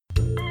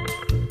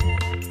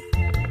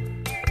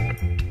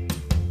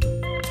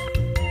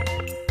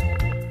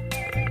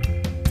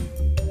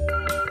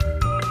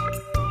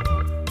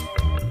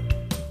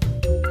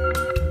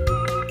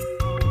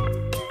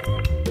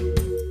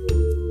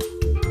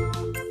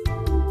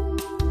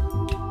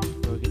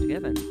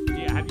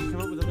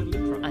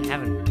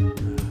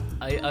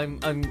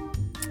I'm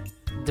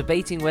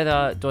debating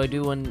whether do I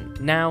do one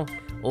now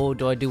or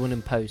do I do one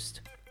in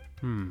post.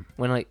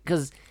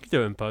 Because You can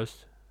do it in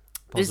post,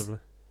 possibly.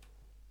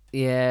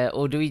 yeah,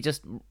 or do we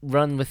just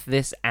run with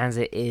this as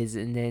it is,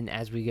 and then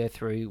as we go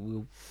through,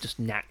 we'll just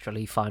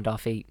naturally find our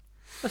feet.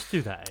 Let's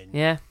do that, Aiden.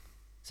 Yeah.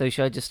 So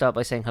should I just start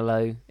by saying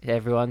hello to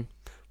everyone?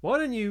 Why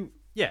don't you...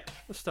 Yeah,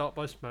 let's start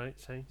by saying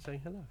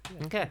hello.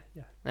 Yeah. Okay.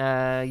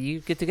 Yeah. You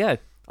good to go?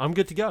 I'm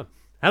good to go.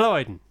 Hello,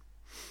 Aiden.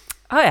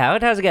 Hi,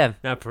 Howard. How's it going?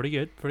 No, pretty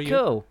good.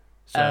 Cool.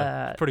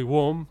 So, it's pretty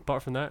warm.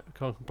 Apart from that,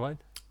 can't complain.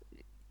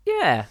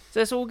 Yeah,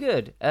 so it's all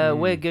good.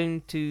 We're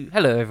going to...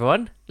 Hello,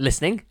 everyone.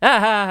 Listening.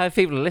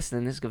 People are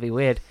listening. This is going to be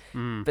weird.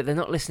 But they're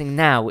not listening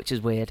now, which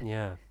is weird.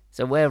 Yeah.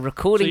 So we're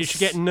recording... So you should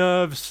get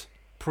nerves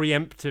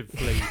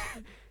preemptively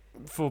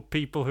for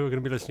people who are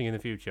going to be listening in the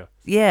future.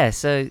 Yeah,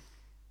 so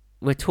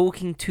we're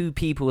talking to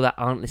people that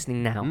aren't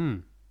listening now.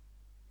 We're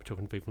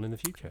talking to people in the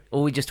future.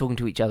 Or we're just talking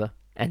to each other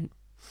and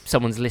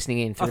someone's listening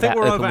in through I think that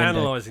we're open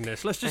window. overanalyzing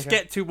this. Let's just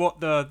get to what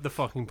the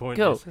fucking point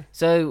Cool. is.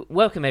 So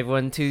welcome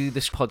everyone to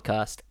this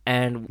podcast,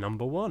 and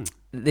Number 1.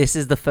 this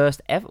is the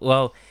first ever...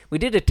 Well, we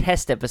did a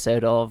test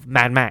episode of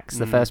Mad Max,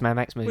 the first Mad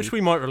Max movie. Which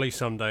we might release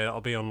someday.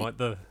 That'll be on like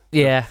the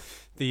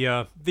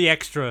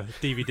extra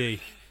DVD.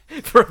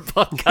 For a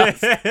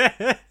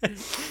podcast.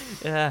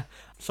 Yeah.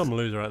 Some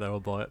loser out there will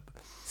buy it.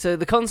 So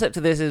the concept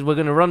of this is we're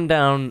going to run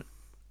down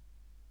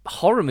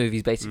horror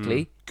movies,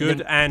 basically.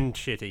 Good and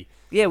shitty.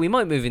 Yeah, we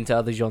might move into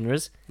other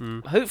genres.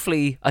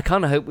 Hopefully, I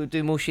kind of hope we'll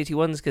do more shitty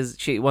ones, because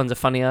shitty ones are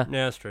funnier.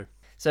 Yeah, that's true.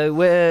 So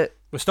we're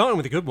starting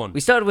with a good one. We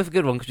started with a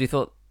good one, because we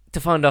thought to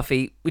find our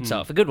feet, we'd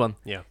start with a good one.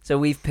 Yeah. So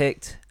we've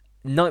picked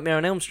Nightmare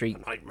on Elm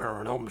Street. Nightmare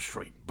on Elm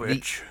Street,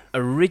 bitch. The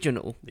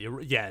original.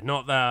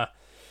 Not the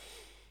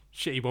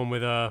shitty one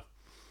with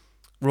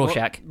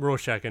Rorschach.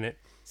 Rorschach in it.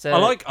 So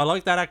I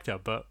like that actor,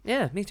 but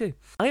yeah, me too.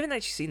 I haven't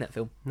actually seen that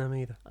film. no,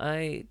 me either.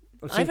 I've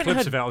I've seen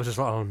clips of it. I was just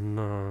like, oh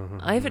no.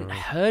 I haven't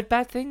heard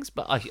bad things,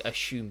 but I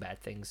assume bad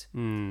things.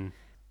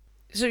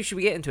 So should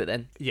we get into it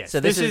then? Yes. So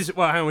this is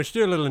well. Hang on, we should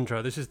do a little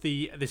intro. This is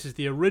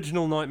the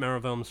original Nightmare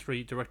of Elm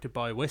Street, directed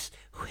by Wes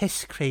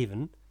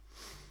Craven,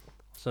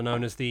 also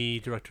known as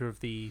the director of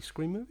the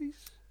Scream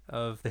movies,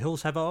 of The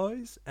Hills Have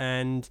Eyes,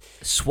 and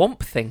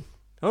Swamp Thing.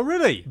 Oh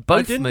really? Both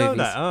I didn't movies. know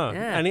that. Oh.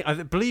 Yeah. And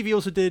I believe he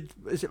also did.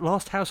 Is it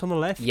Last House on the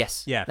Left?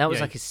 Yes. Yeah. That was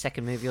yeah. like his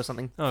second movie or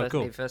something. Oh,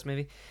 cool. First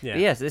movie. Yeah.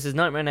 But yes, this is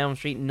Nightmare on Elm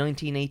Street,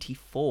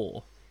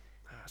 1984.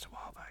 That's a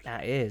while back.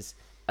 That is.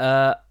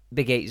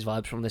 Big 80s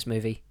vibes from this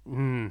movie.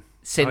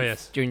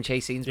 Synth during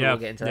chase scenes, but we'll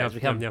get into that as we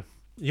come. Yeah.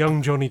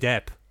 Young Johnny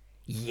Depp.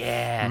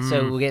 Yeah,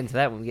 so we'll get into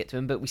that when we get to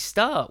him. But we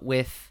start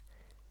with...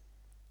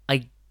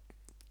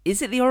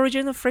 Is it the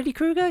origin of Freddy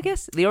Krueger, I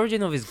guess? The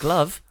origin of his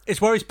glove. It's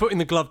where he's putting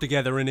the glove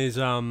together in his...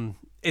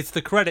 It's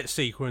the credit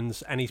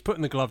sequence, and he's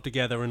putting the glove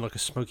together in like a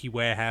smoky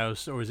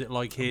warehouse, or is it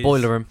like his...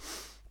 Boiler room.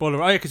 Boiler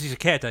room. Oh, yeah, because he's a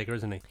caretaker,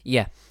 isn't he?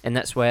 Yeah, and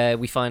that's where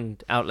we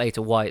find out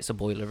later why it's a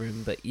boiler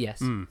room, but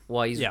yes,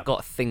 why he's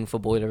got a thing for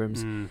boiler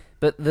rooms.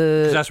 But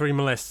Because that's where he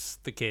molests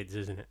the kids,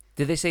 isn't it?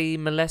 Did they say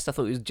molest? I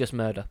thought it was just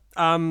murder.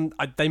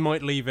 They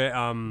might leave it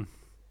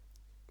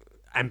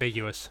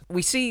ambiguous.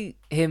 We see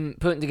him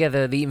putting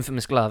together the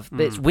infamous glove,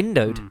 but it's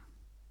windowed.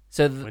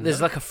 So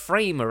there's like a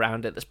frame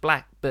around it that's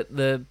black, but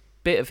the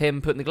bit of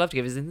him putting the glove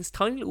together is in this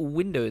tiny little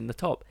window in the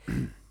top.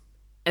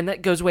 And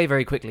that goes away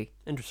very quickly.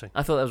 Interesting.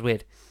 I thought that was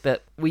weird.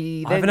 But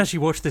I haven't actually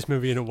watched this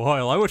movie in a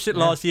while. I watched it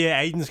last year.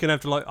 Aiden's going to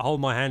have to like hold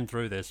my hand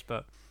through this,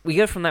 but... We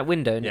go from that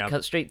window and it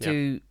cuts straight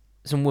to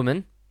some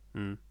woman.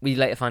 We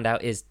later find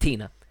out is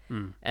Tina.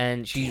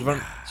 And she's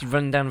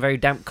running down a very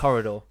damp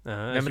corridor.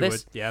 Remember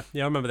this? Yeah,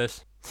 I remember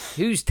this.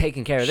 Who's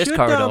taking care of this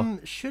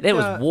corridor? There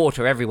was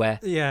water everywhere.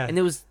 Yeah. And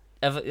there was...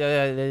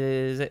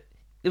 there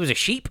was a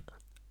sheep.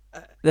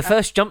 The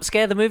first jump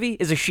scare of the movie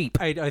is a sheep.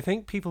 I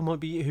think people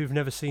who've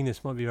never seen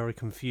this might be very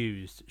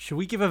confused. Should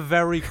we give a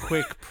very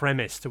quick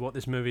premise to what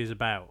this movie is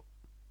about?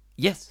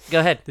 Yes, go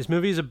ahead. This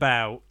movie is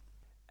about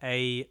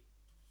a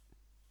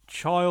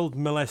child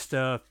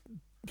molester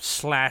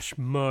 /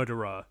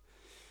 murderer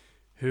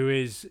who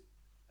is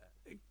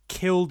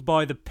killed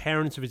by the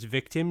parents of his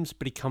victims,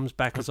 but he comes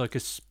back as like a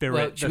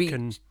spirit that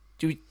can...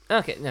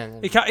 Okay, no.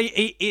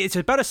 It's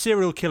about a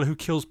serial killer who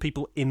kills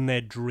people in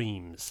their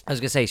dreams. I was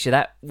going to say, should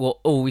that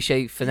all we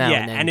show for now?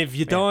 Yeah, and if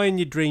you die in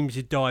your dreams,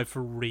 you die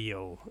for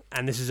real.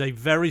 And this is a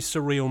very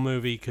surreal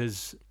movie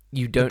because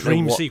you don't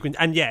dream know sequence.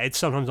 And yeah, it's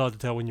sometimes hard to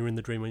tell when you're in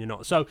the dream when you're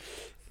not. So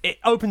it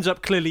opens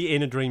up clearly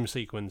in a dream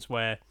sequence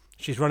where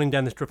she's running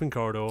down this dripping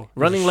corridor.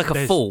 Running like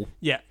a fool.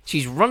 Yeah.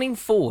 She's running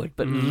forward,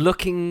 but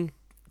looking...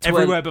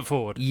 everywhere but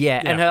forward.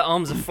 Yeah, and her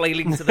arms are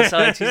flailing to the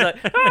side. She's like,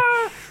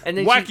 ah! And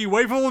then wacky,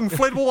 waveful,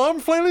 inflatable arm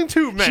flailing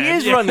too, man. She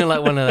is running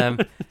like one of them.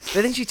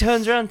 But then she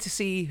turns around to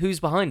see who's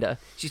behind her.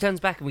 She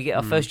turns back and we get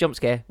our first jump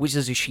scare, which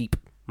is a sheep.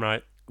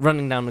 Right.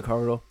 Running down the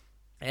corridor.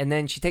 And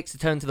then she takes a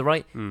turn to the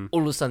right,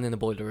 all of a sudden in the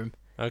boiler room.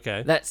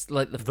 Okay. That's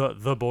like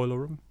the boiler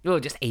room? Well,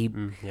 just a...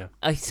 yeah.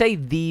 I say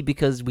the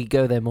because we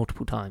go there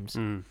multiple times.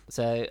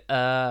 So,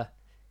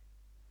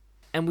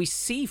 and we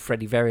see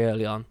Freddy very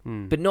early on,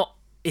 but not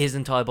his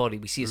entire body.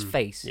 We see his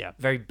face,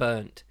 very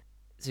burnt.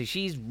 So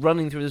she's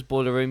running through this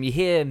boiler room. You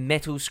hear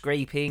metal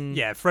scraping.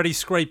 Yeah, Freddy's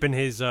scraping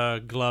his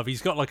glove.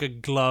 He's got like a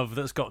glove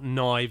that's got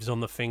knives on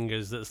the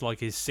fingers. That's like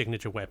his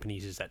signature weapon. He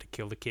uses that to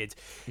kill the kids.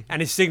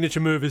 And his signature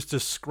move is to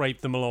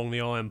scrape them along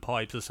the iron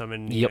pipes or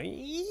something. Yep.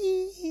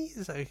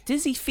 So,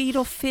 Does he feed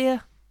off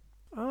fear?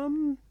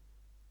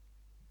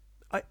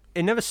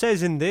 it never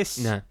says in this.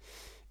 No.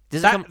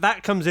 Does it come?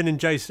 That comes in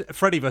Jason,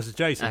 Freddy versus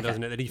Jason, Okay.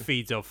 doesn't it? That he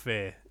feeds off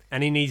fear.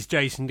 And he needs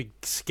Jason to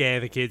scare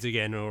the kids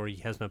again, or he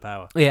has no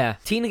power. Yeah.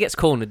 Tina gets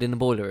cornered in the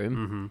boiler room.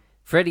 Mm-hmm.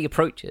 Freddy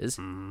approaches,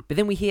 but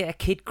then we hear a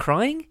kid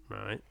crying,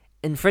 Right.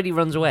 and Freddy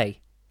runs away.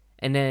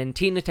 And then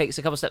Tina takes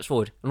a couple steps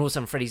forward, and all of a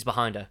sudden Freddy's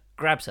behind her,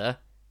 grabs her,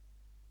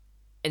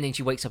 and then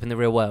she wakes up in the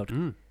real world.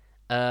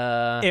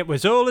 It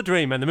was all a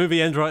dream, and the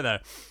movie ends right there.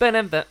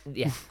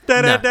 Yeah.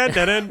 Dun, No. dun,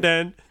 dun,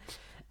 dun,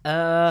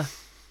 dun.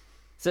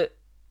 So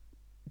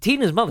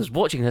Tina's mother's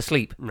watching her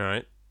sleep.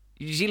 Right.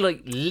 She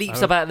like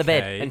leaps up out of the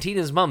bed, Okay. and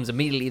Tina's mum's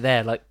immediately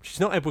there, like, She's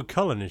not Edward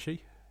Cullen, is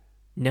she?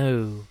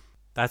 no.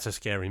 That's a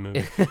scary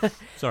movie.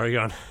 Sorry,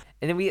 go on.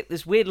 And then we get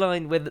this weird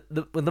line where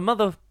when the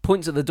mother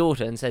points at the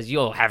daughter and says,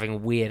 "You're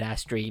having weird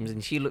ass dreams,"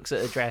 and she looks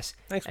at her dress,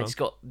 Thanks, and Mum. she's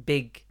got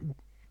big,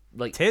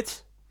 like,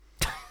 Tits?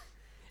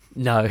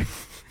 no,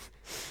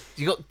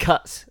 she's got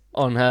cuts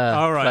on her.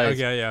 All right, clothes.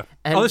 okay, yeah.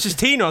 And- Oh, this is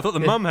Tina. I thought the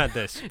mum had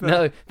this. But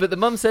No, but the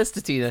mum says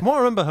to Tina, From what I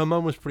remember, her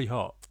mum was pretty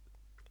hot.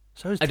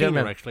 So is I Tina, don't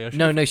remember. actually.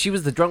 No, she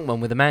was the drunk one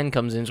where the man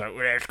comes in and is like,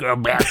 "Let's go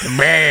back to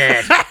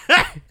bed."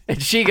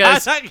 And she goes,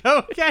 How's that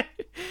go again?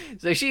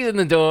 so she's in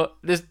the door,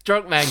 this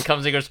drunk man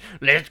comes and goes,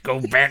 "Let's go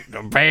back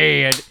to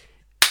bed."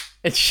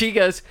 And she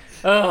goes,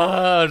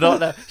 "Oh, not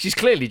that." She's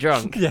clearly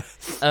drunk. Yeah.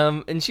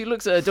 And she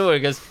looks at her door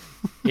and goes,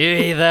 "You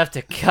either have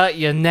to cut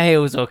your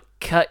nails or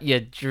cut your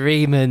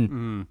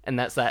dreaming." And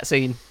that's that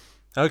scene.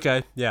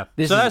 Okay, yeah.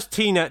 This So is- that's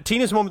Tina.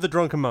 Tina's the one with the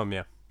drunken mum,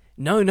 yeah.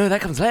 No,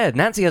 that comes later.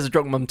 Nancy has a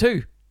drunk mum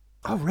too.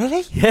 Oh,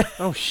 really? Yeah.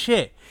 Oh,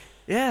 shit.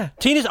 Yeah.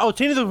 Tina's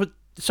the...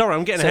 Sorry,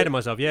 I'm getting So- ahead of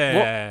myself.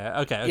 Yeah.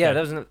 Okay. Yeah,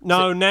 that was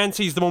No,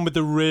 Nancy's the one with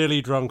the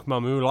really drunk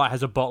mum who like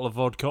has a bottle of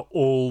vodka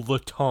all the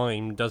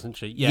time, doesn't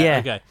she? Yeah.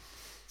 Okay.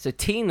 So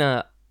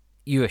Tina,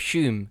 you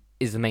assume,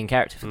 is the main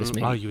character for this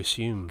movie. Oh, you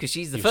assume. 'Cause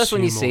she's the first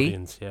one you assume see.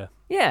 Audience, yeah.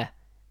 Yeah.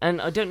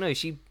 And I don't know,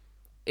 it'd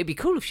be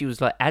cool if she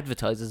was like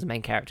advertised as the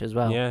main character as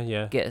well.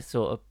 Yeah. Get a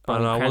sort of I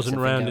Bryan know, I wasn't Cranston thing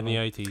around in going the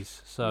on.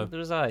 80s, so... Neither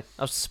was I.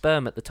 I was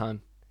sperm at the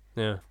time.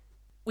 Yeah.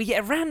 We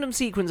get a random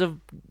sequence of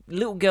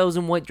little girls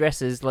in white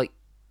dresses, like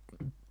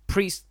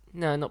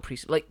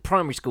like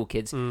primary school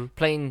kids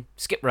playing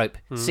skip rope,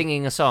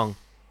 singing a song,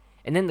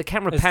 and then the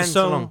camera Is the pans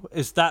song, along.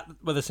 is that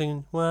where they're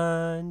singing,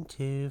 1,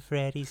 2,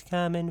 Freddy's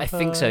coming I for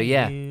think so,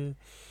 yeah. you.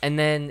 And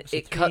then So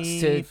it cuts 3,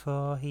 to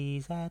 4,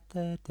 he's at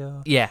the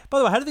door. yeah. By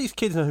the way, how do these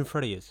kids know who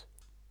Freddy is?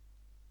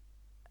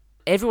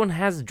 Everyone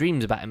has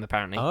dreams about him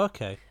apparently. Oh,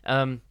 okay.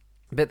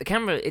 But the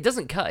camera, it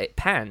doesn't cut; it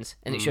pans,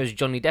 and it shows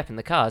Johnny Depp in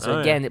the car. So Oh,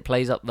 yeah. again, it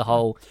plays up the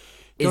whole.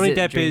 Johnny it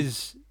a Depp dream?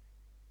 is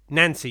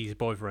Nancy's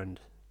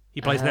boyfriend.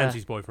 He plays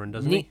Nancy's boyfriend,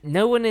 doesn't he?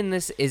 No one in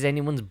this is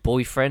anyone's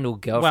boyfriend or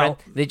girlfriend.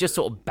 They just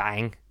sort of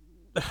bang.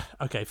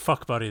 Okay,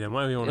 fuck buddy then.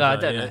 Whatever you want to I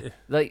say. don't yeah. know.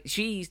 Like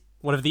she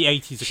Whatever the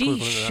 80s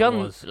equivalent of that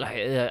shuns. was.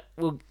 Like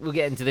we'll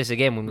get into this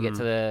again when we get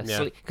to the yeah,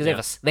 sleep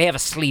because they have a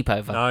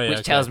sleepover, Oh, yeah, which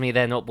okay. tells me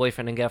they're not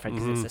boyfriend and girlfriend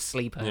because it's a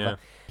sleepover. Yeah.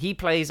 He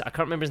plays. I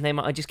can't remember his name.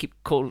 I just keep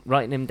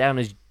writing him down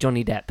as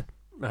Johnny Depp.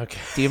 Okay.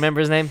 Do you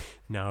remember his name?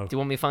 No. Do you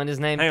want me to find his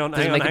name? Hang on, Does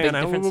it hang on, make a hang big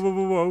on. difference?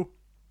 Whoa.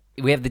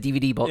 We have the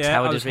DVD box. Yeah,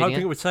 Howard I is was reading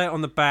hoping it. it would say it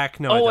on the back.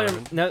 No, Oh, I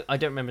don't. no, I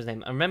don't remember his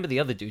name. I remember the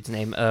other dude's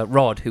name,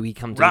 Rod, who we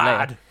come to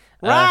later.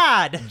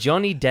 Rad!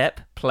 Johnny Depp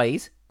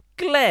plays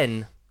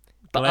Glenn,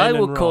 but Glenn I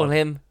will and call Rod.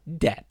 him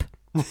Depp.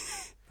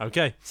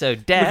 Okay. So We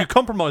could Depp.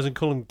 compromise and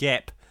call him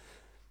Gep.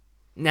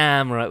 Nah,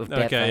 I'm alright with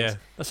Depp. Okay, thanks. yeah.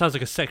 That sounds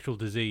like a sexual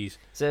disease.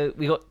 So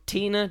we got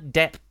Tina,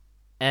 Depp,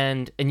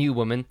 and a new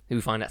woman who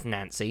we find that's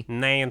Nancy.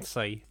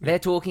 Nancy. They're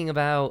talking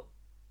about.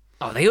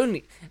 Oh,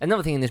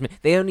 another thing in this.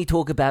 They only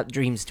talk about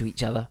dreams to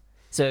each other.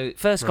 So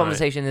first Right.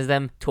 conversation is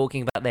them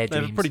talking about their They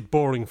have dreams. a pretty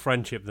boring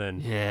friendship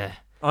then. Yeah.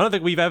 I don't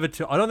think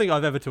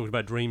I've ever talked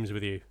about dreams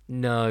with you.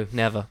 No,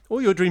 never.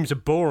 All your dreams are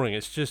boring.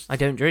 It's just I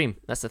don't dream.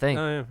 That's the thing.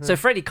 Oh, yeah. So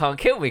Freddy can't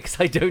kill me because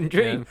I don't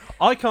dream. Yeah.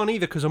 I can't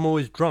either because I'm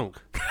always drunk.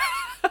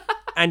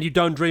 And you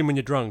don't dream when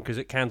you're drunk because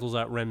it cancels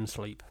out REM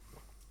sleep.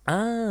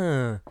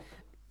 Ah.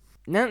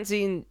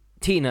 Nancy and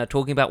Tina are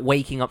talking about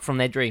waking up from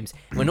their dreams.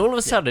 When all of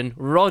a sudden,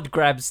 Rod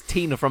grabs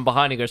Tina from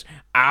behind and goes,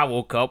 I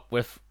woke up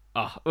with...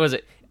 what was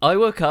it? I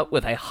woke up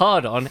with a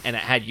hard-on and it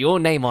had your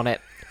name on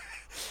it.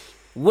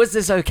 Was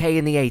this okay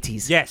in the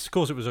 80s? Yes, of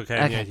course it was okay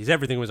in Okay. the 80s.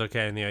 Everything was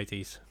okay in the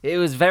 80s. It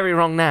was very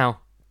wrong now.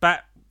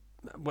 But,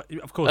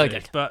 of course it Okay.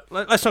 is. But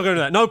let's not go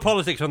into that. No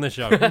politics on this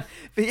show. But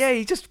yeah,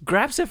 he just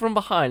grabs her from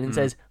behind and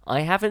says,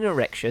 I have an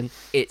erection,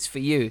 it's for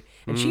you.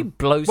 And she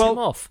blows him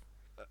off.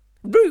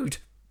 Rude.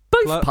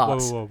 Both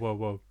parts.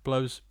 Whoa.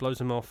 Blows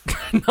him off.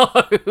 No.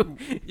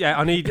 Yeah,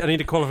 I need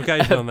a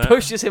qualification on that.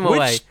 Pushes him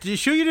away. You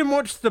sure you didn't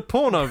watch the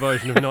porno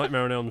version of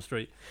Nightmare on Elm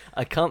Street?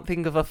 I can't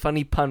think of a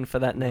funny pun for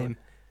that name.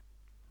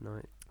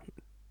 Night,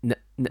 N-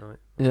 night,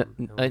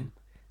 n- Elm,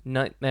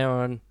 Nightmare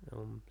on...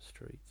 Elm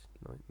Street.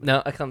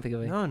 No, I can't think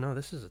of it. No,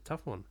 this is a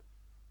tough one.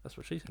 That's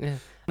what she said. Yeah.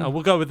 No,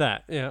 we'll go with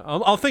that. Yeah,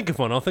 I'll think of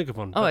one.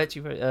 Oh,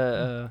 actually,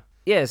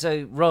 yeah.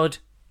 So Rod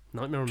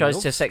Nightmare on tries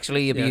Elm? to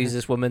sexually abuse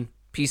this woman.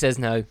 She says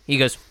no. He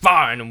goes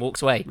fine and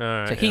walks away.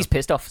 Alright, So he's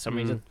pissed off for some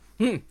reason.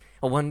 I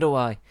wonder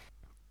why.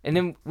 And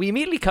then we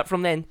immediately cut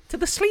from then to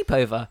the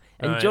sleepover.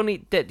 And Right. Johnny,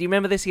 do you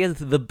remember this? He has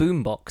the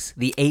boombox,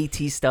 the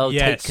 80s style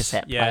tape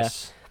cassette player.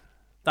 Yes.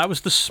 That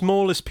was the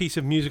smallest piece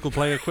of musical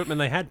playing equipment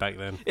they had back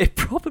then. It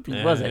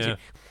probably was, actually.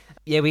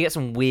 Yeah, we get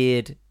some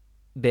weird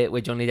bit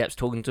where Johnny Depp's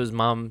talking to his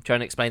mum,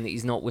 trying to explain that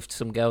he's not with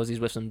some girls, he's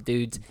with some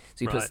dudes. So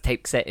he puts the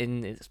tape cassette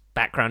in, it's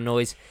background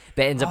noise,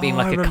 but it ends up being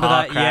like a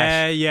car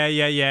crash. Yeah.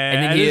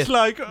 And then it's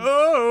like,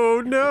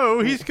 oh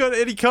no, he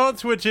can't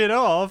switch it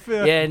off.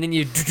 Yeah, and then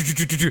you,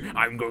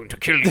 I'm going to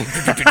kill you.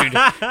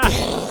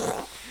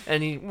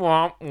 And he,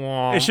 wah,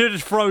 wah. It should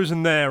have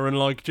frozen there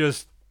and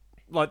just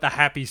the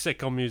happy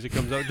sitcom music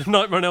comes out. Just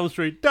Nightmare on Elm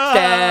Street. Da,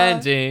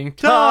 Standing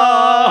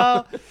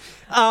tall.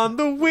 On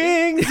the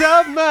wings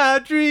of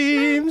my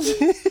dreams.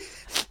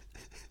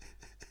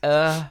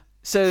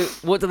 So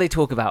what do they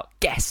talk about?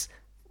 Guess.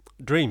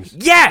 Dreams.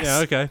 Yes! Yeah,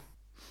 okay.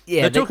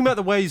 Yeah, They're talking about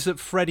the ways that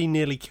Freddy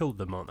nearly killed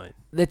them, aren't they?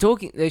 They're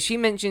talking. She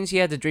mentions she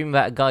had a dream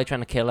about a guy trying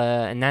to kill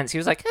her, and Nancy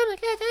was like, "Oh my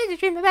god, I had a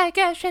dream about a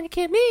guy trying to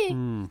kill me."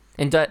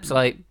 And Depp's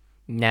like,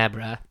 "Nah,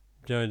 bruh.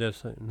 Johnny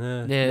Depp's like,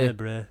 nah,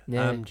 bruh.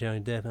 Nah. I'm Johnny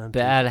Depp.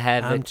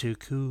 I'm too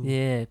cool.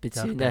 Yeah, but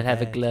Talk soon about I'll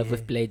have a that, glove yeah.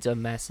 with blades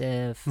on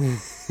myself."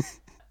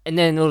 And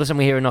then all of a sudden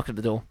we hear a knock at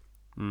the door.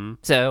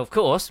 So of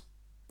course,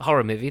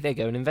 horror movie. They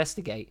go and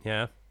investigate.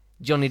 Yeah.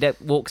 Johnny Depp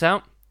walks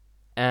out,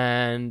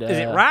 and Is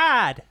it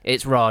Rod?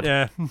 It's Rod.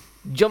 Yeah.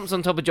 Jumps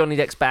on top of Johnny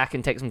Depp's back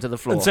and takes him to the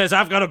floor. And says,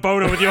 "I've got a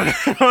boner with you."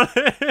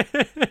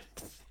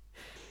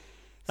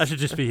 That should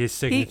just be his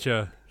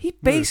signature. He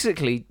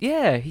basically,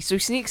 so he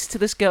sneaks to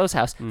this girl's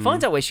house,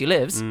 finds out where she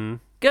lives,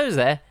 goes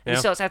there, and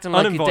starts acting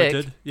like a dick.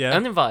 Uninvited, yeah.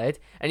 Uninvited.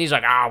 And he's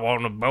like, "I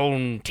want to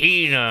bone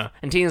Tina."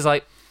 And Tina's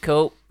like,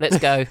 "Cool, let's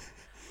go."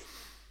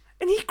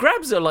 And he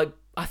grabs her,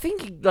 I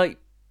think he,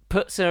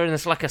 puts her in a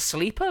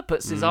sleeper,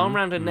 puts his arm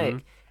around her neck,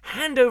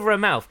 hand over her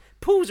mouth,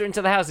 pulls her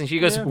into the house, and she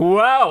goes,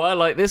 "Wow, I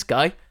like this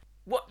guy."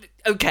 What?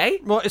 Okay.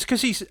 Well, it's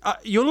because he's...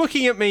 you're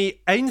looking at me.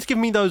 Aiden's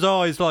giving me those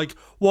eyes like,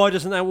 why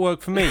doesn't that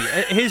work for me?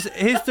 Here's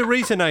the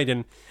reason,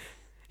 Aiden.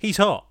 He's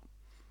hot.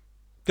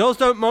 Girls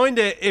don't mind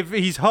it if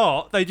he's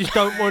hot. They just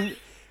don't want...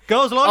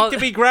 Girls like to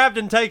be grabbed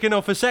and taken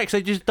off for sex.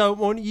 They just don't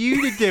want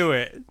you to do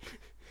it.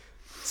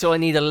 So I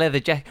need a leather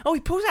jacket. Oh, he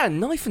pulls out a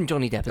knife on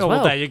Johnny Depp as well.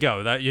 Well, there you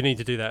go. You need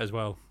to do that as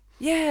well.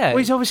 Yeah. Well,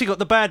 he's obviously got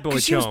the bad boy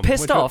charm. She was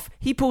pissed off.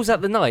 He pulls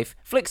out the knife,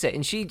 flicks it,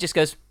 and she just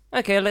goes,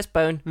 "Okay, let's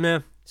bone." Yeah.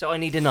 So I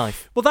need a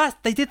knife. Well,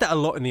 they did that a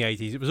lot in the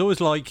 80s. It was always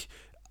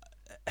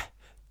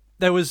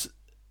there was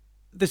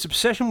this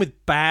obsession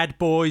with bad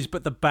boys,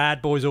 but the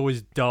bad boys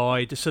always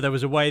died. So there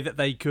was a way that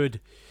they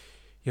could,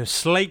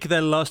 slake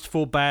their lust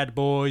for bad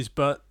boys,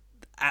 but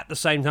at the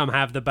same time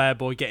have the bad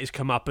boy get his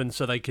comeuppance,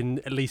 so they can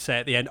at least say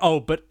at the end, "Oh,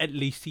 but at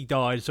least he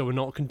died." So we're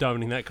not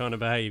condoning that kind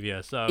of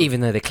behaviour. So even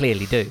though they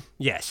clearly do,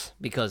 yes,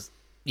 because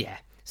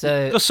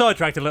So just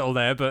sidetracked a little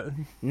there, but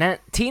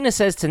Tina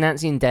says to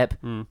Nancy and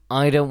Depp,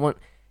 I don't want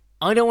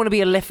to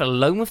be left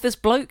alone with this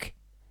bloke,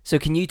 so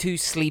can you two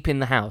sleep in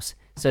the house?"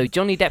 So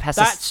Johnny Depp has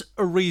That's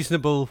a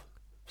reasonable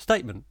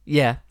statement.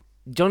 Yeah.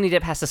 Johnny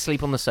Depp has to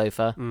sleep on the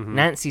sofa.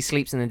 Nancy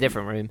sleeps in a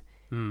different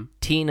room.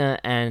 Tina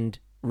and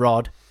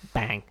Rod,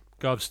 bang.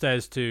 Go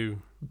upstairs to...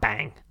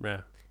 Bang.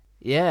 Yeah.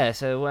 Yeah,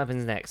 so what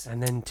happens next?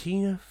 And then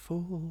Tina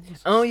falls.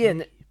 Oh,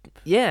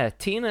 yeah.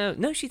 Tina...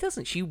 No, she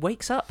doesn't. She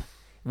wakes up,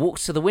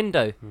 walks to the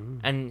window,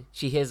 and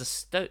she hears a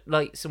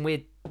some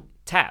weird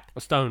tap.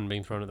 A stone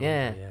being thrown at the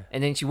window, yeah.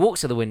 And then she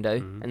walks to the window,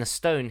 and the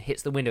stone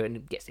hits the window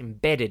and gets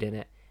embedded in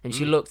it. And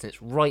she looks, and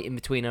it's right in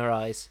between her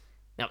eyes.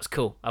 That was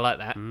cool. I like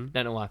that.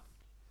 Don't know why.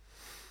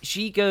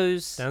 She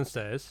goes...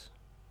 downstairs.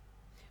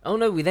 Oh,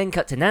 no, we then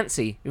cut to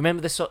Nancy.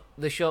 Remember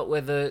the shot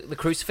where the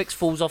crucifix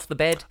falls off the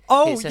bed?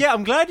 Oh, yeah,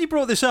 I'm glad you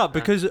brought this up,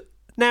 because...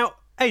 Now,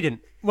 Aiden,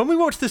 when we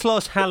watched this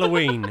last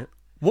Halloween...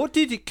 What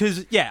did it...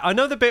 Because, I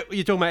know the bit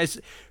you're talking about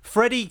is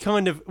Freddy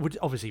kind of...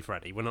 Obviously,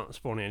 Freddy, we're not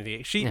spoiling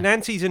anything.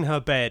 Nancy's in her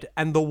bed,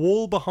 and the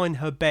wall behind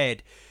her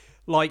bed,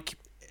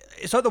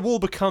 it's like the wall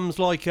becomes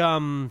like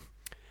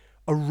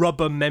a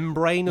rubber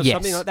membrane or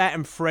something like that,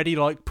 and Freddy,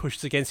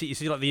 pushes against it. You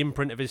see, the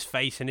imprint of his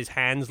face and his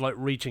hands,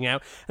 reaching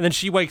out. And then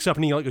she wakes up,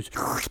 and he, goes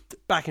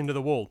back into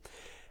the wall.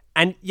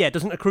 And,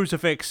 doesn't a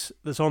crucifix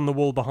that's on the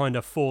wall behind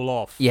her fall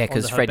off? Yeah,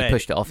 because Freddy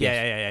pushed it off,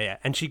 Yeah.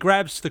 And she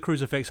grabs the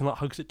crucifix and,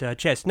 hugs it to her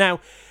chest. Now...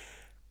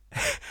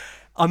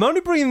 I'm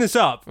only bringing this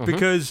up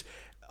because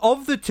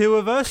of the two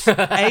of us,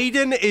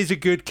 Aiden is a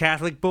good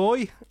Catholic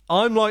boy.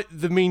 I'm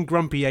the mean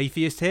grumpy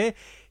atheist here.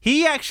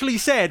 He actually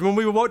said when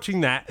we were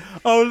watching that,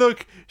 "Oh,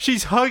 look,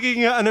 she's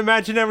hugging an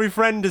imaginary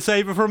friend to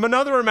save her from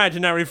another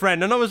imaginary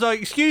friend." And I was like,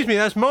 "Excuse me,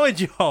 that's my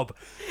job."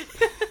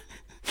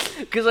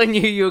 Because I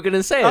knew you were going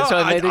to say it, so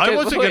I made a joke. I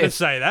wasn't going to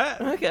say that.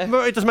 Okay.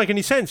 But it doesn't make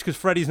any sense because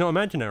Freddy's not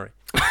imaginary.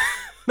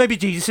 Maybe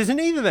Jesus isn't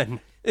either then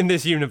in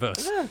this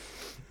universe. Yeah.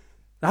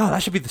 Oh,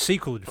 that should be the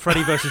sequel,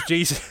 Freddy versus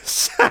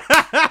Jesus.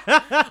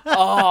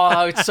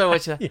 Oh, it's so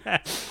much. Yeah.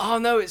 Oh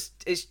no, it's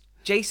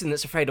Jason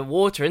that's afraid of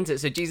water, isn't it?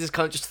 So Jesus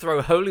can't just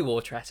throw holy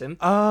water at him.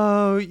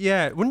 Oh,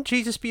 yeah. Wouldn't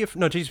Jesus be...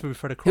 No, Jesus would be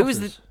afraid of crosses.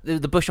 Who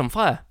was the bush on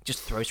fire?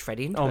 Just throws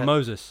Freddy into it.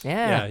 Moses.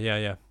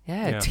 Yeah.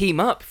 Yeah. Team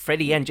up,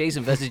 Freddy and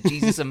Jason versus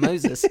Jesus and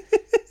Moses.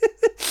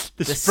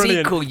 This The is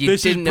brilliant. sequel you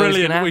This didn't is know was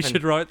brilliant. gonna We happen.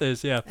 should write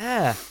this, yeah.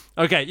 Yeah.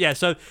 Okay, yeah,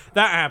 so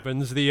that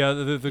happens. The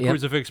Yep.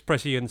 crucifix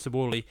pressing against the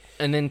wall.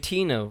 And then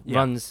Tina Yeah.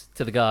 runs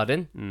to the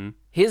garden.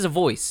 Here's a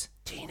voice.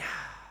 Tina.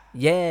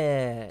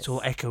 Yeah. It's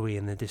all echoey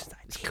in the distance.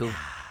 It's cool.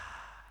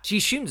 She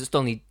assumes it's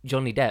Johnny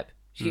Depp.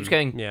 She keeps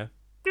going, Yeah.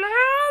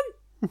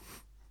 Glenn!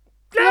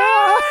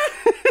 Glenn!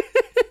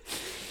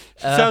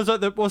 Sounds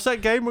like what's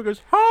that game where it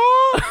goes,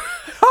 ha!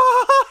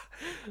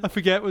 I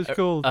forget what it's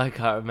called. I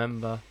can't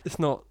remember. It's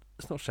not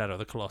Shadow of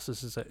the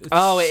Colossus, is it? It's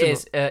It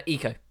is.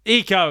 Eco.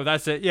 Eco,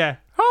 that's it, yeah.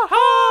 Ha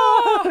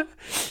ha!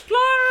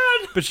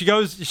 Glenn! But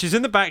she's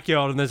in the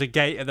backyard and there's a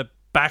gate at the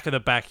back of the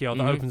backyard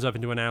that opens up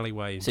into an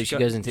alleyway. So she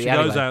goes into the She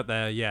alleyway. goes out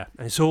there, yeah.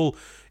 And it's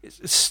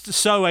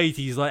so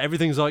 80s, like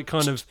everything's like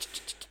kind of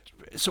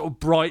sort of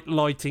bright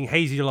lighting,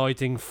 hazy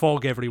lighting,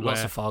 fog everywhere.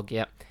 Lots of fog,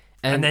 yeah.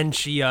 And then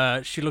she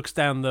looks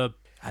down the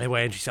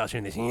alleyway and she starts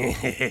doing this.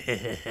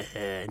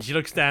 And she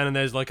looks down and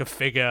there's like a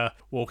figure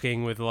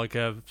walking with like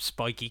a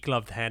spiky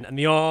gloved hand and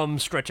the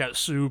arms stretch out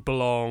super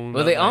long.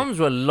 Well, don't the they? arms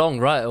were long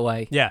right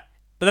away. Yeah.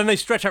 But then they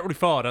stretch out really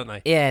far, don't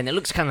they? Yeah, and it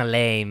looks kind of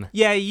lame.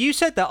 Yeah, you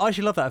said that. I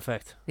actually love that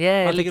effect.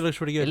 Yeah, I think it looks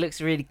really good. It looks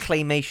really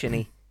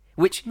claymation-y.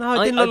 Which No,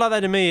 it didn't look like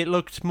that to me. It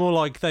looked more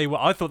like they were.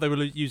 I thought they were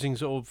using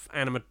sort of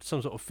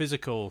some sort of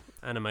physical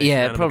animation,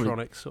 Yeah, probably.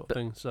 animatronics sort of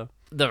thing. So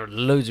there are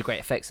loads of great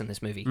effects in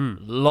this movie.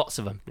 Lots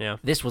of them. yeah,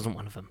 This wasn't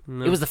one of them.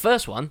 No. It was the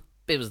first one,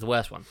 but it was the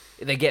worst one.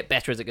 They get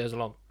better as it goes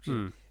along.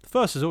 the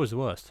first is always the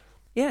worst.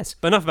 Yes.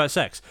 But enough about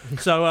sex.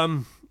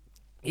 So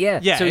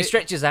Yeah. So he it-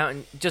 stretches out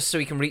and just so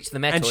he can reach the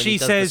metal. and she he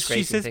does the says,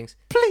 scraping things.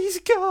 "Please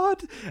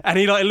God," and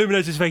he like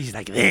illuminates his face. He's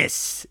like,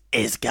 "This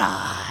is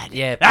God."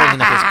 Yeah,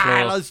 pulling up his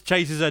claw. And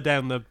chases her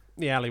down the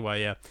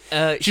alleyway.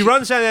 Yeah, She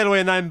runs down the alleyway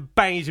and then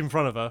bangs in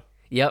front of her.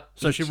 Yep.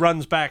 So she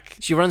runs back.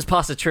 She runs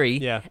past a tree.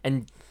 Yeah.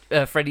 And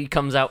Freddy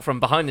comes out from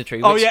behind the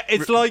tree. Oh which yeah,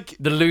 it's like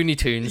the Looney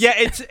Tunes. yeah,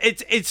 it's.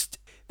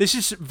 This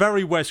is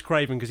very Wes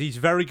Craven because he's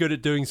very good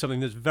at doing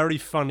something that's very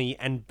funny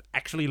and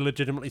actually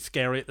legitimately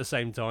scary at the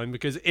same time,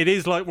 because it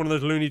is like one of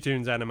those Looney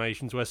Tunes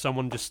animations where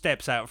someone just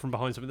steps out from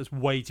behind something that's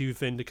way too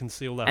thin to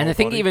conceal their And whole I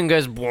think body. he even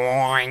goes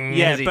boing.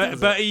 Yeah, as he does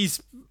but it.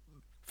 he's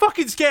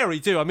fucking scary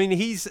too. I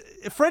mean,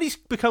 Freddy's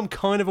become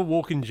kind of a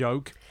walking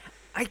joke.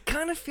 I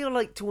kind of feel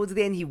like towards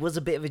the end he was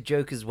a bit of a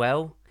joke as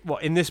well.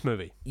 What, in this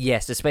movie?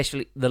 Yes,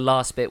 especially the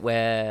last bit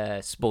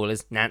where,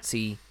 spoilers,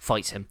 Nancy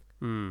fights him.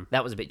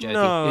 That was a bit jokey.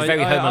 No, it was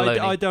very Home Alone.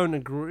 I don't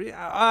agree.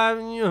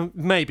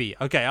 Maybe.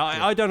 Okay,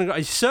 I don't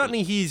agree.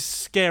 Certainly he's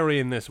scary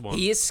in this one.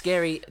 He is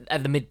scary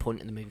at the midpoint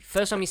in the movie.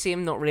 First time you see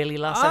him, not really.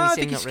 Last time you I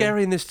see think him, he's not really.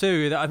 scary in this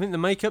too. I think the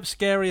makeup's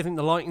scary. I think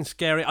the lighting's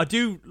scary. I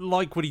do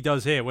like what he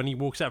does here when he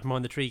walks out from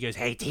behind the tree. He goes,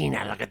 "Hey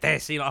Tina, look at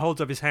this." He like holds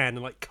up his hand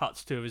and like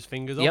cuts two of his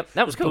fingers off. Yep,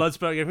 that was There's cool. blood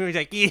spurting everywhere. He's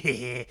like,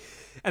 "Yeah,"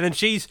 and then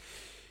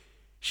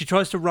she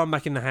tries to run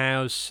back in the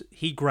house.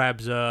 He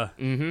grabs her.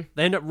 Mm-hmm.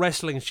 They end up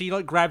wrestling. She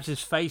like grabs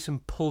his face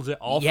and pulls it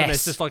off, and Yes.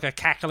 it's just like a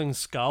cackling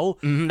skull.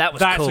 That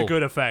was That's cool. a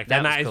good effect,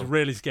 and was that is cool.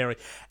 really scary.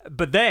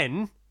 But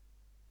then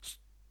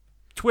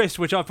twist,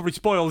 which I've probably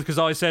spoiled because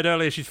I said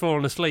earlier she's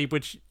fallen asleep,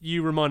 which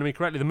you reminded me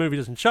correctly the movie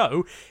doesn't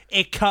show.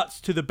 It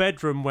cuts to the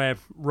bedroom where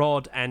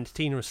Rod and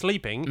Tina are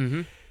sleeping.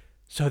 Mm-hmm.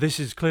 So this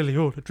is clearly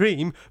all a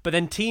dream. But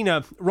then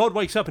Rod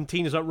wakes up and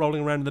Tina's like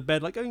rolling around in the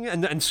bed like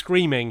and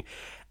screaming.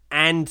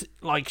 And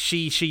like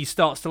she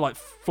starts to like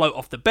float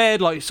off the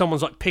bed, like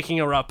someone's like picking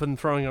her up and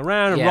throwing her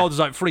around, and Yeah. Rod's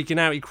like freaking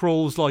out. He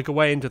crawls like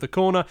away into the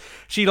corner.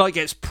 She like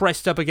gets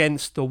pressed up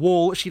against the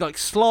wall. She like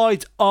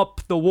slides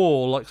up the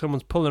wall like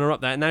someone's pulling her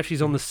up there. And now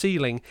she's on the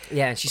ceiling.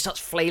 Yeah, and she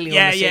starts flailing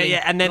Yeah, on the yeah, ceiling.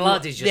 yeah. And then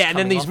blood is just and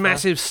then coming these off her.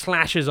 massive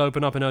slashes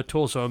open up in her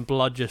torso, and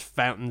blood just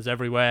fountains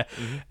everywhere.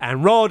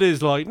 And Rod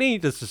is like,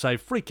 needless to say,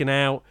 freaking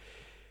out.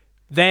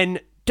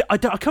 Then I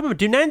can't remember.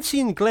 Do Nancy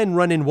and Glenn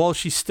run in while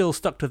she's still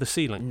stuck to the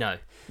ceiling? No.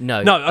 No,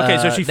 okay,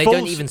 so she They falls-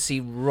 don't even see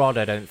Rod,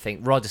 I don't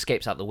think. Rod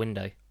escapes out the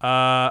window.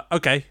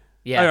 Okay.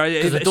 Yeah, All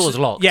right, 'cause the door's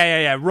locked.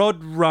 Yeah.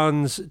 Rod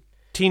runs.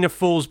 Tina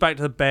falls back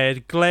to the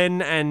bed. Glenn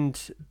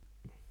and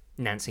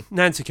Nancy.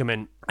 Nancy come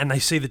in, and they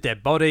see the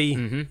dead body.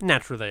 Mm-hmm.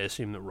 Naturally, they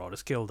assume that Rod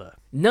has killed her.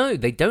 No,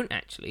 they don't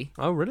actually.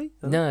 Oh, really?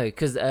 No,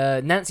 because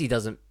Nancy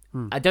doesn't.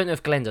 I don't know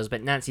if Glenn does,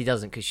 but Nancy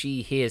doesn't because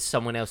she hears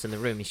someone else in the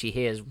room and she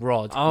hears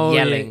Rod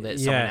yelling that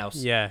it's someone else.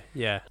 Yeah.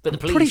 But the I'm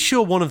pretty police-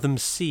 sure one of them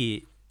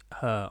see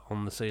her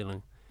on the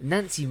ceiling.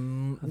 Nancy.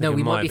 think No, it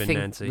we might might be have been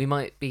thinking. Nancy. We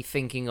might be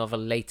thinking of a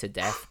later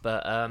death,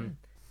 but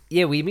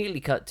yeah, we immediately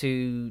cut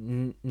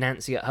to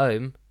Nancy at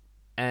home,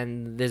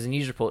 and there's a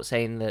news report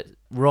saying that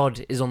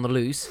Rod is on the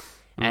loose,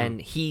 and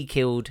he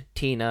killed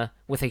Tina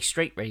with a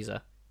straight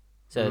razor.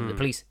 So the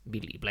police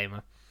immediately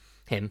blame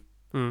him.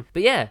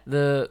 But yeah,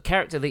 the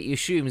character that you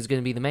assume is going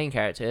to be the main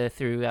character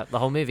throughout the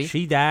whole movie,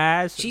 She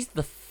dies. she's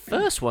the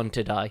first one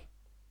to die.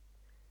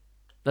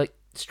 Like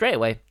straight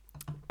away.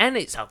 And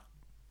it's a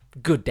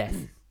good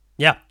death.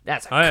 Yeah.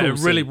 That's a cool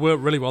really, scene.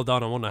 really well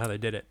done. I wonder how they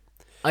did it.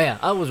 Oh, yeah,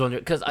 I was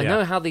wondering, because I Yeah.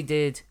 know how they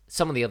did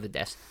some of the other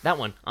deaths. That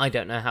one, I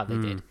don't know how they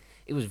did.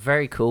 It was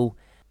very cool.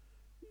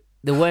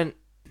 There weren't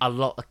a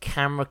lot of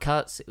camera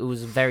cuts. It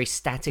was very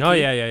staticky. Oh,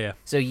 yeah.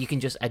 So you can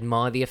just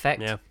admire the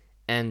effect. Yeah.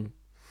 And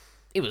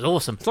it was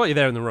awesome. It's like you're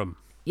there in the room.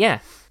 Yeah.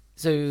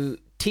 So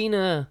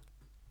Tina...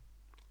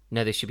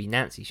 No, this should be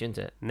Nancy, shouldn't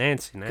it?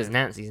 Nancy now. Because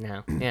Nancy's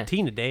now. Yeah.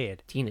 Tina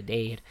dead. Tina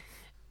dead.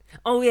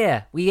 Oh,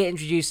 yeah. We get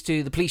introduced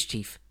to the police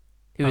chief,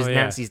 who is Oh, yeah.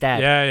 Nancy's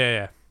dad.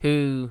 Yeah.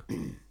 Who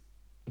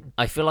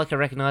I feel like I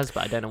recognise,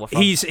 but I don't know what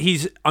from.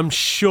 I'm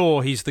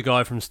sure he's the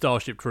guy from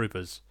Starship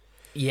Troopers.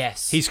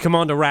 Yes. He's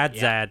Commander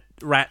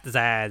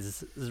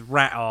Ratzaz,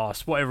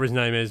 Rat-Ass, whatever his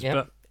name is. Yep.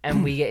 But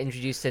And we get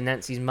introduced to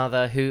Nancy's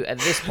mother, who at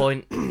this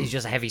point is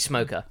just a heavy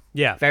smoker.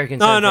 yeah, Very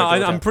concerned. No, for her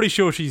daughter. I'm pretty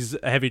sure she's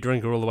a heavy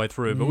drinker all the way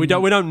through, but we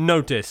don't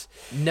notice.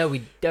 No,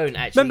 we don't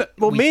actually. Remember,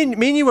 well, me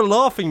and you were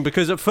laughing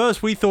because at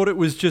first we thought it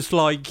was just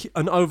like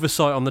an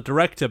oversight on the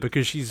director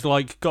because she's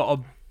like got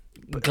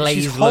a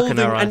glazed look in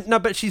her eyes.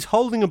 but she's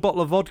holding a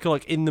bottle of vodka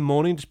like in the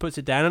morning, just puts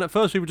it down, and at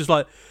first we were just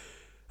like,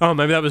 oh,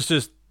 maybe that was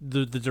just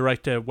the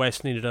director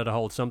West needed her to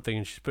hold something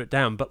and she put it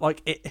down. But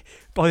like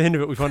by the end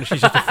of it, we find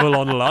she's just a full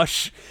on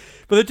lush.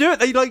 But they do it.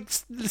 They like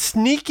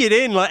sneak it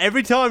in. Like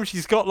every time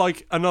she's got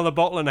like another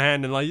bottle in her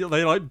hand, and like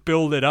they like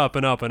build it up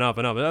and up and up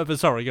and up. But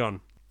sorry, go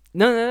on.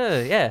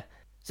 No, yeah.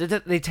 So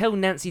they tell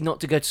Nancy not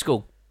to go to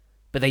school,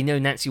 but they know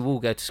Nancy will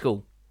go to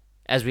school,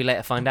 as we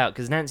later find out,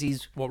 because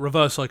Nancy's... What,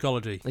 reverse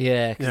psychology?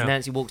 Yeah, because Yeah.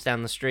 Nancy walks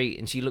down the street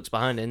and she looks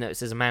behind her and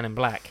notices a man in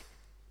black.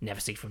 Never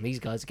see from these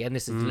guys again.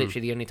 This is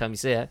literally the only time you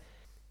see her.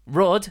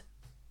 Rod,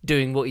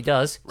 doing what he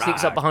does,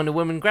 sneaks up behind a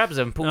woman, grabs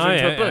her and pulls her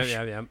into a bush.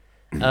 Yeah.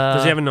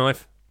 Does he have a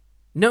knife?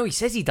 No, he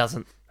says he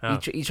doesn't. Oh.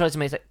 He tries to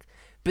make it...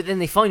 But then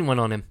they find one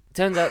on him.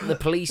 Turns out the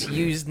police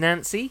used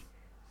Nancy,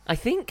 I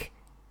think.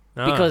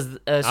 Oh. Because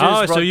as soon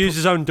as so Rod he used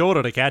his own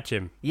daughter to catch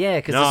him. Yeah,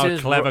 because as soon No,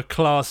 as clever,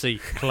 classy.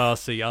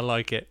 I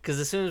like it. Because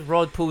as soon as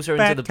Rod pulls her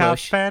into the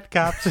bush, Bad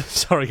cops.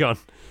 Sorry, go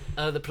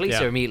on. the police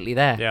Yeah. are immediately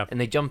there, Yeah. and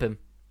they jump him,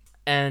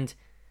 and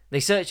they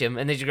search him,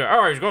 and they just go,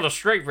 "Oh, he's got a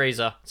straight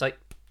razor." It's like,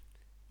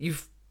 you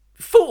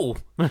fool!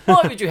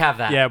 Why would you have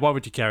that? Yeah, why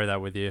would you carry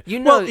that with you? You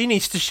know- Well, he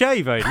needs to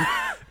shave, Aiden.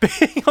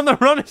 Being on the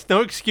run is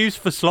no excuse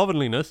for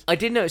slovenliness. I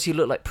did notice he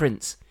looked like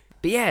Prince,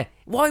 but yeah,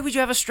 why would you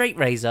have a straight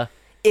razor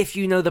if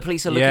you know the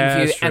police are looking Yeah, for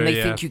you that's true, and they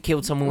yeah. think you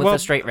killed someone with Well- a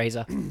straight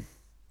razor?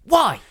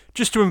 Why?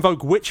 Just to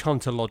invoke witch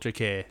hunter logic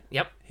here,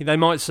 Yep. they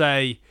might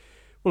say,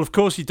 well, of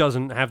course he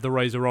doesn't have the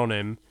razor on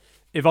him.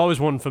 If I was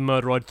one for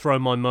murder, I'd throw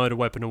my murder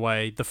weapon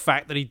away. The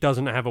fact that he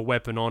doesn't have a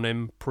weapon on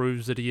him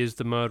proves that he is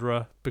the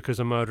murderer, because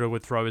a murderer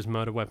would throw his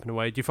murder weapon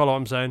away. Do you follow what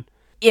I'm saying?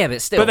 Yeah,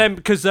 but still. But then,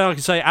 because then I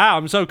can say,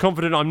 I'm so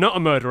confident I'm not a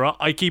murderer,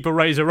 I keep a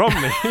razor on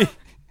me.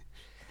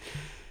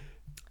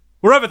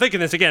 We're overthinking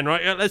this again,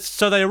 right?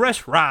 So they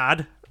arrest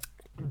Rad.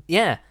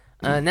 Yeah.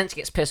 Nancy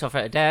gets pissed off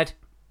at her dad.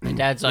 Her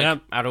dad's like,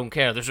 Yep. I don't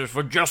care, this is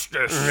for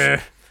justice.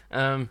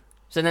 Yeah.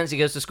 So Nancy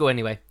goes to school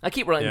anyway. I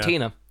keep writing Yeah.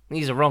 Tina.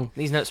 These are wrong.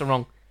 These notes are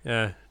wrong.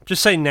 Yeah.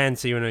 Just say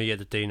Nancy when you get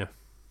to Tina.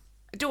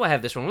 Do I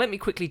have this wrong? Let me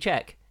quickly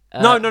check.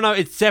 No,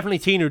 it's definitely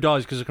Tina who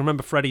dies, because I can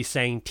remember Freddie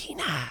saying,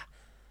 Tina.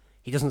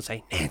 He doesn't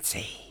say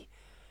Nancy.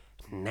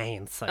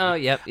 Nancy. Oh,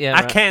 yep, yeah.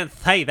 I right. can't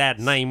say that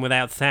name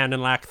without sounding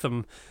like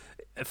some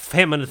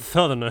feminine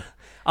southerner.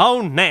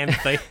 Oh,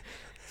 Nancy.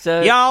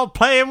 So Y'all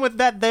playing with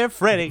that there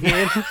Freddie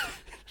again.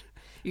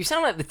 you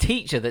sound like the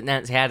teacher that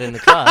Nancy had in the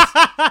class.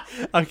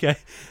 Okay.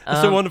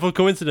 That's a wonderful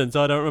coincidence.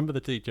 I don't remember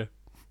the teacher.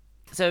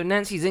 So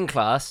Nancy's in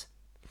class.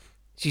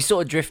 She's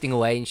sort of drifting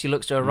away, and she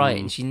looks to her right,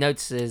 and she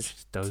notices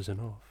Just dozing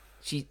off.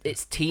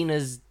 it's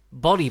Tina's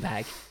body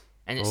bag,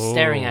 and it's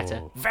staring at her.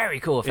 Oh. Very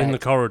cool effect. In the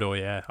corridor,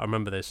 yeah. I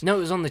remember this. No, it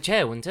was on the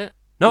chair, wasn't it?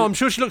 No, I'm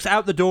sure she looks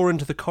out the door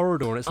into the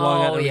corridor and it's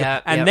lying out there.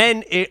 yeah, And yeah.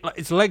 then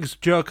its legs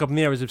jerk up in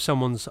the air as if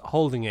someone's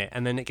holding it,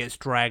 and then it gets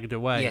dragged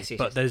away. Yes,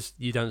 but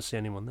you don't see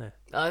anyone there.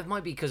 It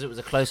might be because it was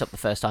a close up the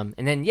first time,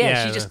 and then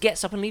Yeah, she just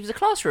gets up and leaves the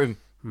classroom.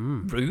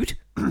 Rude.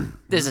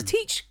 There's a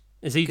teach.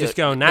 Is he just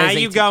Good. going, nah, There's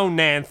you a- go,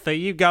 Nancy.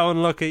 You go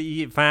and look at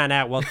you, find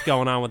out what's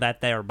going on with that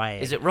there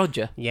bag. Is it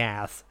Roger?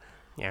 Yes.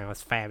 Yeah,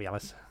 it's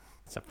fabulous.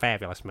 It's a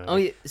fabulous movie. Oh,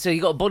 yeah. So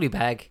you got a body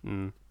bag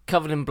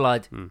covered in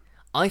blood.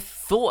 I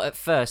thought at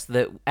first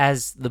that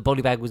as the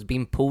body bag was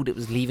being pulled, it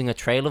was leaving a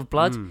trail of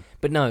blood,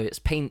 but no, it's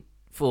paint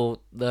for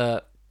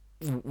the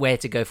where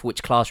to go for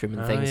which classroom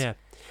and things. yeah.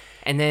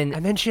 And then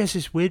And then she has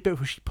this weird bit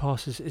where she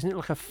passes, isn't it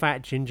like a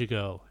fat ginger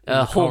girl? in a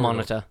the hall corridor?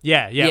 monitor.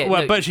 Yeah. Yeah,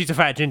 Well, no- but she's a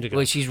fat ginger girl.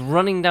 Well, she's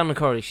running down the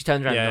corridor. She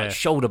turns around Yeah, and yeah. like,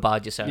 shoulder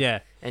barges her. Yeah.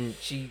 And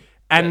she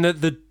And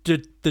the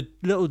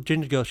little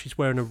ginger girl, she's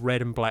wearing a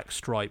red and black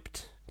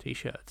striped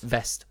t-shirt.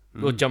 vest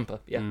or jumper.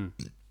 Yeah.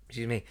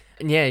 Excuse me.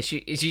 And yeah,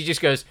 she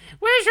just goes,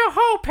 "Where's your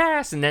hall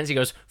pass?" And Nancy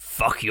goes,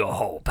 "Fuck your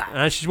hall pass." And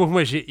as she's walking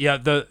away,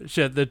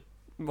 the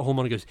hall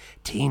monitor goes,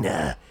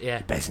 Tina, Yeah.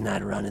 you best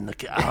not run in the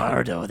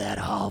corridor with that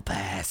hall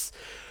pass.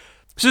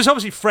 So it's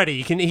obviously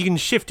Freddy. He can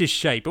shift his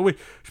shape. But we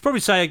should probably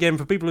say again,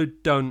 for people who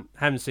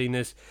haven't seen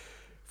this,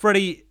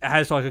 Freddy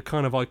has like a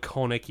kind of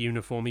iconic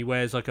uniform. He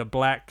wears like a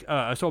black,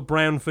 a sort of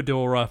brown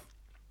fedora,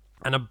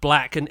 and a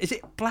black and is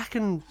it black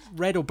and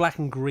red or black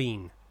and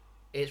green?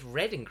 It's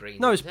red and green.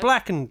 No, it's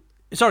black and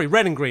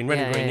red and green.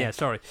 Yeah,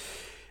 sorry.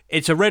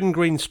 It's a red and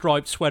green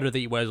striped sweater that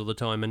he wears all the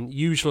time, and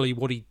usually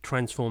what he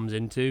transforms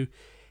into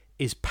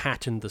is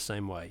patterned the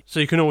same way. So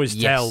you can always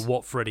tell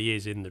what Freddy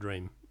is in the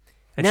dream.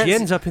 And she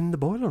ends up in the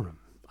boiler room.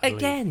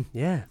 Again.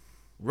 Yeah.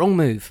 Wrong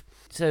move.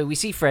 So we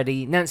see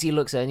Freddy. Nancy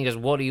looks at her and he goes,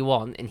 "What do you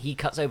want?" And he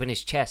cuts open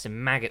his chest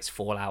and maggots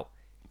fall out.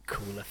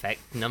 Cool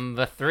effect.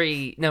 Number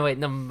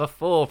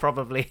 4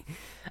 probably.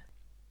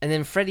 And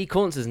then Freddy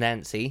corners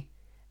Nancy,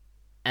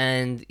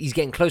 and he's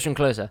getting closer and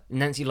closer.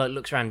 Nancy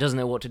looks around, doesn't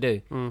know what to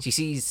do. She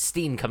sees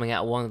steam coming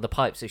out of one of the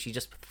pipes, so she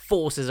just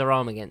forces her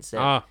arm against it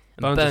and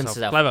burns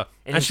herself. Clever.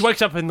 And she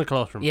wakes up in the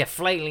classroom. Yeah,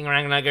 flailing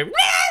around, and I go,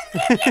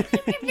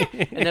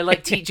 and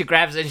then teacher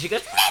grabs her and she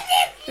goes,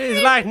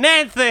 he's like,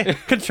 "Nancy,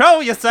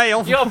 control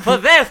yourself. You're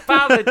possessed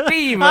by the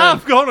demon. I'm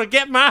gonna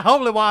get my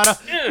holy water.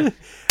 I'm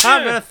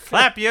gonna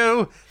slap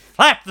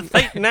the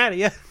Satan out of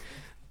you."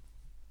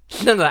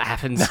 None of that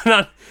happens.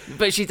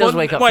 But she does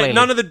wake up. Wait,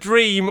 none of the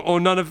dream or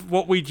none of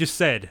what we just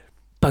said?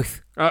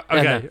 Both.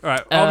 Okay, all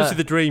right. Obviously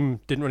the dream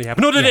didn't really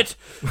happen. Nor did it!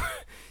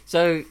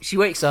 So she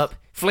wakes up,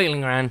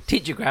 flailing around,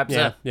 teacher grabs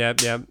her. Yeah.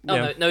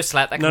 Oh, no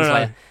slap, that comes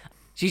later.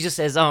 She just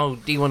says, "Oh,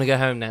 do you want to go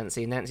home,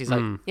 Nancy?" And Nancy's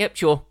like, "Yep,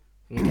 sure."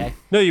 Okay.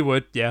 No, you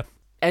would, yeah.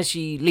 As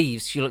she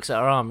leaves, she looks at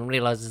her arm and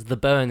realises the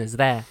burn is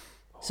there.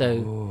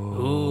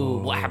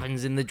 So, what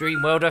happens in the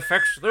dream world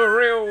affects the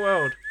real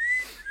world.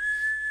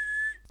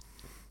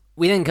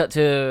 We then cut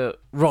to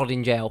Rod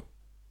in jail.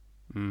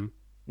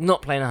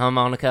 Not playing a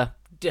harmonica,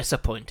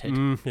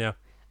 disappointed. Yeah.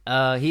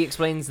 He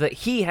explains that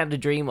he had a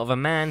dream of a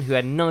man who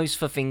had knives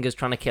for fingers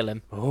trying to kill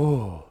him.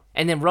 Oh.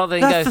 And then rather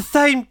than That's the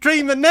same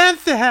dream that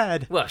Nancy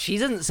had! Well, she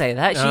doesn't say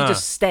that. She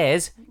just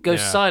stares,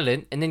 goes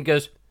silent, and then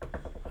goes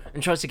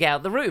and tries to get out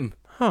of the room.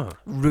 Huh.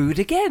 Rude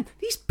again.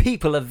 These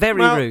people are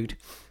very rude.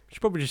 She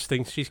probably just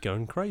thinks she's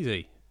going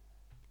crazy.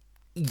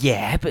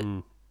 Yeah, but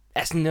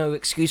that's no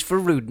excuse for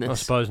rudeness. I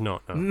suppose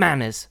not. No.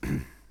 Manners.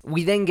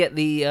 We then get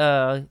the,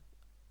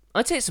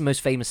 I'd say it's the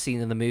most famous scene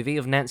in the movie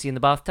of Nancy in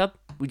the bathtub.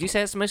 Would you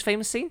say it's the most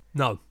famous scene?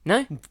 No.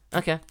 No?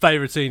 Okay.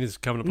 Favourite scene is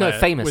coming to play. No,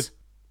 famous.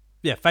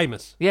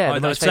 Famous. Yeah,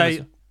 I'd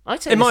say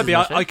it might be.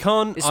 I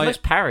can't. It's the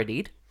most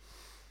parodied.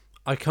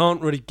 I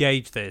can't really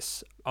gauge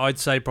this. I'd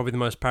say probably the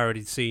most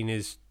parodied scene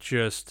is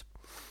just...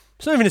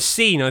 It's not even a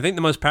scene. I think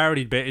the most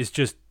parodied bit is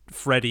just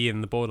Freddy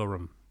in the boiler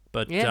room.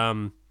 But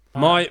the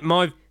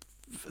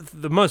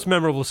most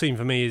memorable scene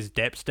for me is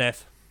Depp's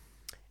death.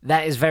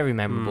 That is very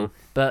memorable.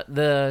 But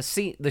the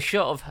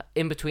shot of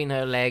in between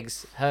her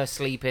legs, her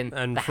sleeping,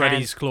 and the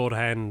Freddy's hand, clawed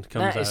hand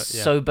comes out. That is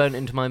so burnt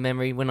into my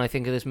memory when I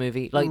think of this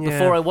movie.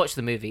 Before I watched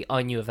the movie,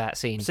 I knew of that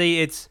scene.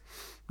 See, it's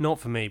not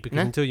for me because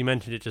until you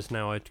mentioned it just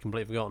now, I'd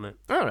completely forgotten it.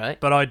 All right.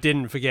 But I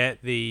didn't forget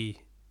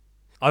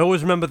I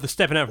always remember the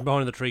stepping out from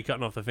behind the tree,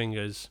 cutting off the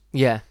fingers.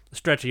 Yeah. The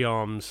stretchy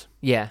arms.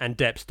 Yeah. And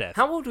Depp's death.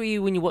 How old were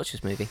you when you watched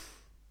this movie?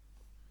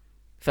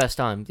 First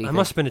time, do you think?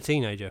 Must have been a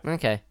teenager.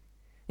 Okay.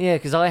 Yeah,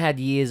 because I had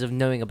years of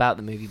knowing about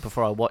the movie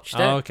before I watched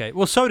it. Oh, okay.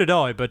 Well, so did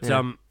I, but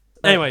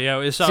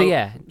anyway,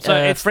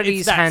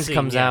 Freddy's hand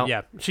comes out.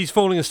 Yeah, she's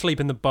falling asleep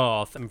in the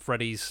bath, and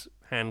Freddy's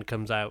hand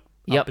comes out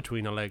up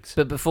between her legs.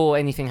 But before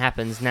anything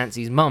happens,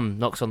 Nancy's mum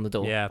knocks on the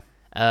door. Yeah.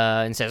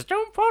 And says,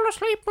 "Don't fall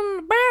asleep in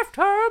the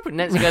bathtub." And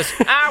Nancy goes,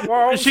 "I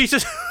won't." She's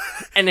just...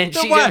 And then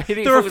she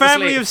There are a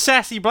family of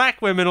sassy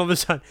black women all of a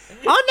sudden.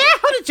 "Oh, now,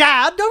 honey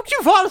child, don't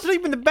you fall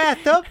asleep in the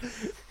bathtub."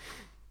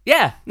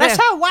 Yeah. That's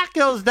how white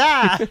girls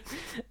die.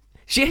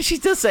 She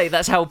does say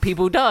that's how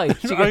people die.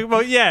 Goes,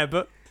 well, yeah,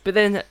 but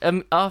then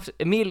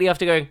immediately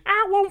after going,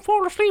 "I won't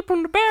fall asleep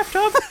in the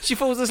bathtub," she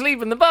falls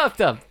asleep in the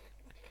bathtub.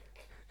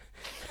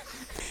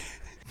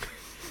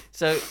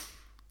 So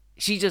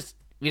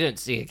we don't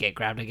see her get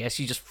grabbed, I guess.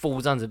 She just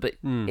falls under, but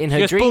in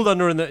her dream, pulled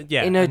under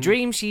in her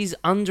dream, she's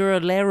under a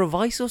layer of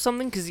ice or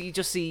something because you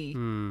just see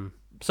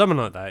something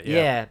like that.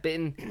 Yeah, but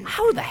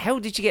how the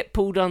hell did she get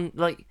pulled on?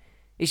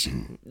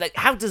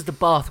 How does the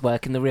bath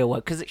work in the real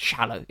world? Because it's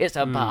shallow. It's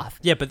a bath.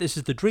 Yeah, but this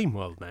is the dream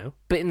world now.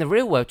 But in the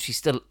real world, she's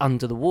still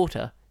under the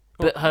water.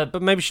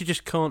 But maybe she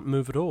just can't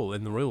move at all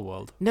in the real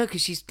world. No,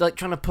 because she's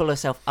trying to pull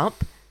herself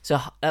up. So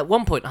at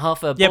one point,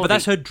 half her body... Yeah, but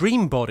that's her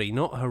dream body,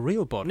 not her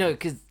real body. No,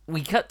 because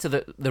we cut to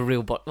the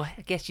real body. Well,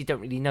 I guess you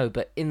don't really know,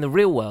 but in the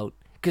real world,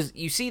 because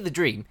you see the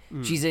dream,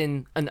 she's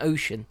in an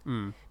ocean.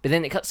 But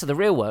then it cuts to the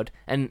real world,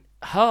 and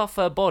half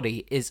her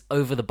body is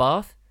over the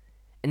bath,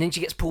 and then she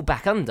gets pulled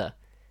back under.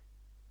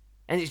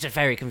 And it's just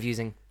very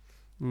confusing.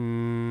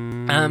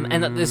 And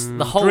at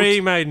the whole...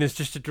 Dream, Aiden, it's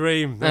just a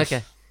dream.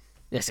 Okay.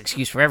 That's an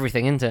excuse for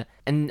everything, isn't it?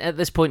 And at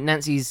this point,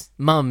 Nancy's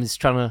mum's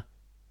trying to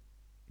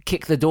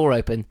kick the door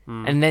open,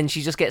 and then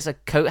she just gets a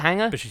coat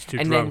hanger. But she's too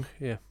and drunk,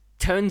 then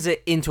turns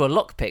it into a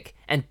lockpick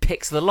and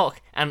picks the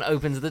lock and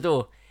opens the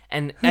door.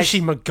 And is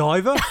she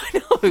MacGyver? I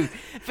know.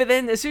 But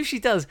then as soon as she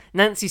does,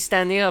 Nancy's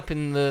standing up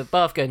in the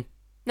bath going,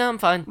 "No, I'm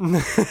fine."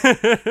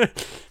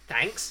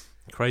 Thanks.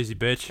 crazy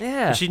bitch.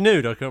 Yeah. Is she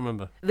nude? I can't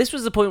remember. This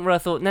was the point where I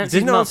thought You Nancy's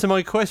didn't mum... answer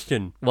my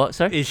question. What,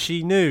 sorry? Is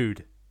she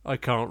nude? I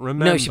can't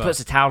remember. No, she puts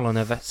a towel on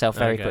herself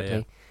very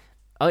Okay,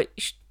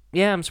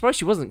 quickly. I'm surprised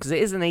she wasn't, because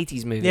it is an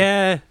 80s movie.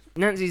 Yeah.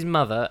 Nancy's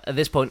mother, at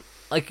this point,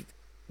 like,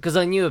 because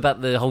I knew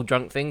about the whole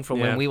drunk thing from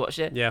when we watched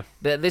it. Yeah.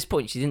 But at this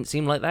point, she didn't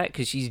seem like that,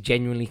 because she's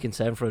genuinely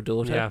concerned for her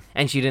daughter. Yeah.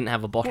 And she didn't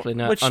have a bottle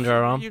Which under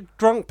her arm.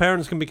 Drunk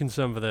parents can be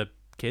concerned for their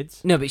kids.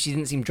 No, but she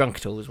didn't seem drunk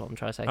at all, is what I'm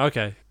trying to say.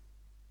 Okay.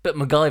 But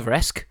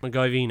MacGyver-esque.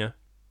 MacGyvina.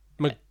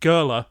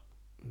 McGurler.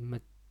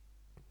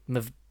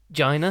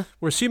 Vagina.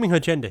 We're assuming her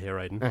gender here,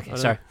 Aiden. Okay,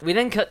 sorry. We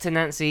then cut to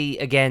Nancy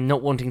again,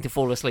 not wanting to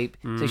fall asleep,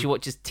 so she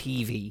watches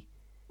TV.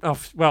 Oh,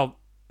 well,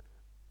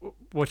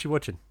 what's she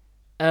watching?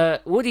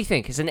 What do you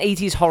think? It's an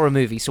 80s horror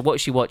movie, so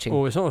what's she watching?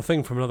 Oh, it's not a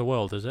thing from another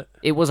world, is it?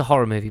 It was a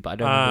horror movie, but I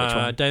don't remember which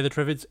one. Day of the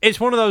Triffids. It's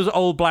one of those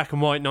old black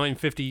and white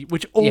 1950,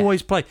 which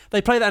always play. They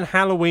play that in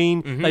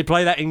Halloween. They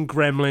play that in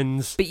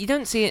Gremlins. But you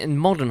don't see it in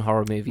modern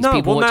horror movies. No,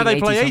 People well, now watching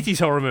they play 80s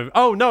horror movies.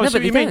 Oh, no, I see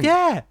what you mean.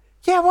 Yeah.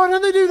 Yeah, why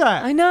don't they do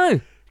that? I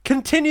know.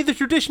 Continue the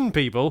tradition,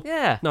 people.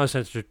 Yeah. No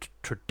sense of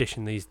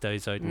tradition these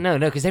days, Aiden. No,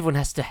 because everyone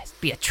has to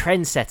be a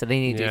trendsetter. They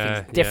need to do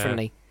things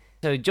differently.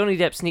 So Johnny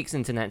Depp sneaks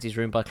into Nancy's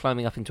room by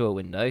climbing up into a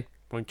window.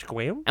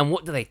 And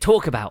what do they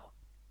talk about?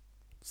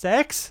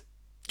 Sex?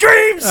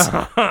 Dreams!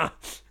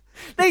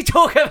 They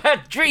talk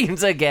about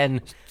dreams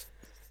again.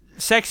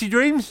 Sexy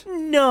dreams?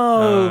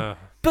 No.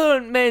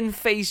 Burnt men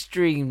face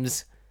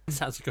dreams.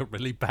 Sounds like a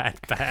really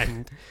bad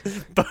band.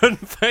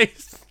 Burnt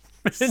face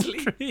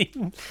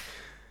dreams.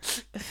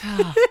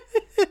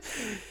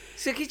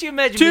 So could you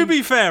imagine... To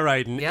be fair,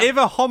 Aiden, if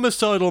a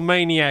homicidal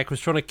maniac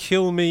was trying to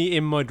kill me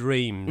in my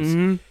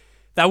dreams,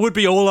 that would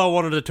be all I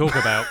wanted to talk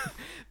about.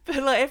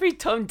 But like every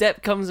time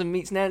Depp comes and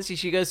meets Nancy,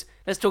 she goes,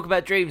 "Let's talk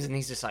about dreams," and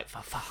he's just like, "For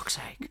fuck's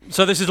sake!"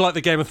 So this is like the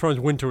Game of Thrones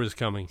Winter is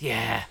Coming.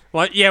 Yeah.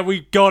 Like,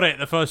 we got it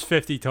the first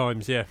 50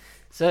 times. Yeah.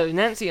 So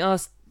Nancy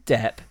asks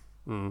Depp.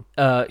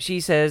 She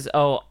says,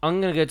 "Oh, I'm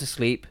gonna go to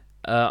sleep.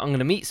 I'm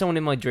gonna meet someone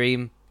in my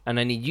dream, and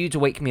I need you to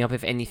wake me up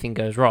if anything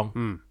goes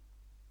wrong."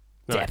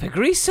 Right. Depp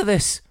agrees to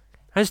this.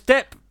 Has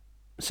Depp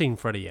seen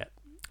Freddy yet?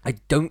 I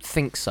don't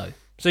think so.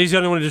 So he's the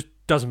only one who just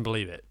doesn't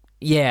believe it.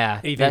 Yeah,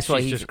 He that's thinks why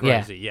she's he's just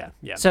crazy.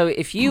 Yeah. So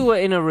if you were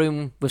in a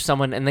room with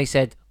someone and they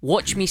said,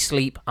 "Watch me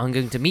sleep. I'm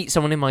going to meet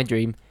someone in my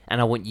dream,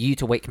 and I want you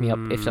to wake me up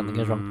if something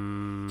goes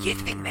wrong," you'd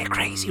think they're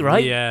crazy,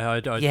 right? Yeah,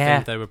 I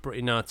think they were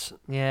pretty nuts.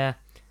 Yeah.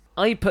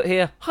 I put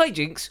here,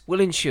 hijinks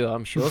will ensure,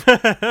 I'm sure.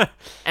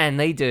 And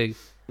they do.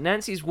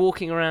 Nancy's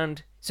walking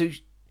around. So,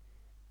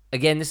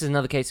 again, this is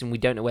another case, and we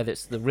don't know whether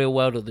it's the real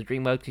world or the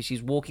dream world, because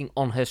she's walking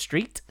on her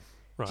street.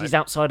 Right. She's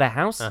outside her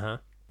house. Uh-huh.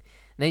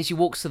 Then she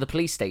walks to the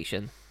police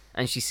station,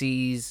 and she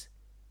sees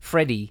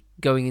Freddy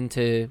going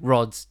into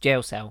Rod's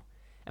jail cell.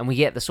 And we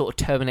get the sort of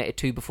Terminator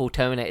 2 before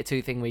Terminator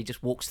 2 thing where he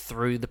just walks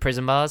through the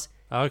prison bars.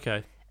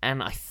 Okay.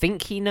 And I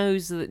think he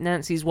knows that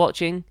Nancy's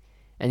watching.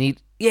 And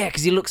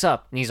because he looks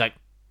up, and he's like...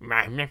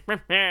 and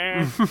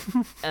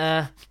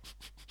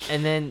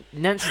then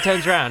Nancy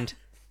turns around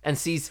and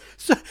sees...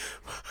 So,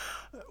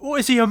 what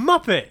is he, a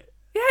Muppet?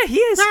 Yeah, he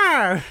is.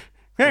 No.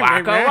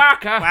 Waka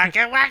waka.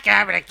 Waka waka,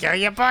 I'm gonna kill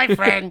your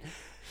boyfriend.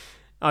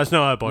 Oh, it's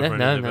not her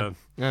boyfriend.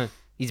 No.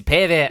 He's a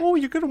pervert. Oh,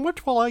 you're gonna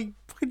watch while I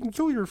fucking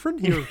kill your friend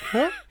here,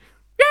 huh?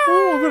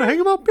 Oh, I'm gonna hang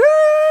him up.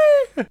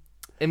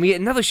 And we get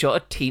another shot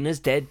of Tina's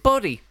dead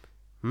body.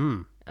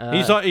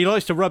 He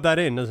likes to rub that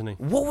in, doesn't he?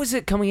 What was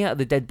it coming out of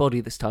the dead body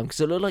this time? Because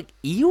it looked like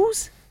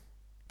eels?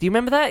 Do you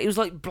remember that? It was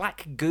like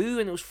black goo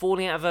and it was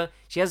falling out of her.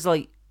 She has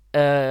like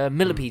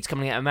millipedes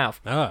coming out of her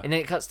mouth. And then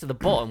it cuts to the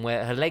bottom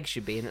where her legs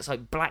should be and it's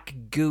like black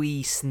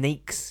gooey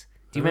snakes.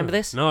 Do you remember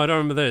this? No, I don't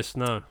remember this,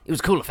 no. It was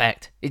a cool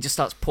effect. It just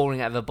starts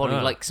pouring out of her body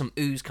like some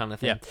ooze kind of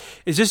thing. Yeah.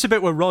 Is this the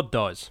bit where Rod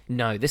dies?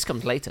 No, this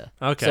comes later.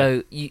 Okay.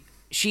 So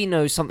she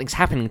knows something's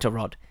happening to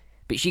Rod,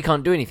 but she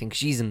can't do anything because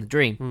she's in the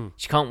dream.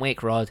 She can't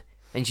wake Rod,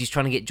 and she's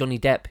trying to get Johnny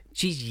Depp.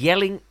 She's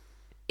yelling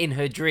in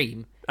her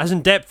dream.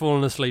 Hasn't Depp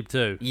fallen asleep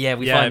too? Yeah,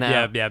 we find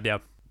that out. Yeah.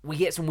 We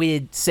get some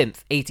weird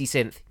synth,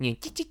 80s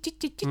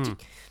synth.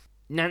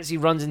 Nancy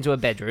runs into her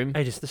bedroom.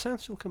 Hey, does the sound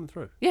still coming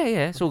through? Yeah,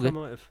 it's all good.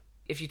 Might have...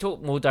 If you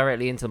talk more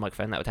directly into the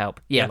microphone, that would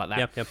help. Yeah, like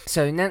that. Yep.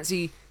 So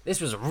Nancy,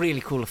 this was a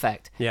really cool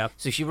effect. Yeah.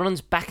 So she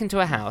runs back into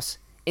her house,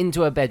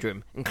 into her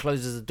bedroom, and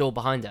closes the door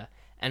behind her.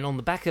 And on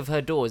the back of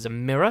her door is a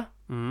mirror.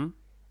 Mm-hmm.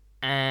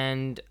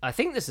 And I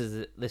think this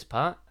is this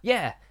part.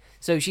 Yeah.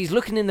 So she's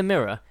looking in the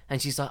mirror,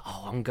 and she's like,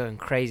 "Oh, I'm going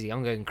crazy.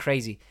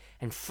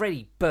 And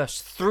Freddy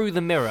bursts through the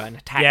mirror and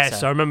attacks her.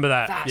 Yes, I remember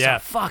that. That's a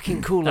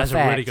fucking cool That's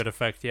effect. a really good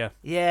effect, yeah.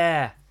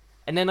 Yeah.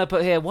 And then I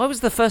put here, why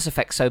was the first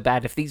effect so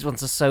bad if these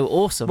ones are so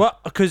awesome? Well,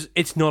 because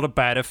it's not a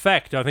bad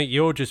effect. I think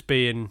you're just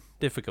being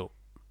difficult.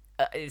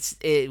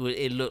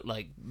 It looked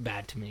like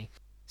bad to me.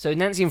 So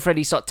Nancy and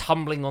Freddy start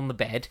tumbling on the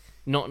bed,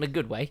 not in a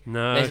good way.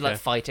 No, They're okay. like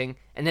fighting,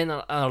 and then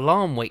an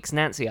alarm wakes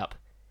Nancy up.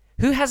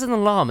 Who has an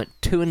alarm at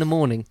 2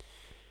 a.m?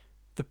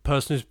 The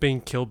person who's being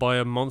killed by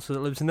a monster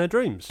that lives in their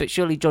dreams. But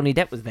surely Johnny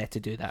Depp was there to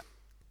do that.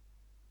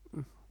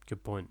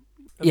 Good point.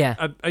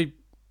 Yeah. Are you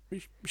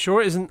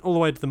sure it isn't all the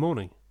way to the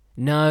morning?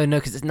 No,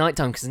 because it's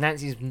nighttime, because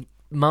Nancy's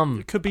mum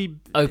It could be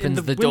opens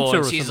in the door winter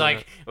and or she's something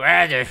like,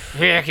 Where the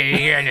fuck are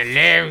you gonna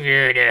live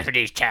here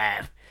this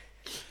time?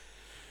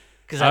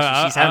 because that's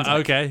what she sounds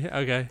like.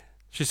 Okay.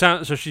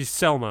 So she's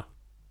Selma.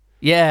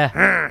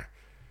 Yeah.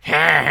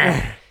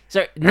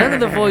 So none of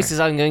the voices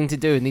I'm going to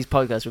do in these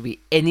podcasts will be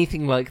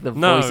anything like the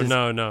voices.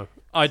 No.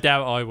 I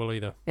doubt I will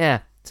either. Yeah.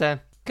 So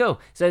cool.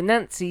 So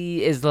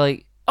Nancy is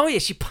like, oh yeah,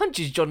 she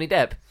punches Johnny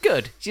Depp.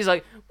 Good. She's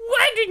like,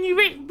 why didn't you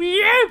wake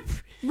me up?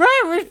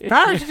 Why was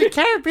Pirates of the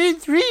Caribbean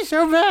 3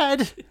 so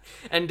bad?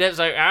 And Depp's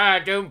like, I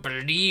don't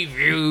believe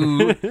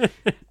you.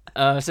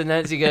 So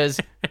Nancy goes,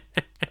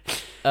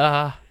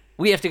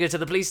 we have to go to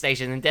the police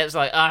station. And Depp's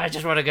like, I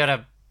just want to go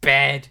to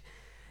bed.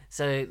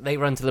 So they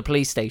run to the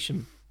police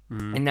station.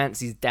 And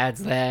Nancy's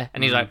dad's there.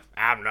 And he's like,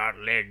 I'm not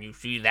letting you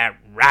see that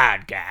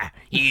Rod guy.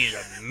 He's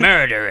a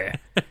murderer.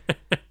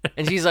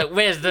 and she's like,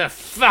 where's the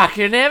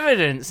fucking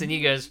evidence? And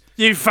he goes,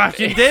 You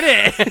fucking did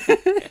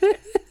it!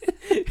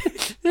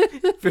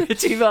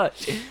 pretty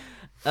much.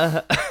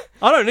 I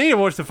don't need to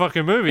watch the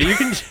fucking movie. You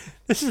can.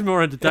 This is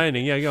more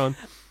entertaining. Yeah, go on.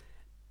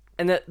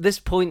 And at this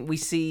point, we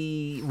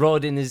see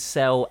Rod in his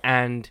cell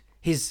and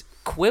his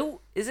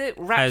quilt, is it?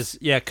 Has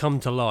come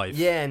to life.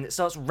 Yeah, and it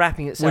starts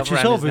wrapping itself Which around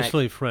is his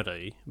obviously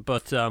Freddy,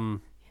 but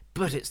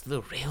But it's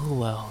the real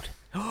world.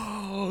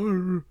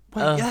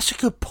 well, that's a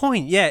good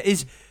point. Yeah,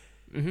 is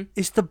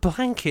the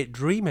blanket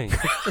dreaming?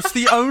 That's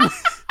the only.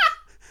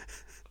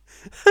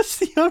 That's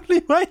the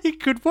only way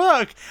it could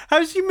work.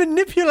 How's he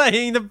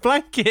manipulating the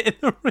blanket in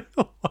the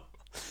real world?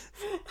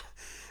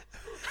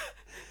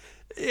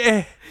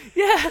 Yeah.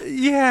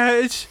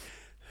 It's.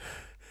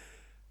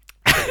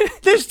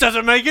 This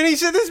doesn't make any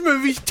sense. This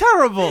movie's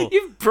terrible.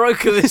 You've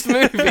broken this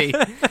movie.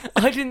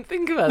 I didn't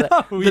think about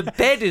that. No, The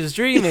bed is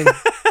dreaming.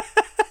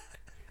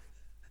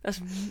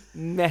 That's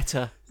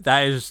meta.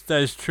 That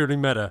is truly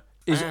meta.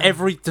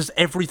 Does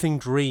everything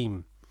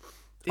dream?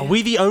 Are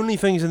we the only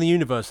things in the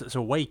universe that's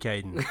awake,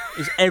 Aiden?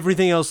 Is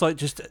everything else like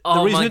just...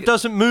 the reason it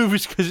doesn't move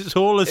is because it's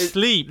all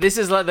asleep. This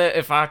is like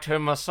if I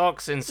turn my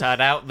socks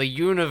inside out, the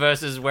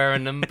universe is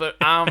wearing them, but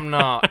I'm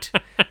not.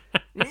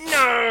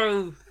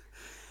 No!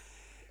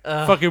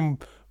 Fucking...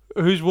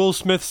 Who's Will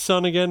Smith's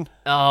son again?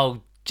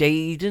 Oh,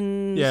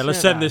 Jaden... Yeah, let's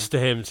send this to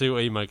him, see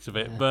what he makes of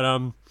it. But,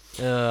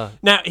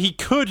 now, he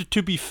could,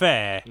 to be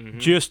fair,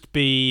 just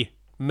be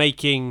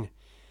making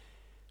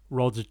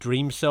Rod's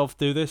dream self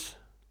do this.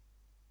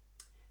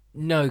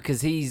 No,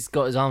 because he's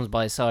got his arms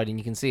by his side and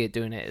you can see it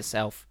doing it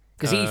itself.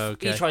 Because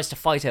he tries to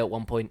fight it at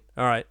one point.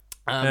 All right.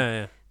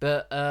 Yeah.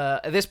 But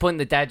at this point,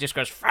 the dad just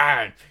goes,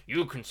 Fine,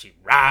 you can see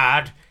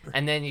Rod.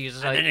 and then he's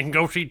And like, then you can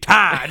go see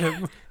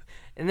Todd.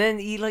 and then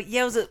he like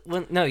yells at,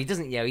 well, no, he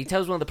doesn't yell. He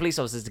tells one of the police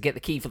officers to get the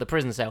key for the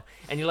prison cell.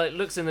 And he like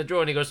looks in the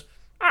drawer and he goes,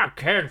 I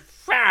can't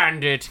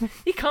find it.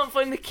 he can't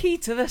find the key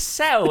to the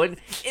cell and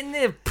in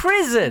the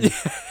prison.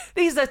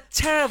 These are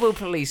terrible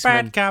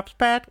policemen. Bad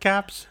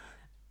cops.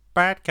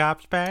 Bad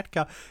cops.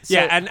 So-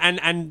 Yeah,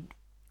 and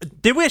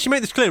did we actually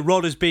make this clear?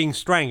 Rod is being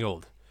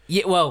strangled.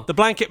 Yeah, well, The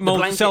blanket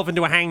molds itself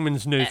into a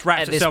hangman's noose,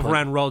 wraps at this itself point.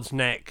 around Rod's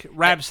neck,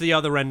 wraps the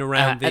other end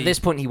around the... at this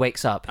point he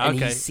wakes up and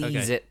he Okay, sees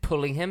okay. it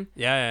pulling him.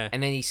 Yeah.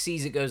 And then he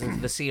sees it goes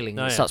into the ceiling and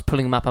Oh, it yeah. starts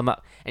pulling him up.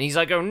 And he's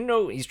like, oh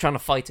no, he's trying to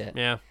fight it.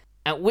 Yeah.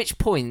 At which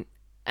point,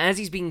 as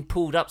he's being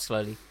pulled up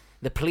slowly,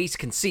 the police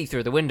can see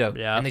through the window.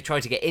 Yeah. And they try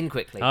to get in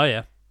quickly. Oh,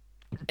 yeah.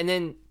 And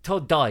then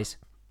Todd dies.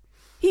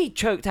 He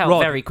choked out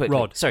Rod, very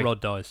quickly. Sorry. Rod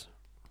dies.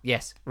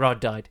 Yes, Rod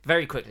died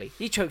very quickly.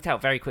 He choked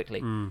out very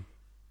quickly.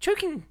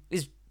 Choking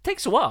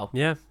takes a while.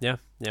 Yeah.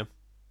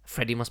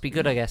 Freddy must be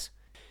good, I guess.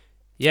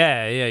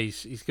 Yeah,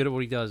 he's good at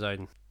what he does,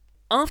 Aiden.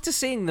 After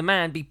seeing the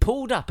man be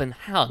pulled up and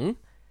hung,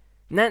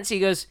 Nancy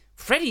goes,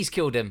 Freddy's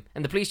killed him.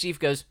 And the police chief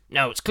goes,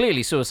 no, it's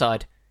clearly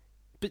suicide.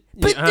 But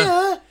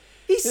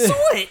he saw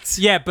it!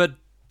 Yeah, but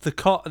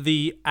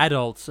the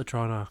adults are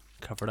trying to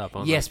cover it up,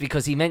 aren't Yes,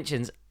 because he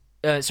mentions...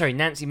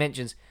 Nancy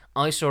mentions,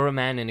 I saw a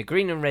man in a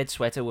green and red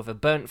sweater with a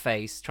burnt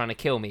face trying to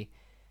kill me.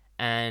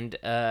 And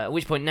at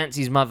which point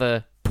Nancy's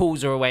mother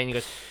pulls her away and he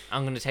goes,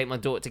 I'm going to take my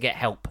daughter to get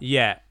help. they?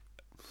 Yeah.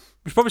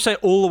 We should probably say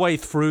all the way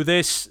through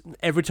this,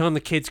 every time the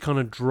kids kind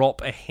of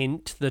drop a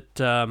hint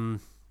that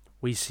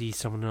we see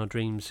someone in our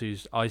dreams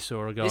whose I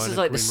saw a guy This in is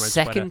a like the green, red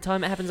second sweater.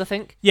 time it happens, I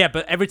think. Yeah,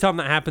 but every time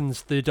that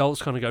happens, the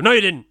adults kind of go, no,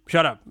 you didn't.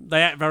 Shut up.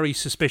 They act very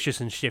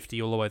suspicious and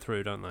shifty all the way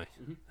through, don't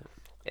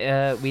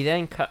they? We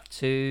then cut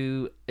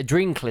to a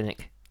dream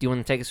clinic. Do you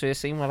want to take us through this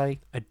scene while I...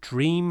 A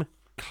dream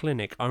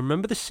clinic. I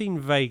remember the scene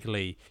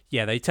vaguely.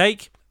 Yeah,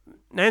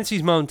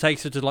 Nancy's mum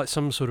takes her to like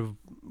some sort of...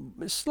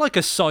 It's like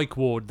a psych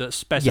ward that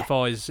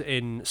specializes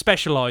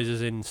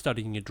in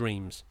studying your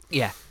dreams.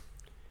 Yeah.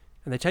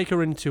 And they take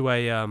her into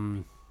a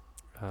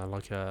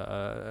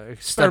Study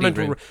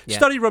experimental room. Yeah.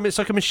 study room. It's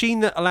like a machine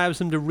that allows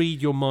them to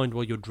read your mind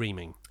while you're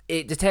dreaming.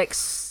 It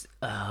detects...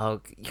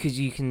 Because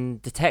you can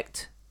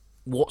detect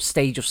what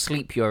stage of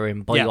sleep you're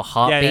in by Yeah. your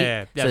heartbeat.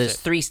 Yeah, So that's there's it.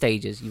 3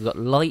 stages. You've got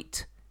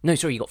light... No,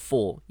 sorry, you've got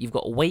 4. You've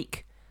got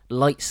awake,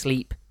 light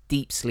sleep,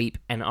 deep sleep,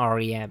 and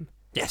REM.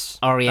 Yes.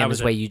 REM that is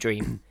was where it. you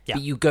dream. Yeah.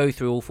 But you go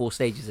through all 4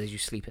 stages as you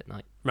sleep at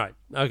night. Right.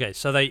 Okay.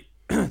 So they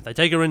they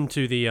take her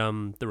into the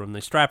room.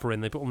 They strap her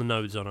in. They put all the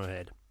nodes on her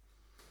head,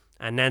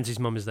 and Nancy's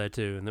mum is there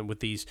too. And then with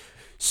these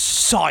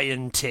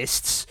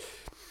scientists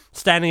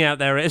standing out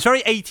there, it's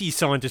very 80s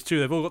scientists too.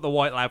 They've all got the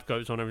white lab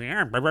coats on. Everything.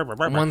 And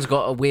one's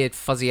got a weird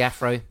fuzzy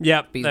afro.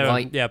 Yep, Be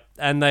white. yep.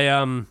 And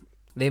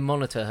They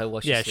monitor her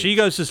while she sleeps. she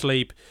goes to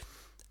sleep,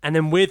 and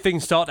then weird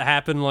things start to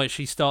happen. Like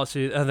she starts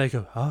to, and they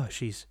go,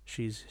 she's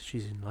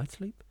in light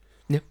sleep.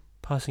 Yep.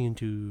 Passing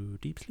into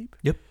deep sleep.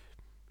 Yep.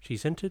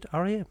 She's entered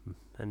REM,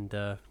 and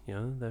the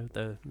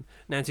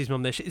Nancy's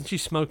mum there.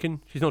 She's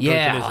smoking. She's not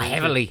drinking. Yeah,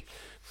 heavily.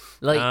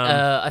 Like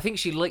I think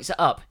she lights it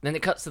up, then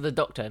it cuts to the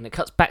doctor, and it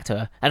cuts back to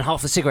her, and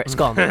half the cigarette's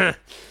gone.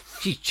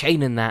 She's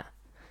chaining that.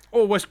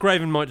 Or Wes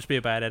Craven might just be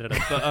a bad editor,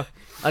 but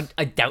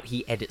I doubt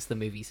he edits the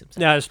movies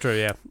himself. yeah, that's true.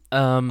 Yeah,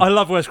 I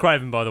love Wes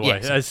Craven, by the way.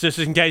 Yes. It's just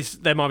in case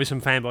there might be some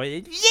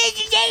fanboy.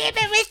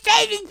 Wes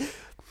Craven.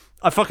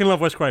 I fucking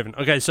love Wes Craven.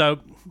 Okay, so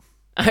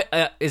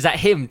Is that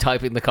him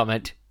typing the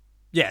comment?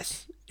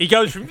 yes, he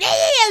goes from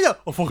I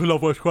fucking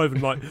love Wes Craven.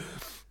 Like,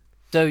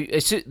 So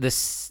it's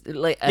this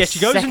like she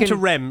goes into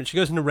REM. She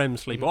goes into REM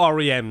sleep or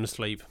REM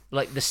sleep.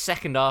 like the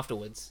second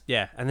afterwards.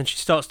 Yeah, and then she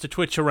starts to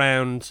twitch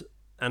around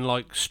and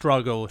like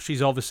struggle.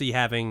 She's obviously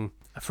having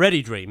a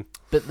Freddy dream.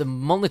 But the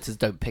monitors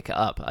don't pick it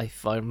up,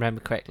 if I remember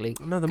correctly.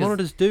 No, the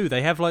monitors do.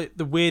 They have like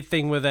the weird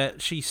thing where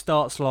she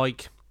starts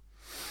like.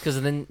 Because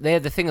then they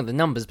had the thing of the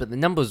numbers, but the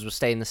numbers were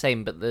staying the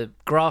same, but the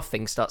graph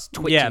thing starts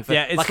twitching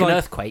it's like an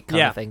earthquake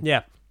kind of thing.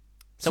 Yeah.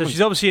 So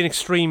she's obviously in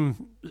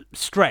extreme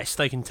stress,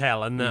 they can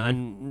tell, and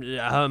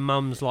her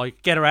mum's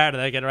like, get her out of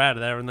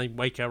there, and they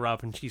wake her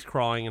up, and she's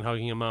crying and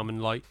hugging her mum,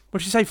 and like,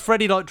 what'd she say,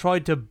 Freddy like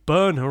tried to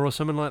burn her or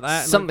something like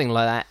that? Something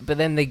like that, but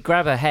then they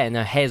grab her hair, and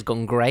her hair's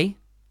gone grey.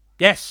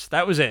 Yes,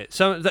 that was it.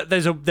 So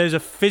there's a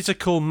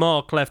physical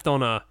mark left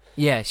on her.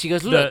 Yeah, she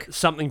goes, look. That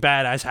something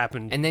bad has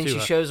happened. And then she her.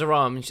 shows her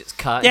arm, and she's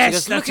cut. Yes, and she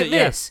goes, look that's at it,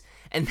 this.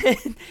 And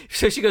then,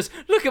 so she goes,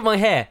 look at my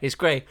hair, it's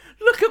grey.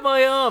 Look at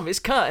my arm, it's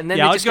cut. And then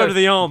yeah, they I'd just go to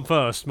the arm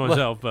first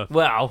myself. But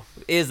well,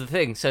 here's the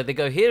thing. So they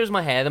go, here's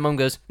my hair. The mum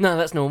goes, no,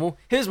 that's normal.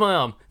 Here's my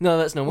arm. No,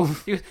 that's normal.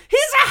 He goes,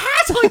 here's a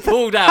hat I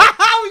pulled out.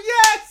 oh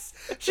yes,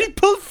 she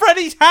pulled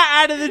Freddy's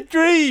hat out of the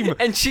dream.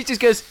 And she just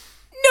goes,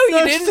 no,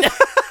 you didn't.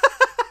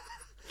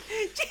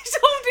 She's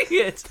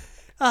holding it.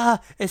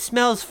 It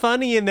smells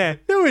funny in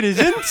there. No, it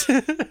isn't.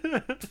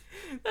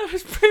 That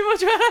was pretty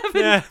much what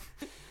happened.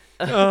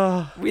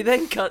 Yeah. We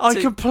then cut I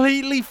to...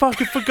 completely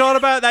fucking forgot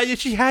about that. Yeah,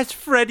 she has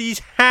Freddy's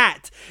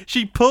hat.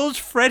 She pulls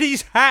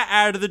Freddy's hat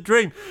out of the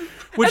dream.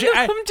 Which and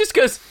the mum just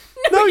goes,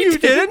 no, you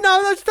didn't.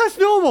 No, that's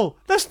normal.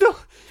 That's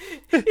not.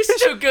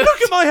 It's still good.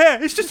 Look at my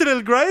hair. It's just a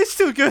little grey. It's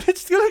still good.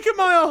 Look at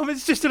my arm.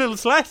 It's just a little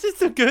slash. It's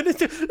still good.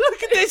 Look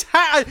at this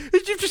hat.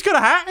 You've just got a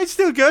hat. It's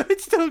still good.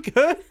 It's still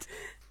good.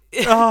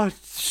 Oh,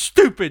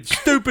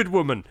 stupid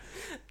woman.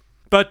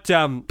 But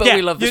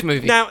we love this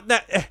movie. Now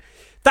that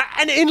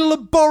and in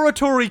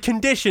laboratory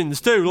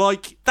conditions too.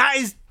 Like that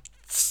is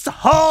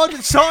hard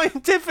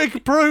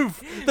scientific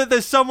proof that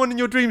there's someone in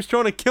your dreams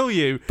trying to kill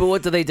you. But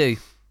what do?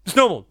 It's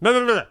normal.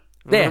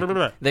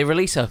 There, they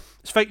release her.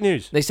 It's fake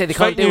news. They say they it's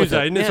can't fake deal news, with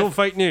it. It's all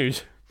fake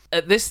news.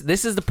 This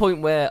is the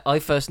point where I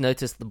first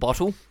noticed the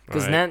bottle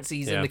because Right.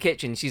 Nancy's in the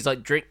kitchen. She's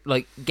like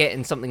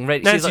getting something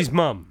ready. Nancy's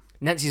mum.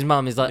 Nancy's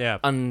mum is like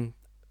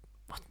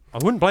I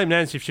wouldn't blame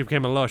Nancy if she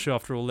became a lush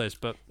after all this,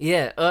 but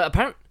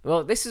apparently,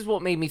 well, this is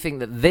what made me think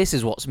that this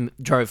is what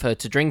drove her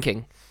to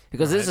drinking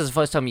because this is the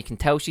first time you can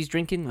tell she's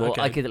drinking. Well,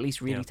 Okay. I could at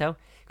least really tell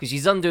because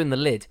she's undoing the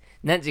lid.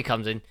 Nancy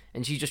comes in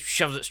and she just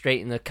shoves it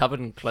straight in the cupboard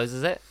and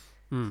closes it.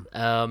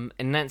 And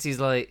Nancy's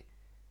like,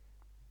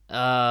 they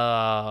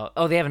have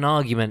an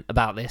argument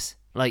about this.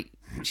 Like,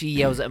 she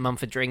yells at her mum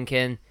for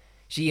drinking.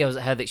 She yells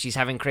at her that she's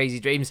having crazy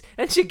dreams.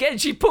 And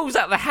she pulls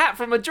out the hat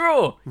from a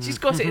drawer. She's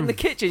got it in the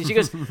kitchen. She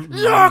goes,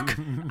 look,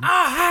 a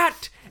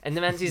hat. And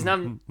then Nancy's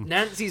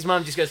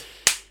mum just goes,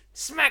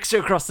 smacks her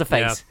across the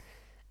face.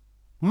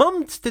 Yeah.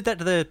 Mums did that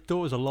to their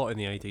daughters a lot in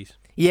the 80s.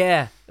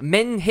 Yeah.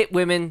 Men hit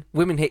women,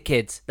 women hit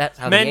kids. That's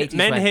how the 80s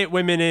Men went. hit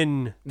women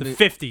in the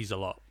 50s a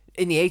lot.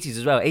 In the 80s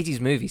as well.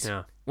 80s movies.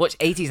 Yeah. Watch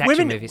 80s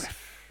action movies.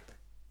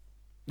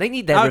 They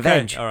need their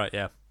revenge. All right,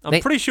 yeah. I'm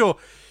pretty sure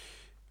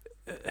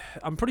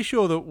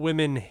that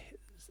women.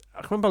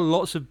 I can remember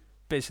lots of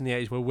bits in the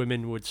 80s where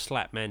women would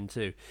slap men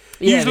too.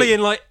 Yeah, Usually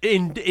in like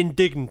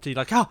indignity,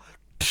 like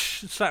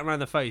slap around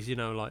the face,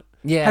 like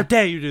how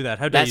dare you do that?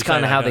 How dare That's you?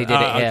 kind of how they did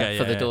it here okay,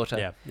 for the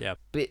daughter. Yeah.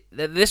 But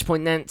at this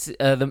point,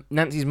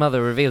 Nancy's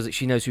mother reveals that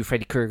she knows who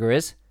Freddy Krueger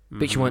is,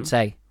 but she won't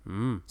say.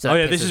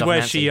 So this is where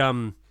Nancy.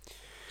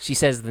 She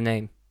says the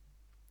name.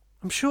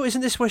 I'm sure,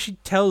 isn't this where she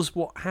tells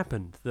what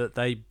happened, that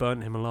they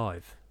burnt him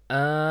alive?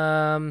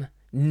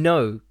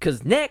 No,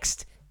 because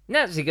next,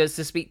 Nancy goes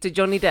to speak to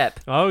Johnny Depp.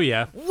 Oh,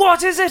 yeah.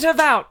 What is it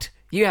about?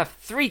 You have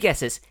 3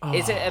 guesses.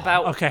 Is it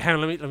about Okay, hang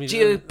on, let me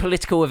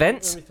geopolitical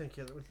events? Let me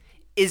think.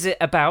 Is it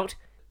about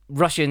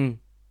Russian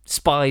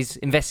spies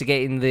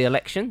investigating the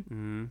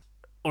election?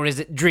 Or is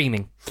it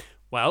dreaming?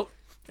 Well,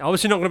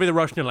 obviously not going to be the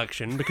Russian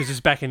election, because it's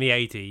back in the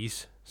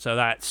 80s, so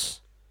that's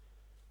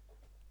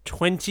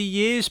 20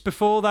 years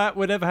before that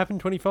would ever happen.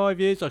 25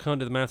 years. I can't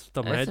do the maths off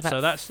the top of my head. So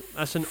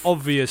that's an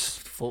obvious.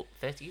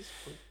 30s.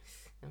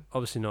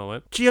 Obviously not.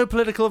 Right?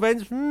 Geopolitical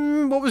events.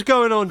 What was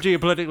going on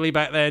geopolitically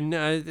back then?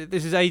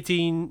 This is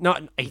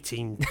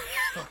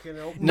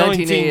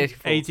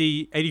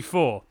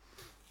 1984.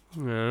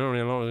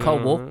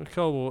 Cold War.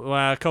 Cold War.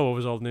 Well, Cold War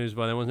was old news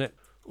by then, wasn't it?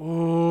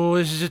 Oh,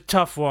 this is a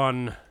tough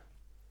one.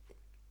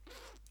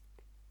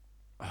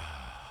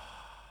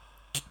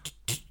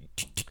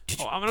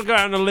 I'm going to go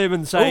out on a limb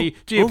and say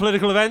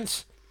geopolitical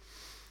events.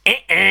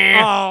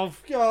 Oh,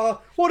 God.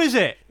 What is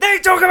it? They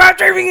talk about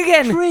dreaming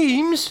again!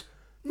 Dreams?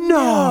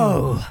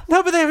 No,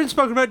 but they haven't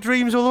spoken about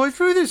dreams all the way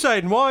through this,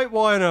 Aiden. Why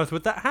on earth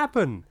would that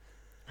happen?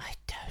 I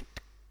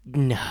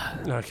don't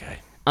know. Okay.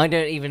 I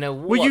don't even know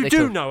what Well, you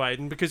do know,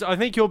 Aiden, because I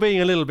think you're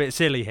being a little bit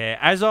silly here.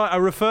 As I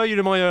refer you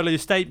to my earlier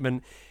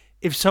statement,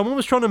 if someone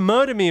was trying to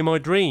murder me in my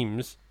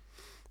dreams,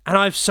 and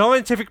I have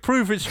scientific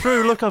proof it's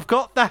true, look, I've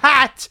got the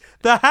hat,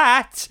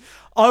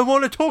 I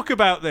want to talk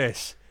about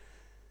this.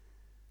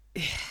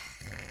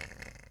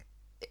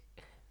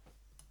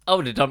 I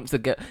would have dumped the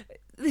girl.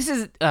 This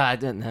is, I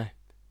don't know.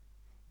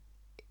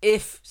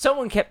 If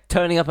someone kept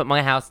turning up at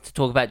my house to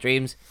talk about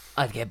dreams,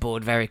 I'd get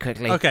bored very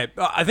quickly. Okay,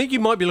 I think you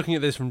might be looking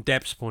at this from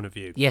Depp's point of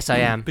view. Yes, I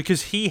am.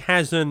 Because he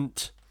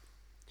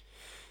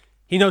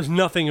knows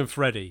nothing of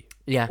Freddy.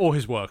 Yeah. Or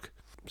his work.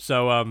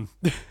 So,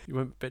 you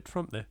went a bit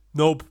Trump there.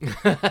 Nope.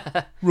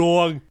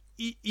 Wrong.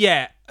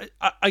 Yeah,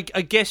 I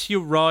guess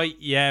you're right,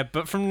 yeah,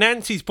 but from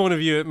Nancy's point of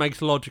view, it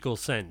makes logical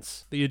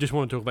sense that you just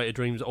want to talk about your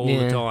dreams all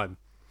the time.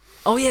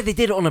 Oh, yeah, they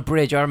did it on a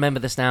bridge. I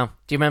remember this now.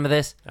 Do you remember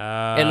this?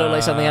 It looked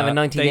like something out of a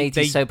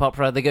 1980s soap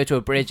opera. They go to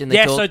a bridge and they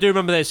talk. Yes, I do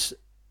remember this.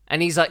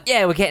 And he's like,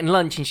 yeah, we're getting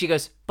lunch. And she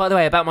goes, by the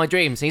way, about my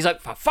dreams. And he's like,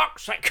 for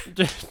fuck's sake.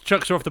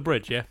 Chucks her off the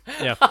bridge, yeah.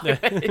 Yeah.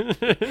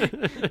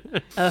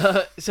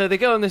 So they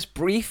go on this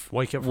brief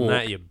Wake up from walk.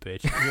 that, you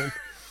bitch.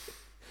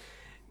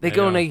 They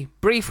go on a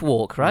brief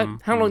walk, right?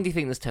 How long do you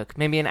think this took?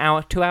 Maybe an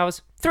hour, 2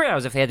 hours? 3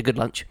 hours if they had a good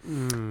lunch.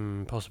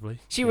 Possibly.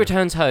 She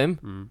returns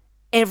home.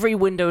 Every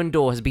window and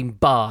door has been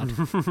barred.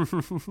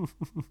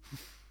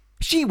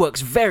 She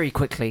works very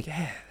quickly.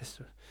 Yeah,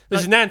 this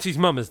is Nancy's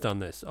mum has done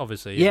this,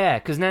 obviously. Yeah,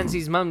 because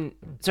Nancy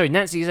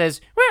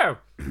says, well,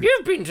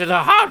 you've been to the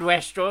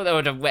hardware store,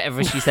 or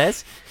whatever she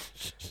says.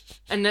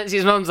 And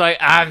Nancy's mum's like,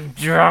 I'm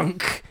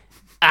drunk.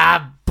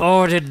 I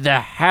boarded the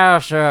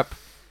house up.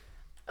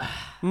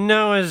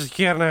 No one's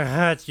gonna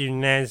hurt you,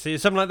 Nancy.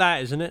 Something like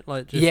that, isn't it?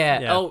 Like, just,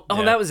 yeah. Oh,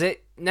 that was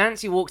it.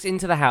 Nancy walks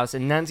into the house,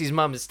 and Nancy's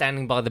mum is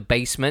standing by the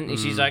basement, and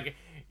she's like,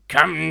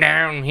 come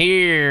down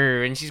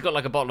here. And she's got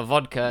like a bottle of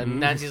vodka,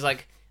 and Nancy's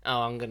like,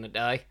 oh, I'm gonna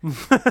die.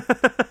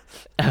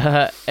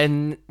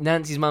 And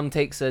Nancy's mum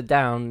takes her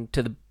down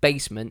to the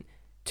basement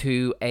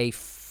to a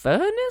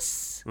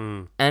furnace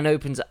and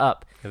opens it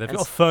up. Yeah, they've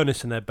got a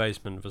furnace in their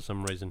basement for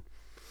some reason.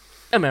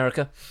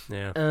 America.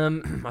 Yeah.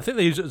 I think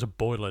they use it as a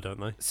boiler, don't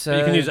they? So but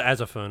you can use it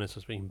as a furnace,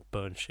 so you can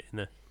burn shit in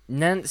there.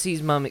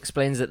 Nancy's mum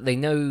explains that they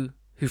know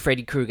who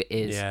Freddy Krueger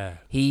is. Yeah.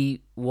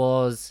 He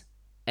was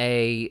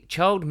a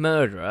child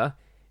murderer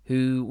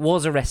who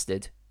was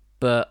arrested,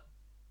 but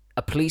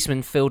a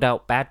policeman filled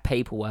out bad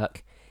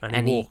paperwork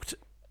and he walked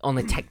on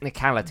the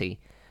technicality.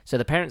 So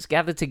the parents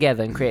gathered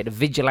together and created a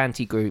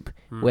vigilante group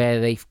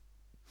where they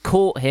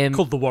caught him.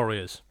 Called the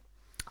Warriors.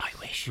 I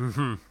wish.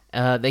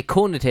 They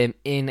cornered him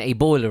in a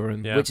boiler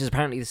room, which is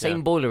apparently the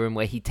same boiler room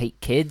where he'd take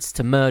kids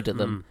to murder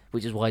them,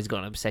 which is why he's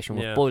got an obsession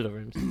with boiler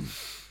rooms.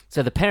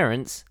 So the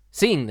parents,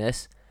 seeing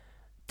this,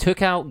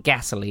 took out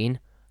gasoline,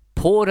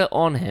 poured it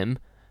on him,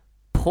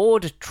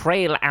 poured a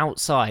trail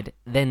outside,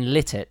 then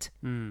lit it.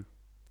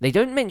 They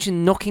don't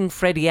mention knocking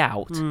Freddy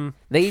out.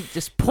 They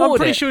just poured it. I'm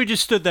pretty sure he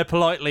just stood there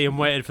politely and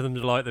waited for them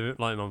to light him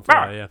on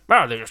fire, yeah.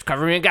 Well, they're just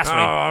covering me in gasoline.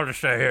 I'll just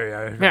stay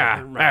here,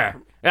 Yeah,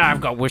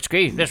 I've got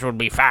whiskey. This will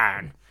be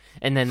fine.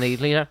 And then they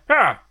lead up.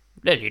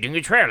 They're leading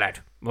a trail out.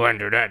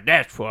 Wonder what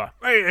that's for.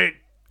 Fire!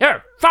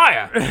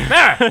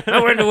 I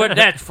wonder what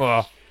that's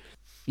for.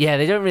 Yeah,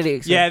 they don't really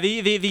explain.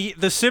 Yeah,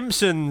 the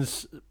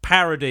Simpsons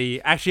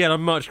parody actually had a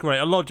much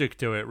greater logic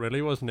to it,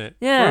 really, wasn't it?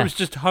 Yeah. Where it was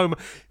just Homer.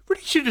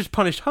 Really should have just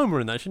punished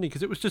Homer in that, shouldn't he?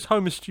 Because it was just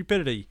Homer's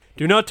stupidity.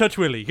 Do not touch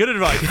Willie. Good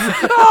advice.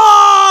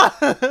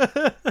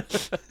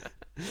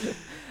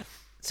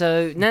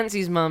 So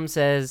Nancy's mum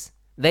says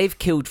they've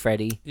killed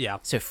Freddy. Yeah.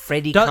 So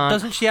Freddy can't...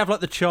 Doesn't she have,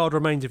 like, the charred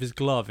remains of his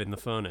glove in the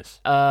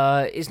furnace?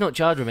 It's not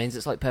charred remains.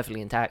 It's, like,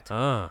 perfectly intact.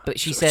 But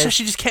she says... So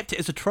she just kept it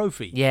as a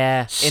trophy?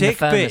 Yeah. Sick in the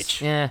furnace.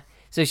 bitch. Yeah.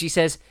 So she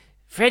says,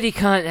 Freddy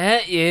can't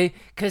hurt you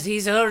because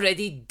he's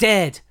already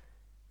dead.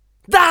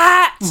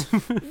 That!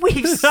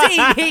 We've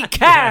seen he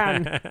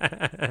can!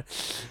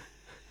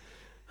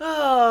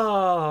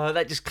 Oh,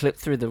 that just clipped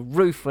through the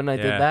roof when I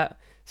did that.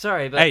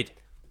 Sorry, but... Hey.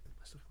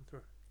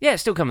 Yeah,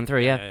 it's still coming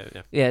through, yeah.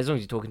 Yeah, as long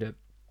as you're talking to him.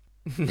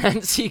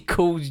 Nancy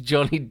calls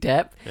Johnny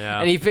Depp,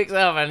 and he picks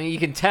up, and you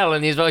can tell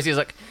in his voice, he's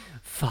like,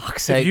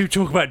 fuck's sake. If you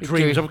talk about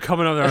dreams, I'm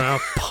coming over there and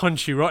I'll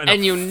punch you right in the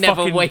and you'll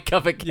never wake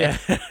up again.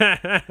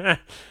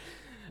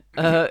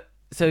 Yeah.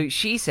 So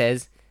she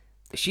says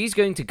she's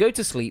going to go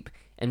to sleep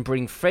and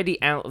bring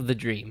Freddy out of the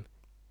dream.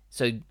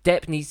 So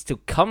Depp needs to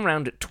come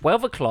round at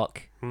 12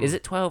 o'clock. Is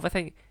it 12, I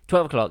think?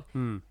 12 o'clock.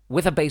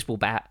 With a baseball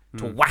bat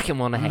to whack him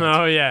on the head.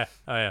 Oh, yeah.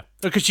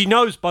 Because she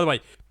knows, by the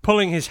way,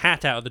 pulling his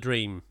hat out of the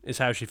dream is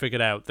how she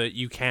figured out that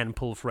you can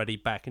pull Freddy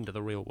back into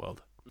the real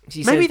world.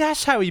 Maybe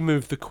that's how he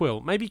moved the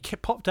quilt. Maybe he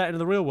popped out into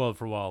the real world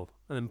for a while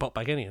and then popped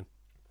back in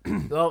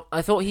again. Well,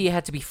 I thought he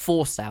had to be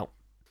forced out.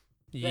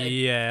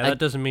 Yeah, that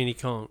doesn't mean he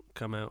can't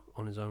come out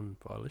on his own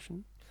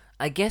volition.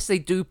 I guess they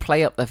do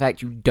play up the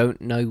fact you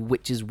don't know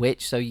which is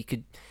which, so you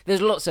could...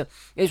 There's lots of...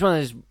 It's one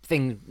of those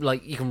things,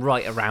 like, you can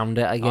write around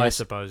it, I guess. I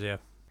suppose, yeah.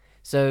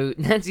 So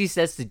Nancy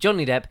says to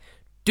Johnny Depp,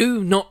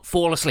 do not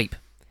fall asleep.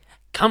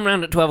 Come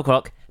round at 12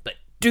 o'clock, but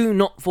do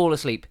not fall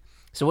asleep.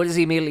 So what does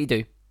he immediately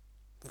do?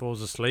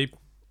 Falls asleep.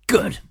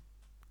 Good.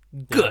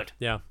 Good.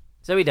 Yeah.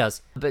 So he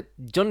does. But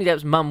Johnny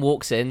Depp's mum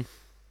walks in.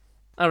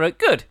 All right,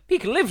 good. He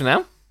can live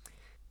now.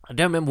 I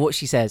don't remember what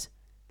she says.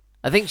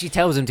 I think she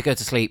tells him to go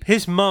to sleep.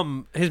 His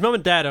mum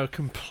and dad are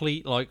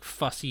complete, like,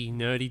 fussy,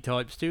 nerdy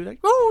types too. Like,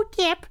 oh,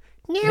 Depp,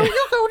 now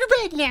you go to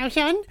bed now,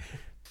 son.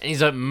 And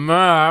he's like,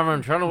 Mom,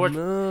 I'm trying to watch...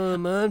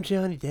 Mom, I'm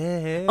Johnny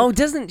Depp. Oh,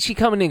 doesn't she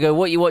come in and go,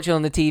 what are you watching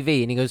on the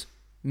TV? And he goes,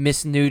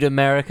 Miss Nude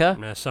America.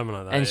 Yeah, something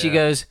like that. And she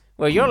goes,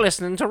 well, you're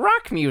listening to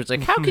rock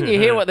music. How can you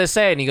hear what they're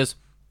saying? He goes,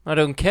 I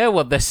don't care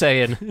what they're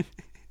saying.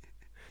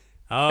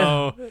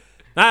 Oh.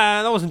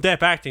 Nah, that wasn't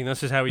Depp acting. That's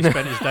just how he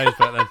spent his days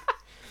back then.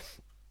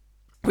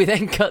 We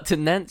then cut to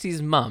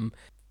Nancy's mum.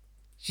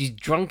 She's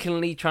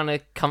drunkenly trying to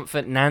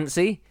comfort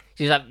Nancy.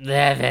 She's like,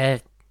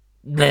 there.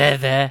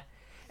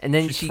 And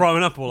then She's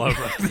throwing up all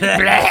over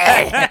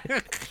her.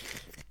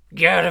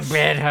 Go to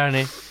bed,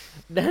 honey.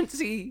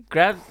 Nancy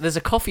there's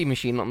a coffee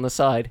machine on the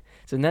side.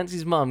 So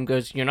Nancy's mum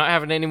goes, you're not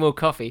having any more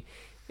coffee.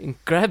 And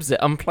grabs it,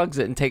 unplugs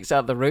it, and takes it out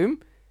of the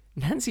room.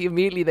 Nancy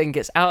immediately then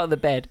gets out of the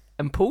bed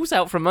and pulls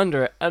out from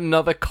under it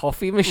another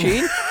coffee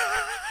machine.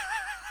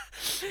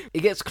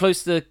 It gets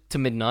close to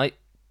midnight.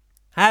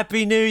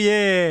 Happy New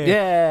Year!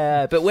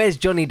 Yeah, but where's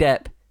Johnny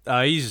Depp?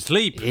 He's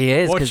asleep. He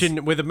is,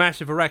 watching with a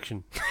massive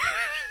erection.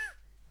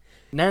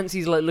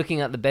 Nancy's like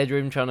looking at the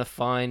bedroom trying to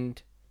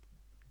find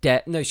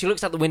Depp. No, she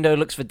looks out the window,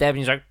 looks for Depp, and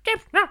she's like,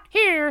 Depp's not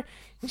here.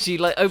 She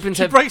like opens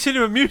She her... breaks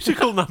into a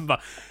musical number.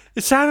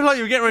 It sounded like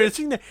you were getting ready to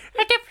sing there.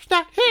 Depp's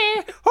not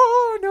here.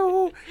 Oh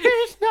no,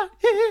 he's not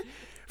here.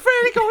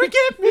 Freddy gonna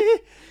get me.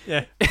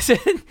 Yeah. This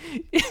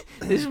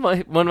is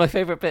one of my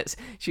favourite bits.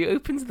 She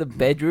opens the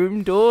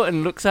bedroom door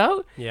and looks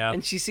out. Yeah.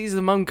 And she sees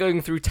the mum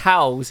going through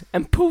towels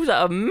and pulls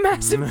out a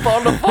massive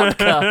bottle of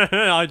vodka.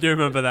 I do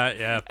remember that,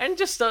 yeah. And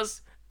just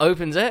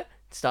opens it,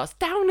 starts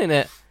downing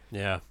it.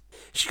 Yeah.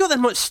 She's got that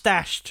much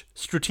stashed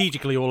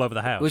strategically all over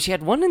the house. Well, she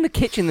had one in the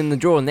kitchen in the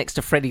drawer next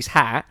to Freddy's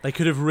hat. They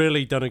could have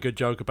really done a good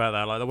joke about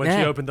that. Like when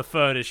she Yeah. opened the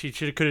furnace, she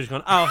could have just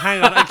gone, oh,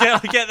 hang on, I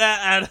get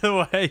that out of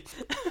the way.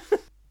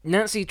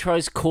 Nancy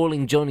tries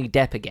calling Johnny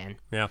Depp again.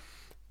 Yeah.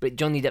 But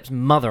Johnny Depp's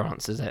mother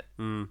answers it.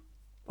 On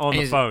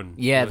the phone.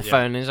 Yeah, the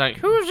phone. And he's like,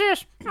 who's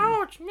this?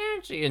 Oh, it's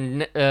Nancy.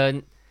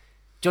 And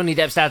Johnny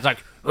Depp's dad's like,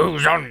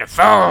 Who's on the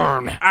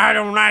phone? I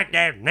don't like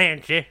that,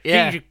 Nancy.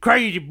 Yeah. She's a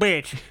crazy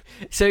bitch.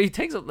 so he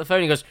takes up the phone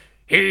and he goes,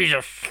 He's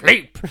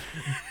asleep.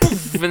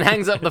 and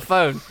hangs up the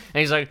phone. And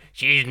he's like,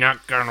 She's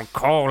not gonna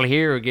call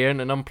here again.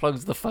 and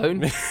unplugs the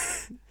phone.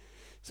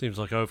 Seems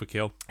like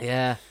overkill.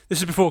 Yeah. This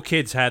is before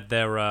kids had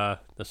their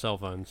cell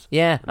phones.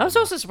 Yeah. I was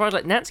also surprised,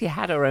 like, Nancy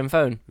had her own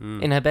phone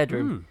in her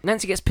bedroom.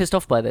 Nancy gets pissed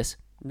off by this.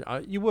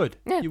 You would.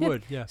 Yeah, you yeah.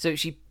 would, yeah. So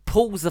she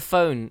pulls the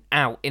phone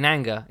out in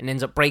anger and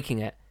ends up breaking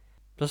it.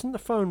 Doesn't the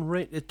phone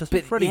ring? Doesn't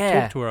But, Freddy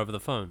yeah. talk to her over the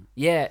phone?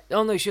 Yeah.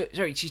 Oh, no,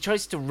 sorry. She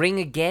tries to ring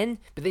again,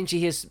 but then she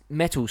hears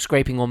metal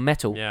scraping on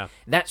metal. Yeah.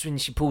 That's when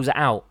she pulls it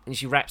out, and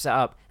she wraps it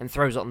up and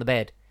throws it on the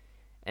bed.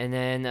 And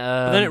then...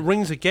 But then it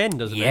rings again,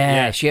 doesn't it?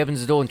 Yeah, she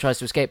opens the door and tries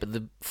to escape, but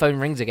the phone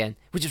rings again,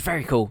 which is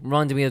very cool.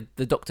 Reminded me of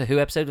the Doctor Who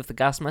episode of the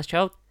Gas Mask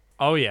Child.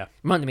 Oh, yeah.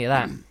 Reminded me of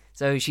that.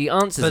 So she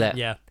answers it.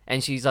 Yeah.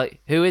 And she's like,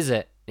 who is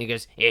it? And he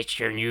goes, It's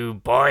your new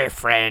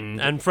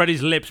boyfriend. And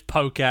Freddy's lips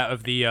poke out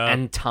of the...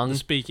 and tongue. the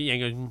speaking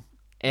and goes...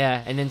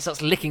 Yeah, and then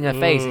starts licking her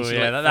face. And she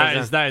yeah,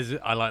 like, that is...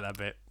 I like that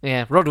bit.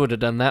 Yeah, Rod would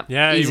have done that.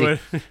 Yeah, Easy. he would.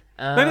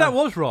 Maybe that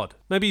was Rod.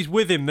 Maybe he's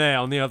with him there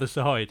on the other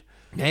side.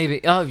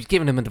 Maybe. Oh, he's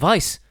giving him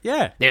advice.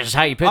 Yeah. This is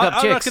how you pick up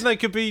I chicks. reckon they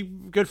could be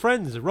good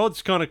friends.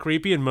 Rod's kind of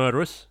creepy and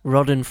murderous.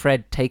 Rod and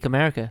Fred take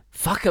America.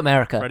 Fuck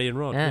America. Freddy and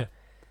Rod, yeah.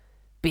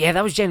 But yeah,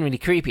 that was genuinely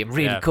creepy and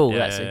really cool.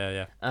 Yeah, actually.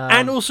 yeah. Um,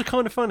 and also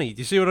kind of funny.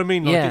 Do you see what I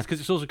mean? Like, yeah. because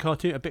it's also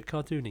a bit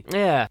cartoony.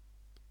 Yeah.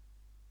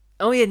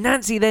 Oh yeah,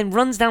 Nancy then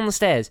runs down the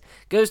stairs,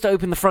 goes to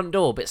open the front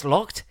door, but it's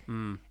locked.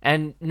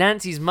 And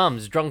Nancy's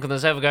mum's drunk on the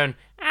sofa going,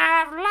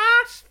 I've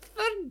locked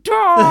the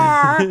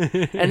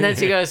door. And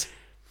Nancy goes,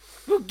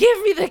 well,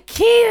 give me the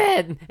key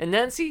then. And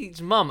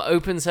Nancy's mum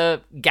opens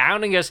her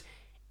gown and goes,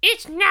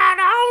 it's not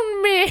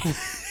on me.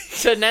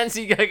 So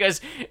Nancy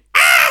goes,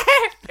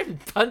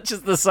 and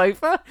punches the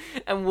sofa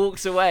and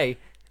walks away.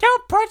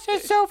 Don't punch the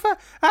sofa.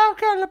 I've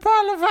got a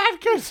bottle of vodka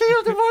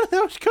concealed in one of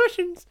those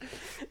cushions.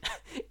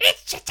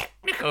 It's a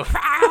technical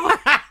foul.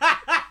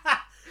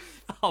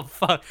 Oh,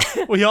 fuck.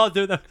 We are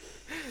doing that.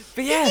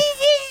 But yeah.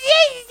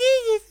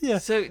 Yeah.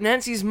 So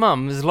Nancy's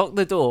mum has locked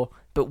the door,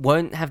 but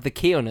won't have the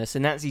key on her, so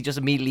Nancy just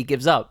immediately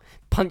gives up,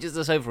 punches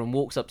us over and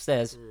walks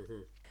upstairs.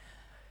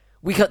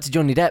 We cut to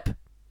Johnny Depp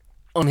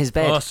on his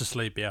bed. Fast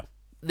asleep, yeah.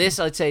 This,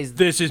 I'd say, is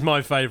This is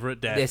my favourite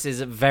death. this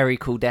is a very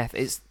cool death.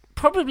 It's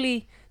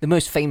probably the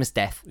most famous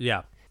death.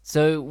 Yeah.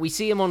 So we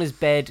see him on his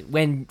bed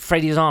when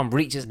Freddy's arm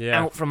reaches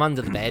Yeah. out from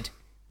under the bed,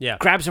 Yeah.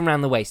 grabs him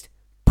round the waist,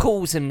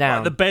 pulls him down.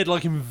 Like the bed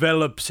like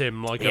envelops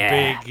him like Yeah.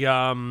 a big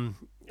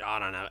I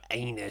don't know,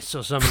 anus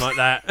or something like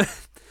that.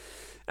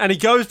 And he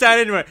goes down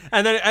anyway,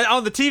 and then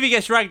the TV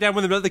gets dragged down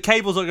with him. But the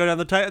cables don't go down.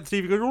 The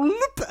TV goes,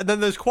 "Whoop," and then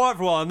there's quiet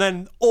for a while, and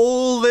then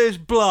all this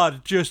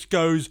blood just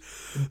goes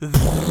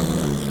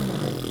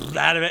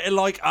out of it,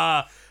 like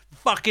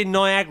fucking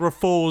Niagara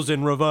Falls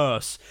in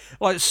reverse,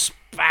 like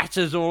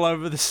spatters all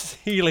over the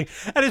ceiling.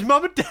 And his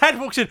mum and dad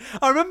walks in.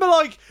 I remember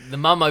The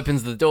mum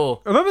opens the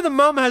door. the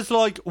mum has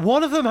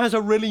one of them has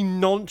a really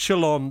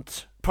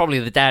nonchalant. Probably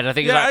the dad. I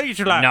think Yeah, he's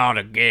he's like, Not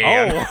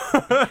again.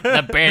 oh.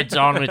 The bed's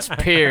on its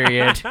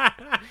period.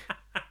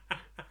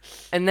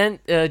 And then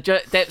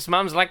Depp's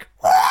mum's like...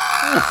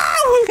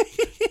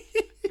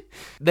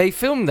 They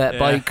filmed that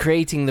by Yeah.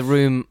 creating the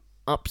room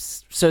up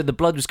so the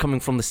blood was coming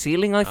from the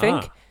ceiling, I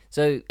think. Ah.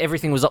 So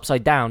everything was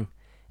upside down.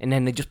 And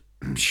then they just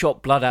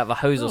shot blood out of a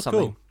hose or Oh,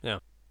 something. cool. Yeah.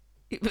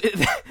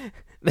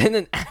 Then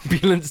an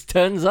ambulance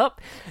turns up.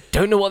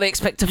 Don't know what they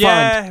expect to find.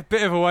 Yeah,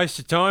 bit of a waste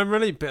of time,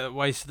 really. Bit of a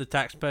waste of the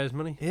taxpayers'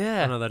 money.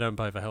 Yeah. I know they don't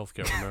pay for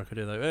healthcare in America,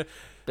 do they?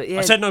 But yeah,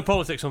 I said no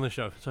politics on this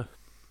show. So.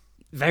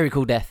 very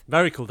cool death.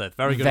 Very cool death.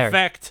 Very good Very.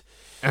 effect.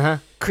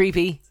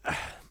 Creepy.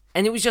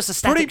 And it was just a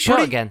static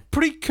shot again.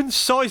 Pretty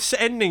concise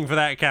ending for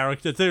that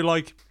character, too.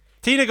 Like,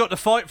 Tina got to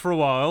fight for a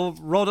while.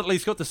 Rod at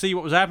least got to see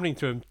what was happening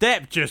to him.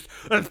 Depp just...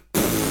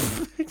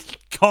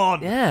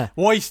 gone. Yeah.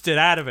 Wasted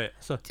out of it.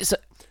 So. So,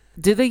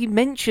 do they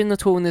mention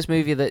at all in this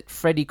movie that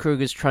Freddy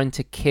Krueger's trying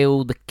to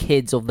kill the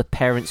kids of the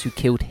parents who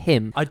killed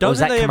him? I Or don't does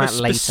think that they come ever out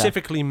later?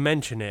 specifically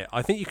mention it.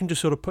 I think you can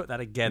just sort of put that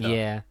together.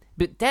 Yeah.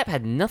 But Depp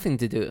had nothing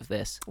to do with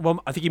this.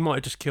 Well, I think he might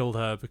have just killed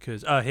her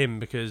because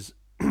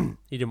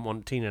he didn't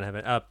want Tina to have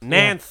it.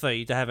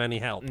 Nancy to have any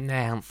help.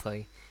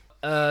 Nancy.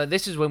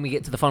 This is when we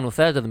get to the final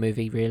third of the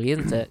movie, really,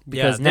 isn't it?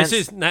 Yeah, Nancy, this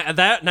is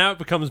now it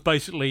becomes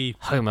basically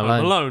Home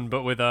Alone.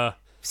 but with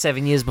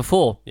 7 years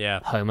before. yeah,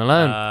 Home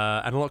Alone.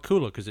 and a lot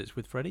cooler because it's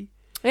with Freddy.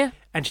 Yeah.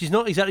 And she's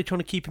not exactly trying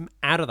to keep him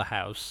out of the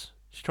house.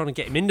 She's trying to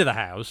get him into the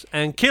house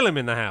and kill him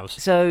in the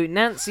house. So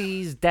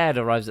Nancy's dad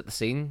arrives at the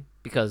scene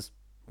because...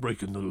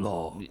 Breaking the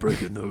law,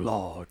 breaking the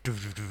law.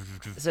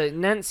 So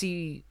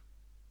Nancy...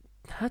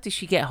 How did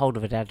she get hold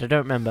of her dad? I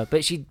don't remember.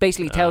 But she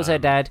basically tells her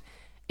dad,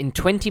 in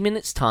 20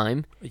 minutes'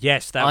 time,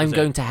 Yes, that I'm was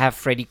going it. to have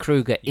Freddy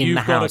Krueger in You've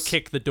the got house. to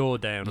kick the door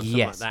down or something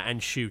Yes. like that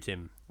and shoot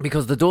him.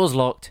 Because the door's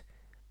locked.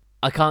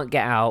 I can't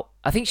get out.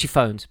 I think she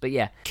phones, but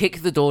yeah.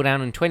 Kick the door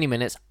down in 20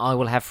 minutes. I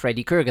will have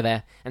Freddy Krueger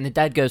there. And the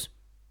dad goes,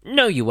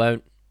 no, you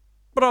won't.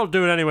 But I'll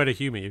do it anyway to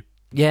humour you.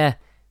 Yeah.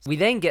 We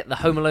then get the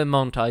Home Alone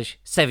montage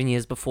 7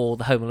 years before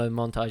the Home Alone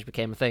montage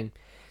became a thing.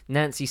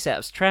 Nancy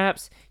sets up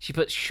traps. She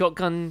puts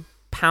shotgun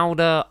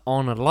powder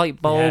on a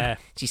light bulb. Yeah.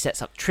 She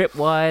sets up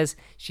tripwires.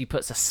 She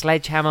puts a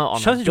sledgehammer on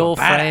Turns a into a door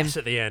frame. badass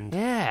at the end.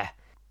 Yeah.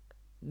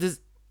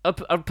 I'll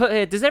put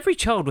here, does every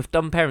child with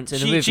dumb parents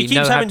in a movie She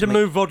know keeps how having to make...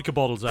 move vodka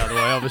bottles out of the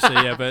way, obviously,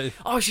 yeah, but...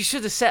 Oh, she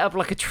should have set up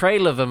like a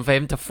trail of them for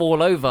him to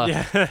fall over.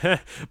 Yeah,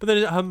 but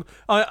then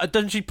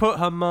doesn't she put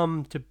her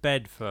mum to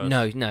bed first?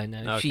 No.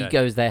 She Okay.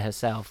 goes there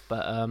herself.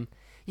 But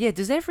yeah,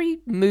 does every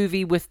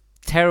movie with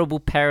terrible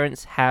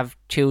parents have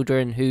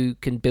children who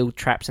can build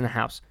traps in a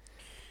house?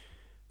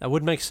 That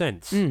would make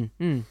sense. They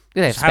have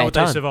How spare would they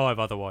time. survive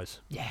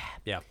otherwise?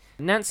 Yeah.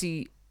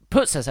 Nancy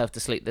puts herself to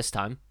sleep this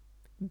time.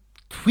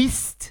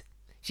 Twist.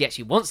 She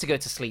actually wants to go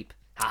to sleep.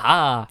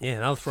 Ha Yeah,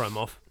 that'll throw him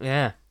off.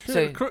 Yeah.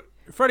 So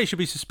Freddy should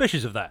be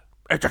suspicious of that.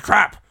 It's a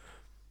trap.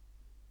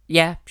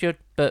 yeah, should,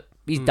 but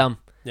he's dumb.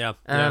 Yeah.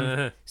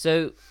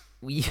 So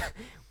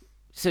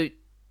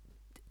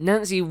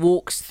Nancy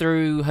walks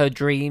through her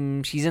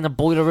dream. She's in a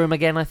boiler room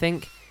again, I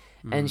think,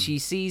 and she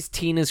sees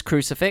Tina's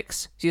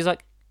crucifix. She's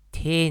like,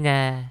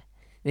 Tina.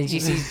 Then she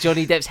sees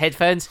Johnny Depp's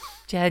headphones.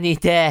 Johnny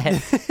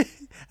Depp.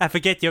 I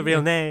forget your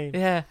real name.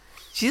 Yeah.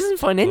 She doesn't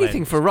find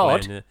anything for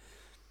Rod.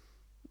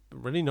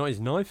 Really, not his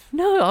knife.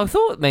 No, I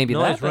thought maybe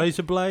Not that. his but-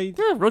 razor blade.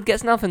 No, Rod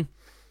gets nothing.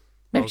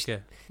 Maybe she-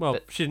 Okay. Well,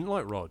 but- she didn't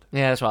like Rod.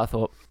 Yeah, that's what I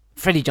thought.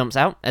 Freddy jumps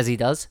out, as he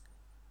does.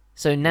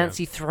 So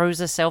Nancy throws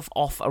herself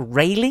off a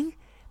railing,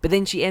 but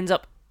then she ends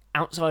up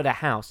outside her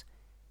house.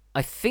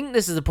 I think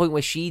this is the point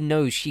where she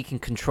knows she can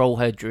control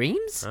her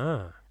dreams.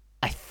 Ah.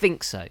 I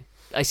think so.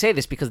 I say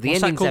this because the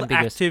What's that ending's called?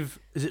 ambiguous. Active?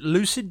 Is it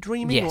lucid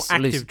dreaming Yes, or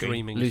active lucid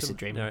dreaming? Lucid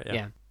dreaming. Yeah.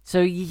 Yeah. So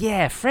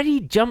yeah,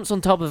 Freddy jumps on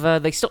top of her.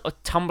 They sort of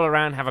tumble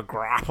around, have a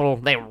grapple.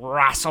 They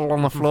wrestle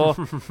on the floor.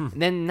 And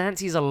then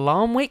Nancy's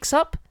alarm wakes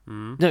up.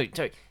 No,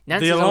 sorry.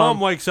 Nancy's The alarm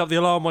wakes up. The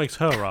alarm wakes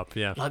her up.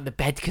 Yeah. Like the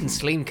bed can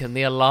sleep, can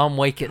the alarm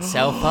wake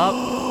itself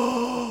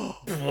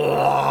up?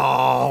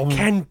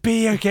 Can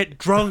beer get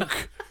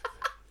drunk?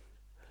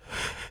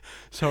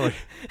 Sorry.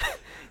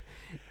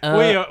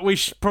 We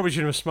probably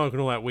shouldn't have smoked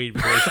all that weed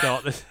before we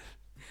start this.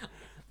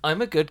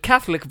 I'm a good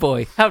Catholic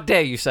boy. How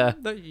dare you, sir?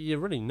 No, you're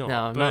really not. No,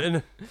 I'm but not.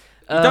 You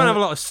don't have a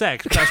lot of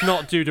sex. But that's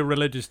not due to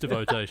religious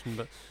devotion.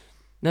 But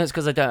No, it's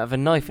because I don't have a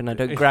knife and I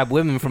don't grab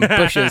women from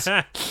bushes.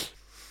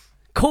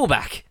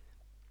 Callback.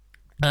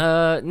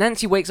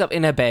 Nancy wakes up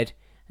in her bed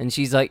and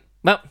she's like,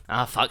 well,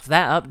 I fucked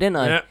that up, didn't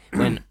I? Yeah.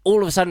 When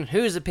all of a sudden,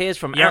 who appears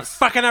from You're outside?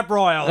 fucking up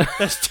royal.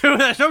 There's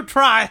no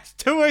try. There's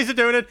two ways of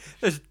doing it.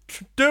 There's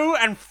do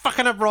and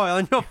fucking up royal,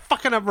 and you're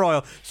fucking up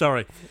royal.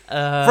 Sorry.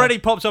 Freddy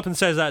pops up and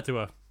says that to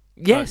her.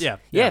 Yes.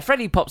 Yeah.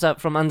 Freddy pops up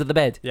from under the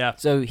bed. Yeah.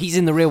 So he's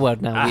in the real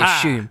world now, we Aha.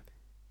 assume.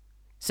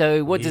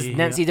 So what does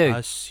Nancy do?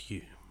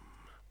 Assume.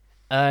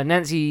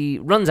 Nancy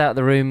runs out of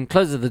the room,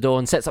 closes the door,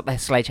 and sets up their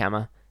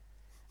sledgehammer.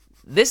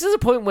 This is a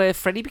point where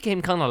Freddy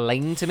became kind of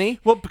lame to me.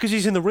 Well, because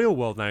he's in the real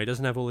world now, he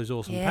doesn't have all his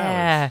awesome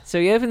Yeah. So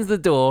he opens the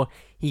door,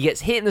 he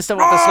gets hit in the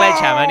stomach with the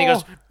sledgehammer, and he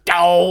goes,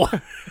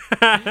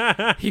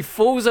 "Dow!" He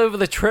falls over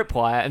the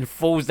tripwire and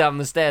falls down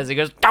the stairs. He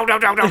goes, "Dow, dow,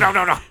 dow, dow, dow,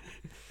 dow, dow."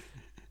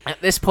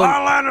 At this point,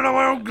 I landed on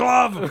my own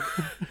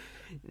glove.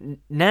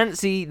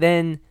 Nancy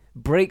then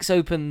breaks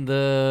open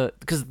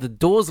because the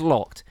door's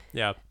locked,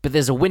 Yeah. but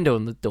there's a window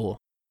in the door.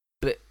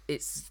 But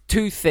it's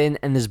too thin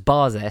and there's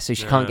bars there, so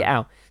she can't get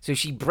out. So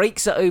she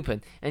breaks it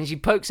open and she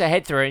pokes her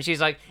head through it and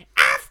she's like,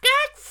 "I've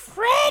got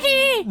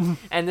Freddy!"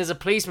 And there's a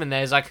policeman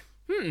there who's like,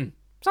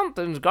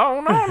 something's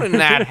going on in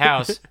that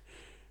house.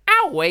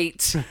 I'll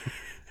wait.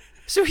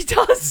 So he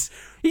does.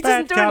 He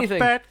doesn't do anything.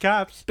 Bad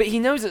cops. But he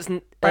knows it's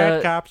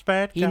Bad cops.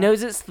 Bad cops. he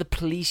knows it's the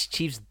police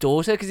chief's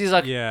daughter because he's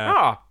like,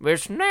 Yeah.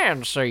 it's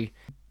Nancy.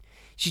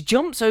 She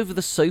jumps over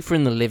the sofa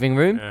in the living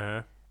room,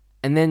 Uh-huh.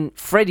 and then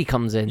Freddy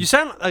comes in. You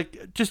sound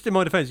like, just in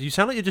my defense, you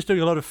sound like you're just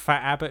doing a lot of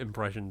Fat Abbott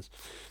impressions.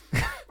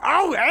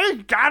 Oh,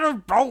 ain't got a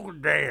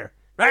boat there.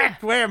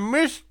 That's where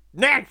Miss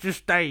Nancy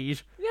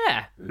stays.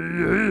 Yeah.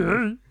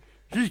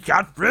 She's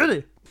got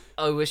Freddy.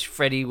 I wish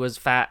Freddy was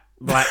fat,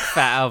 black,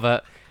 fat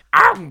Albert.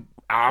 I'm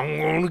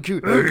gonna kill.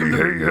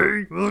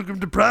 Hey, welcome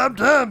to prime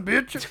time,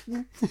 bitch.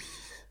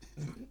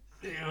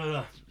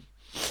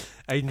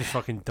 Aiden's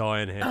fucking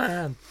dying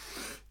here.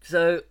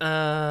 So,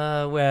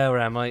 where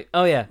am I?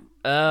 Oh, yeah.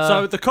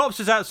 So the cops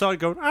is outside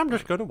going, I'm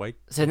just going to wait.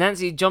 So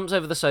Nancy jumps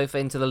over the sofa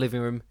into the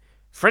living room.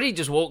 Freddy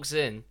just walks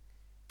in.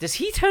 Does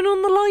he turn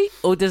on the light,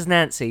 or does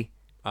Nancy?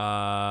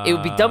 It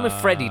would be dumb if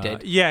Freddy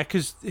did. Yeah,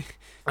 because...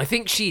 I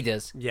think she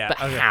does. Yeah,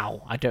 But okay.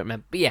 how? I don't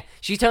remember. But yeah,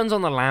 she turns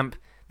on the lamp.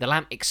 The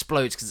lamp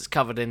explodes because it's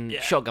covered in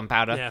shotgun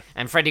powder. Yeah.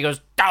 And Freddy goes,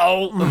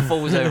 "Dow!" and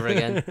falls over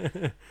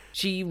again.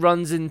 She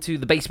runs into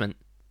the basement.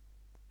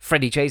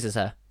 Freddy chases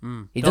her.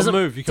 He doesn't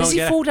move. You can't Does he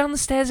get fall down the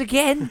stairs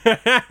again?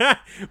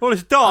 Well,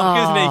 it's dark,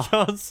 isn't it? Oh.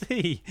 You can't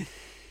see.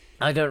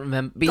 I don't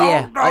remember. But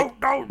yeah.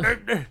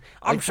 No.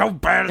 I'm so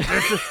bad at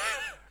this.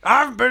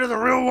 I haven't been in the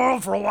real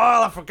world for a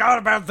while. I forgot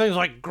about things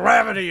like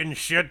gravity and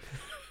shit.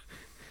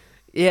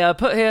 I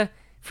put here,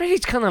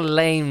 Freddy's kind of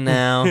lame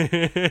now.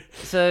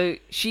 So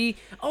she...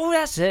 Oh,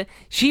 that's it.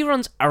 She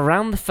runs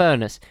around the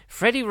furnace.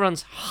 Freddy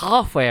runs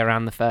halfway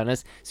around the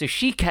furnace, so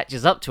she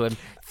catches up to him,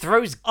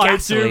 throws I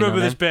gasoline do remember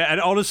on this him. bit, and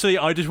honestly,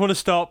 I just want to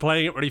start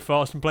playing it really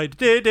fast and play...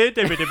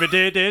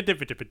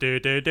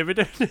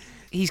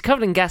 He's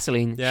covered in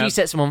gasoline. Yeah. She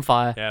sets him on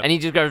fire, Yeah. and he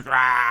just goes,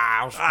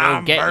 "I'll still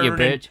I'm get you,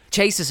 burning." bitch."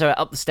 Chases her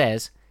up the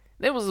stairs.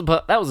 That was the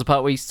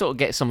part where he sort of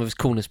gets some of his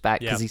coolness back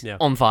because he's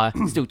on fire,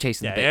 still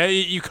chasing the bitch. Yeah,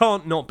 you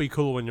can't not be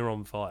cool when you're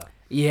on fire.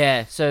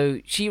 Yeah, so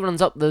she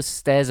runs up the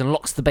stairs and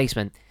locks the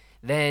basement.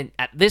 Then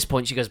at this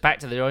point, she goes back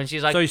to the door and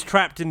she's like, So he's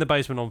trapped in the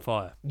basement on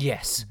fire.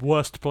 "Yes,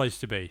 Worst place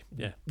to be.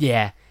 Yeah.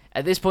 yeah."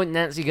 At this point,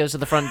 Nancy goes to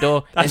the front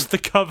door. That's the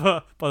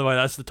cover. By the way,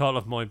 that's the title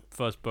of my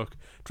first book.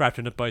 Trapped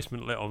in a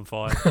basement lit on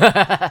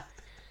fire.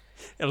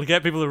 It'll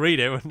get people to read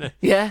it, wouldn't it?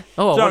 Yeah.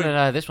 Oh, I So- want to know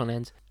how this one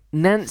ends.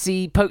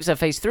 Nancy pokes her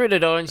face through the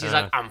door and she's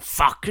like, "I'm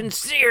fucking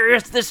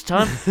serious this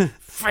time.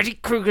 Freddy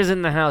Krueger's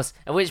in the house."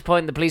 At which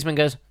point the policeman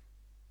goes,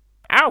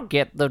 "I'll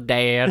get the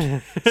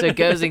dad." So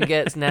goes and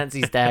gets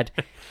Nancy's dad.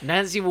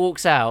 Nancy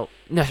walks out.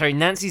 No, sorry,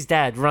 Nancy's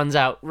dad runs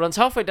out, runs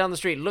halfway down the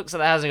street, looks at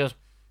the house and goes,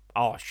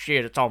 "Oh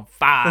shit, it's on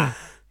fire."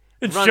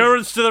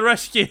 Insurance to the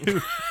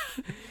rescue.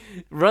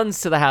 Runs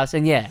to the house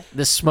and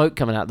there's smoke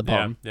coming out the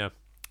bottom. Yeah.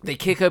 They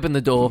kick open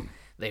the door.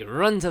 They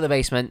run to the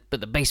basement, but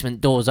the basement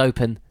door's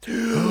open.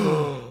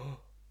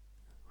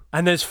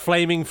 And there's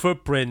flaming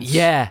footprints.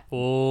 Yeah.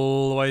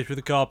 All the way through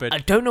the carpet. I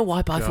don't know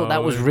why, but I thought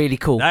that was really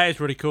cool. That is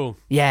really cool.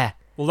 Yeah.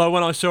 Although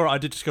when I saw it, I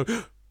did just go,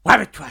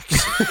 "Wabbit twax."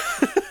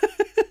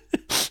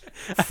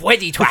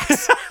 Freddy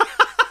twax.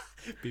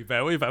 Be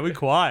very, very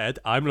quiet.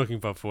 I'm looking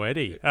for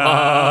Freddy.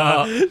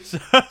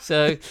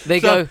 So they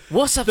go,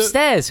 "What's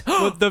upstairs?"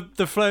 Well,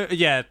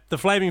 the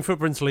flaming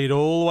footprints lead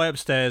all the way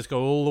upstairs,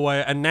 go all the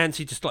way, and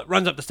Nancy just like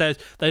runs up the stairs.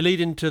 They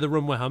lead into the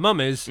room where her mum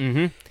is.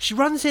 Mm-hmm. She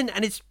runs in,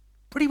 and it's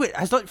pretty weird.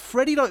 Has like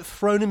Freddy like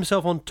thrown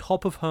himself on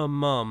top of her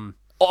mum?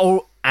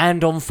 Oh,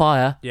 and on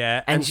fire.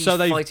 Yeah, And she's so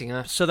they've fighting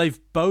her. So they've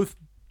both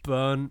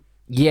burned.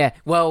 Yeah,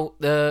 well,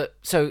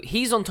 so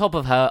he's on top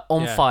of her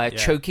on Yeah, fire, yeah,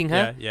 choking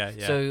her. yeah.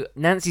 So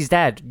Nancy's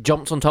dad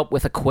jumps on top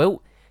with a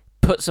quilt,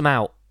 puts him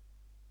out,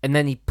 and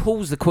then he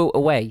pulls the quilt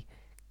away.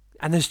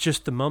 And there's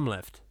just the mum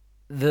left.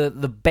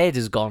 the bed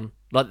is gone.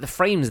 Like, the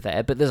frame's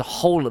there, but there's a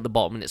hole at the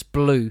bottom, and it's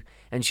blue,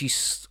 and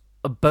she's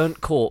a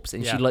burnt corpse,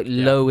 and she,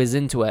 lowers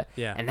into it.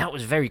 Yeah. And that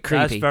was very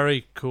creepy. That's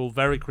very cool,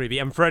 very creepy.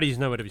 And Freddy's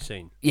nowhere to be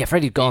seen. Yeah,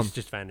 Freddy's gone. He's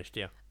just vanished,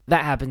 yeah.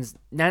 That happens.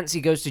 Nancy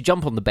goes to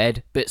jump on the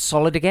bed, but it's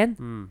solid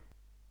again.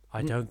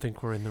 I don't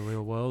think we're in the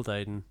real world,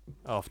 Aiden,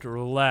 after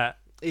all that.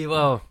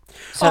 Well,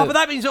 but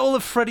that means all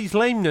of Freddy's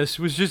lameness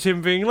was just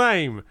him being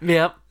lame.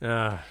 Yep.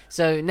 Ah.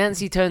 So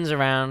Nancy turns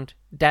around,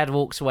 Dad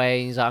walks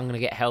away, and he's like, I'm going to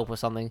get help or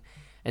something.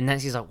 And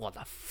Nancy's like, what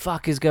the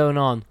fuck is going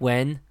on?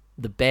 When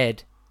the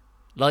bed,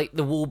 like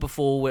the wall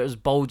before where it was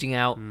bulging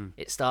out,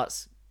 it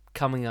starts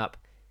coming up.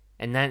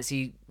 And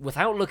Nancy,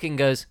 without looking,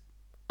 goes,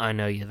 I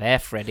know you're there,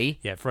 Freddy.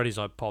 Yeah, Freddy's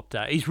like popped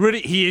out.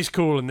 He is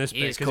cool in this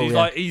bit,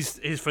 because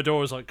his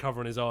fedora's like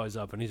covering his eyes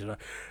up, and he's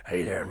like,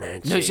 hey there,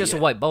 Nancy. No, it's just a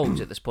white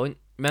bulge at this point.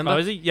 Remember? Oh,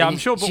 is he? Yeah, I'm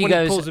sure, but when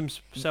he pulls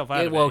himself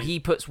out of it. Well, he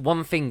puts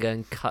one finger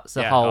and cuts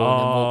the hole and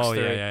then walks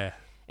through. Yeah.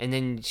 And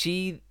then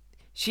she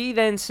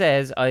then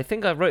says, I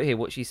think I wrote here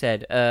what she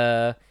said.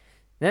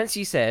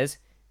 Nancy says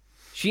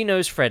she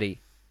knows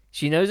Freddy.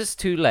 She knows it's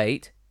too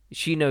late.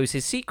 She knows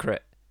his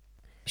secret.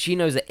 She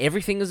knows that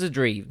everything is a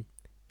dream.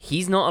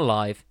 He's not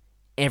alive.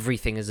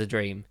 Everything is a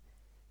dream.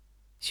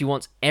 She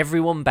wants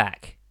everyone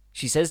back.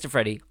 She says to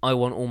Freddy, I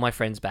want all my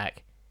friends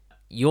back.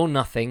 You're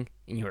nothing,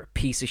 and you're a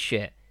piece of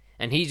shit.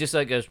 And he just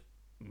like goes,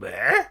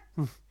 bleh?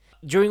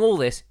 During all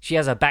this, she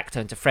has her back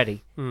turned to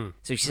Freddy.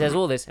 So she says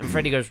all this, and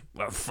Freddy goes,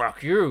 well,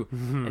 fuck you,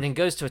 and then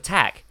goes to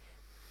attack,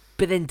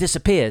 but then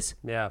disappears.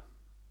 Yeah,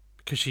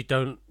 because she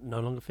no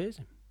longer fears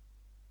him.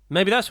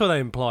 Maybe that's why they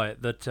imply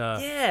it, that...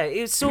 Yeah,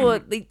 it's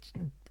sort of...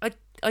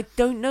 I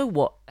don't know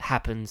what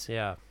happens.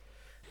 Yeah.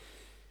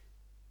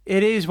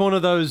 It is one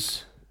of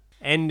those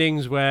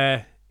endings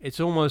where it's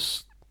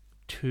almost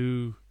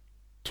too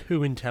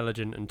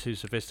intelligent and too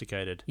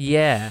sophisticated.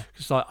 Yeah.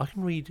 It's like, I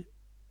can read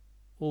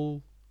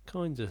all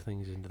kinds of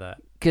things into that.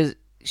 Because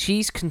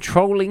she's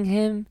controlling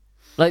him.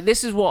 Like,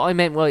 this is what I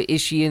meant, well, is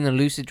she in a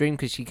lucid dream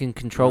because she can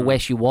control where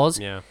she was?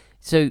 Yeah.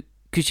 So,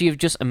 could she have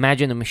just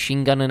imagined a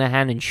machine gun in her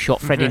hand and shot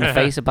Freddy in the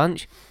face a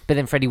bunch? But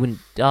then Freddy wouldn't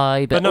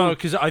die. But no,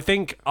 because I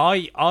think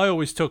I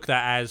always took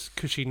that as,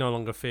 because she no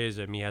longer fears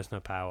him, he has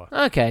no power.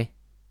 Okay.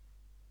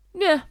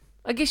 Yeah,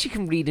 I guess you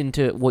can read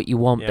into it what you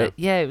want, but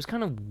yeah, it was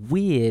kind of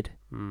weird.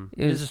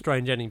 It is a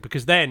strange ending,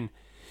 because then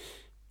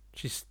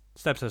she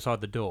steps outside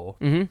the door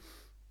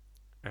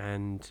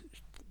and...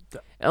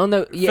 Oh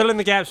no! Yeah. Fill in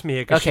the gaps,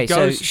 Mia. Okay,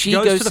 she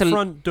goes to the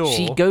front door.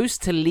 She goes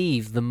to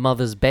leave the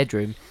mother's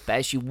bedroom, but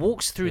as she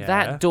walks through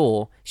that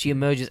door, she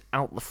emerges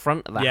out the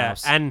front of the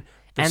house. And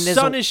the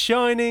sun is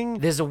shining.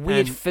 There's a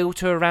weird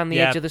filter around the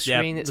edge of the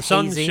screen. It's the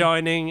sun's hazy.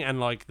 shining, and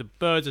like the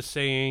birds are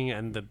singing,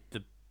 and the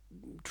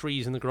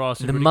trees and the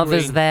grass. Are the really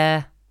mother's green.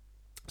 there,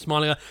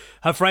 smiling.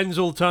 Her friends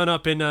all turn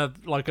up in a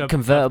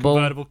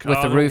convertible car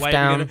with the roof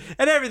down,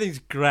 and everything's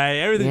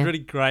great. Everything's really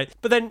great.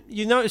 But then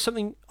you notice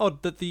something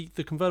odd, that the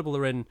convertible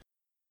they're in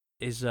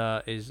is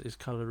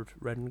coloured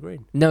red and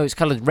green. No, it's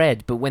coloured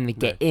red, but when they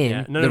get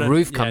in, the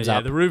roof comes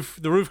up. The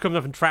roof comes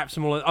up and traps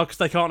them all. Oh, because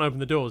they can't open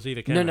the doors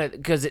either, can they? No,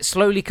 because it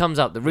slowly comes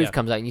up. The roof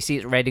comes out, and you see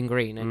it's red and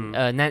green.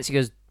 And Nancy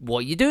goes, "What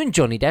are you doing,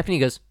 Johnny Depp?" And he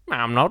goes,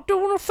 "I'm not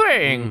doing a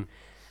thing."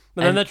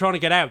 But then they're trying to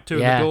get out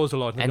too, and the doors are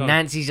locked. And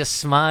Nancy's just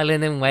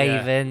smiling and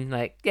waving,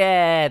 like,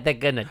 yeah, they're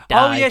gonna die.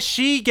 Oh, yeah,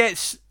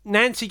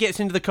 Nancy gets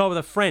into the car with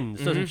her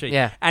friends, doesn't she?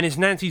 Yeah. And it's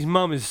Nancy's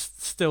mum is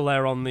still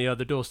there on the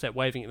doorstep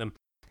waving at them.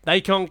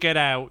 They can't get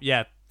out.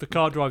 Yeah, the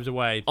car drives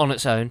away. On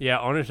its own. Yeah,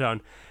 on its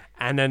own.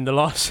 And then the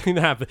last thing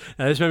that happened,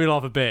 now this made me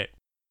laugh a bit.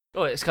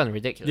 Oh, it's kind of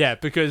ridiculous. Yeah,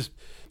 because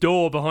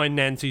door behind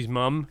Nancy's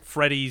mum,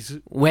 Freddy's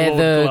clawed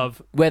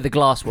glove. Where the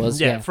glass was,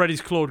 yeah. Freddy's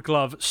clawed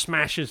glove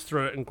smashes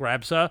through it and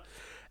grabs her.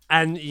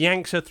 And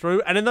yanks her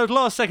through, and in those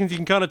last seconds, you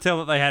can kind of tell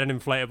that they had an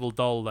inflatable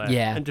doll there,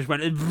 and just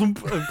went and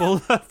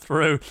pulled her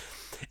through.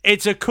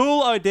 It's a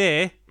cool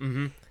idea.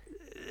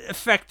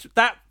 Effect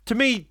that to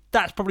me,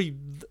 that's probably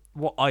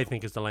what I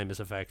think is the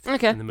lamest effect.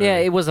 Okay, in the movie. yeah,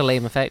 it was a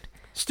lame effect.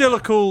 Still a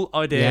cool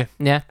idea.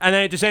 Yeah. And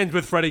then it just ends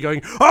with Freddy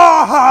going,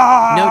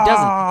 ah! No, it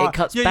doesn't. It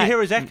cuts back. Yeah, you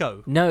hear his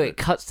echo. No, it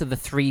cuts to the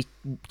three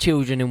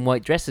children in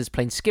white dresses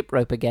playing skip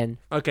rope again.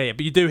 Okay, yeah,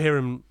 but you do hear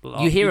him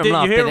laugh. You hear him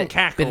laugh. You hear him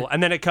cackle,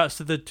 and then it cuts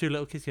to the two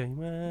little kids going,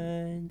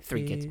 1,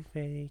 3 kids. 2,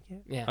 3,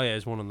 yeah. Oh, yeah,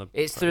 there's one on the...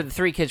 It's through the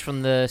 3 kids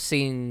from the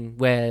scene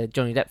where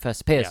Johnny Depp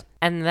first appears. Yeah.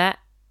 And that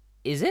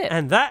is it.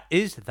 And that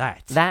is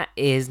that. That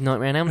is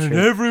Nightmare on Elm Street.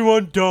 And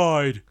everyone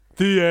died.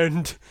 The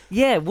end.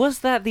 Yeah, was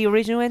that the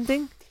original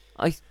ending?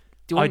 I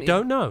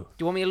don't know. Do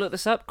you want me to look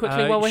this up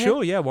quickly while we're here?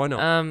 Sure, yeah, why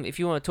not? If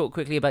you want to talk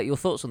quickly about your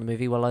thoughts on the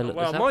movie while I look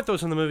this up. Well, my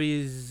thoughts on the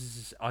movie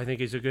is, I think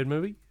it's a good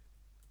movie.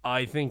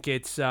 I think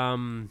it's...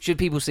 Should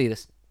people see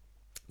this?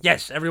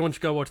 Yes, everyone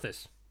should go watch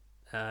this.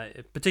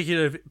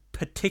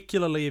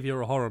 Particularly if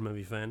you're a horror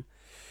movie fan.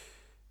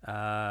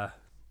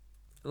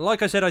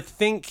 Like I said, I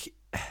think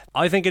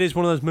it is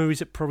one of those movies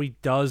that probably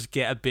does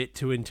get a bit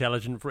too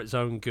intelligent for its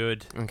own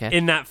good. Okay.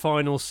 In that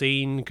final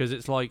scene, because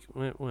it's like,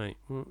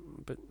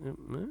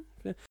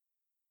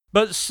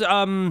 but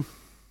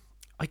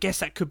I guess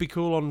that could be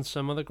cool on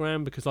some other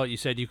ground, because like you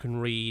said, you can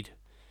read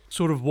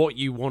sort of what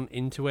you want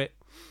into it.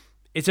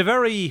 It's a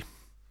very...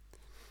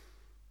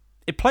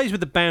 It plays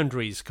with the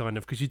boundaries, kind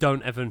of, because you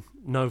don't ever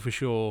know for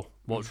sure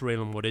what's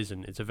real and what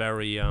isn't. It's a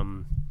very...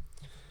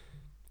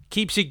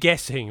 keeps you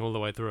guessing all the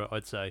way through it,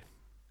 I'd say.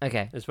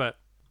 Okay. It's about...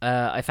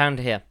 I found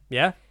it here.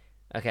 Yeah?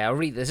 Okay, I'll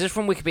read this. This is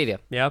from Wikipedia.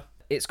 Yeah?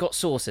 It's got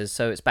sources,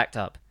 so it's backed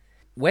up.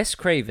 Wes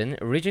Craven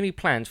originally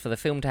planned for the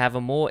film to have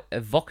a more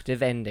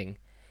evocative ending.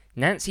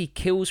 Nancy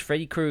kills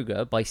Freddy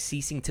Krueger by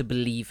ceasing to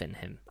believe in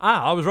him.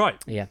 Ah, I was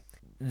right. Yeah.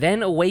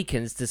 Then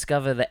awakens to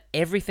discover that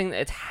everything that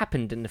had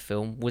happened in the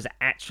film was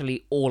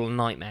actually all a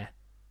nightmare.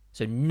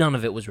 So none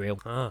of it was real.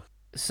 Ah.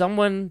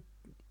 Someone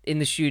in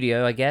the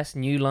studio, I guess,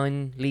 New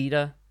Line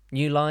leader.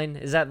 New Line,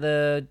 is that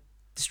the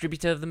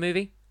distributor of the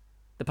movie?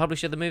 The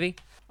publisher of the movie?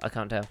 I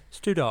can't tell. It's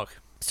too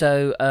dark.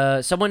 So,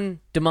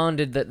 someone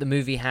demanded that the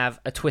movie have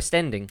a twist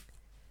ending.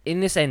 In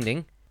this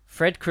ending,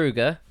 Fred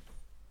Krueger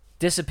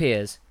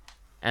disappears,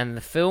 and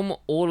the film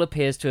all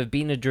appears to have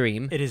been a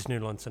dream. It is New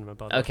Line Cinema,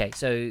 by the way. Okay,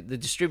 so the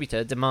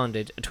distributor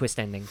demanded a twist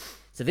ending.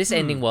 So this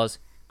ending was,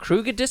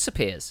 Krueger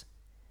disappears,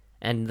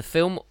 and the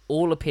film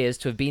all appears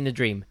to have been a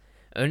dream,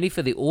 only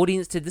for the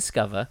audience to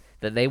discover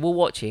that they were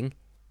watching,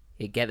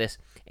 get this,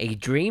 a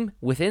dream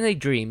within a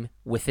dream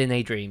within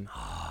a dream,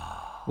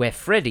 where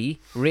Freddy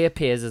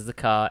reappears as the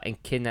car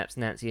and kidnaps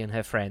Nancy and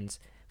her friends,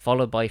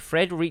 followed by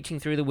Fred reaching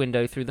through the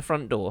window through the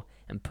front door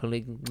and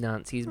pulling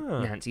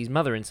Nancy's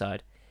mother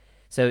inside.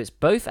 So it's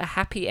both a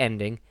happy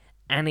ending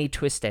and a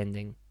twist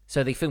ending.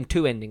 So they filmed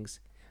two endings.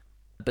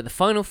 But the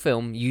final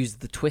film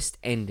used the twist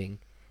ending.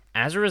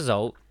 As a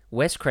result,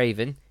 Wes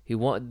Craven, who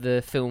wanted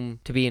the film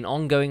to be an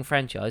ongoing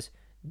franchise,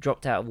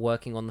 dropped out of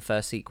working on the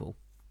first sequel.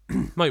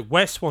 Mate,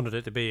 Wes wanted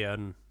it to be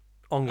an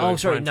ongoing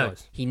franchise.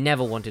 No. He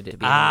never wanted it to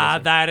be an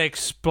ongoing. That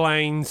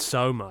explains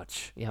so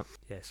much. Yep.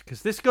 Yes,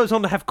 because this goes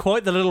on to have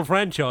quite the little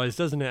franchise,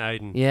 doesn't it,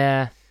 Aiden?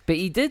 Yeah. But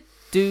he did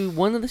do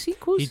one of the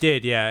sequels? He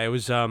did, yeah. It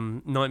was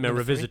Nightmare Number 3?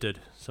 Revisited,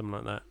 something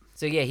like that.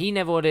 So yeah, he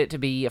never wanted it to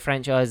be a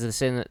franchise.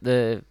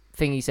 The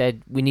thing he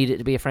said, we need it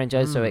to be a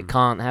franchise, so it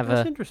can't have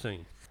That's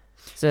interesting.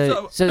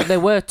 So there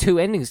were two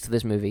endings to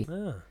this movie.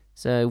 Ah.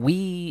 So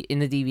we, in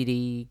the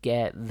DVD,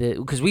 get the...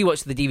 Because we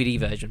watched the DVD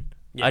version.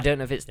 Yeah. I don't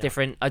know if it's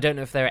different. I don't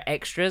know if there are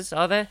extras,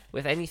 are there,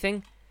 with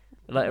anything?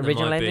 Like There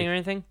original might ending be. or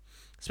anything?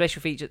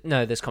 Special features?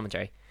 No, there's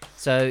commentary.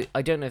 So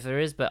I don't know if there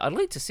is, but I'd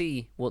like to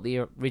see what the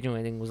original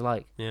ending was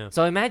like. Yeah.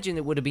 So I imagine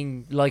it would have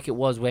been like it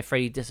was, where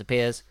Freddy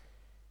disappears,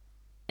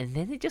 and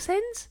then it just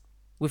ends?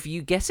 With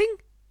you guessing?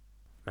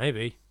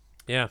 Maybe.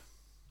 Yeah.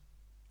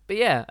 But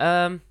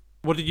yeah,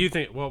 What did you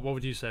think? What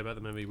would you say about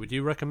the movie? Would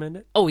you recommend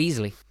it? oh,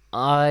 easily.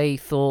 I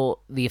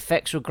thought the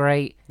effects were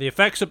great. The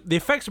effects are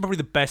probably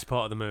the best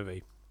part of the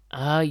movie.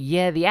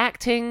 Yeah, the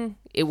acting,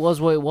 it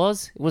was what it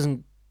was. It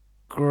wasn't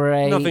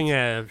great.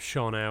 Nothing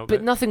shone out.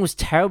 But nothing was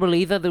terrible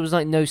either. There was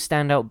like no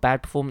standout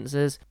bad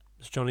performances.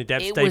 It's Johnny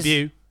Depp's It was-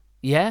 debut.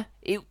 Yeah,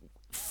 it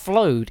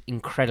flowed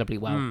incredibly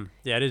well.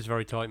 Yeah, it is a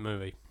very tight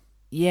movie.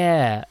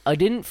 Yeah, I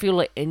didn't feel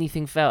like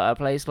anything felt out of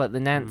place. Like the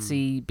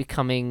Nancy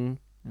becoming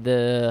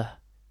the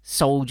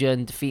soldier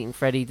and defeating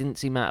Freddy didn't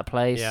seem out of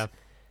place. Yeah.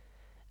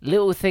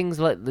 Little things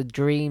like the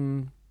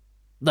dream,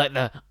 like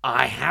the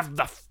I have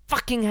the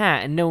fucking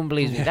hat and no one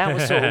believes me. That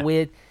was sort of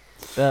weird.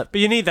 But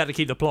you need that to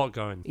keep the plot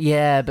going.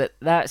 yeah, but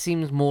that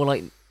seems more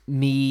like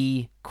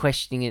me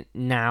questioning it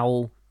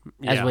now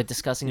as Yeah. we're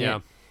discussing Yeah.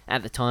 it.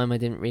 At the time, I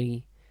didn't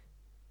really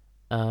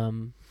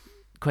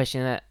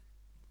question that.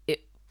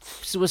 It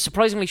was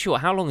surprisingly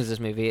short. How long is this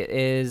movie? It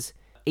is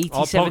Our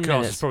 87 podcast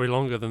minutes. is probably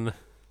longer than the...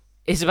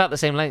 It's about the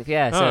same length,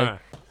 yeah. So Alright.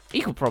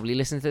 you could probably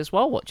listen to this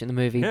while watching the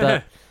movie. Yeah.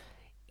 But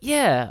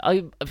yeah,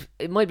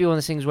 it might be one of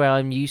those things where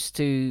I'm used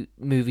to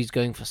movies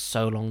going for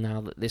so long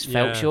now that this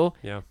felt short.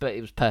 Yeah. But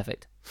it was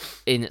perfect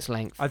in its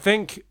length. I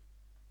think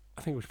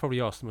we should probably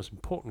ask the most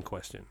important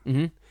question,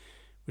 Mm-hmm.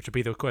 which would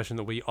be the question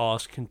that we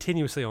ask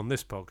continuously on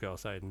this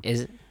podcast, Aiden.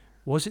 Is it?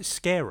 Was it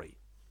scary?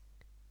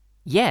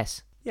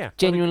 Yes. Yeah.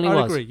 Genuinely I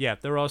was. agree. Yeah,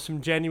 there are some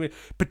genuine...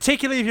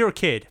 Particularly if you're a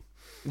kid.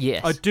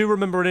 Yes. I do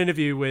remember an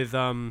interview with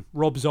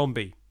Rob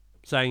Zombie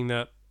saying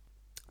that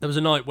there was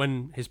a night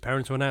when his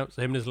parents went out,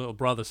 so him and his little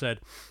brother said,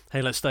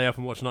 hey, let's stay up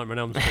and watch Nightmare on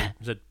Elm Street. It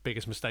was the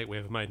biggest mistake we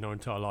ever made in our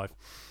entire life.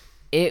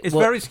 It's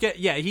very scary.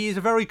 Yeah, he is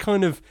a very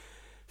kind of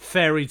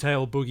fairy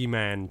tale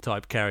boogeyman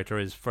type character,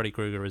 is Freddy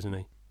Krueger, isn't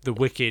he? The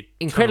wicked...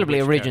 incredibly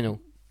kind of witch original.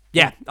 character.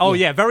 Yeah. Oh,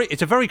 Yeah. yeah.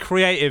 It's a very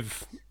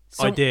creative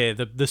idea,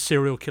 the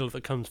serial killer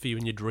that comes for you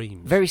in your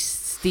dreams. Very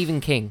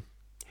Stephen King.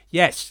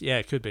 Yes, yeah,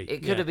 it could be.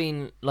 It could have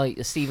been like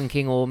a Stephen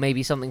King or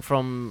maybe something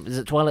from, is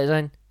it Twilight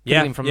Zone? Could Yeah,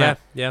 have been from yeah, that.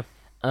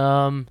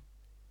 yeah.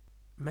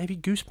 Maybe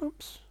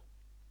Goosebumps?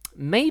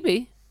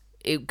 Maybe.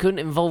 It couldn't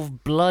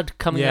involve blood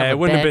coming out Yeah, of it a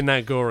wouldn't have bed, been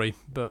that gory,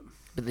 but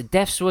but the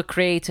deaths were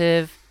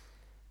creative.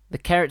 The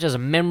characters are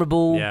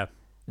memorable. yeah.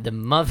 The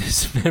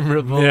mother's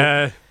memorable.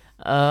 Yeah.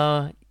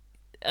 Are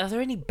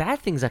there any bad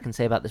things I can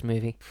say about this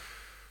movie?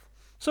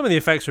 Some of the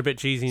effects are a bit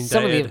cheesy and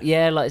Some dated. of the,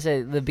 yeah, like I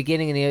said, the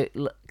beginning and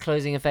the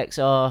closing effects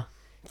are...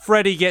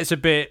 Freddy gets a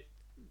bit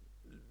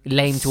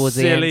lame towards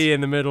the end. Silly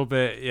in the middle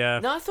bit, yeah.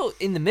 No, I thought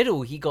in the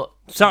middle he got...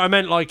 So I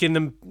meant like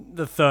in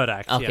the third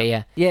act. Okay,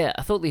 yeah. Yeah,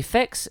 I thought the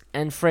effects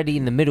and Freddy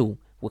in the middle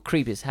were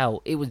creepy as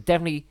hell. It was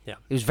definitely... Yeah.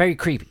 It was very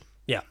creepy.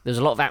 Yeah. There was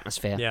a lot of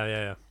atmosphere.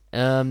 Yeah.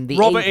 And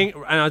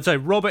I'd say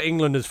Robert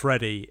Englund as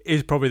Freddy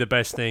is probably the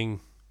best thing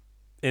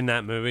in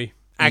that movie.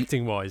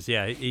 Acting wise,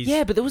 yeah.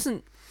 Yeah, but there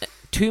wasn't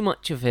too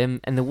much of him,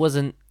 and there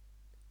wasn't...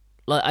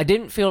 Like,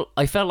 I felt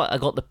like I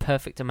got the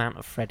perfect amount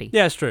of Freddy.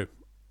 Yeah, it's true.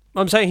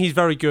 I'm saying he's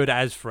very good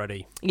as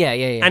Freddy. Yeah.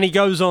 And he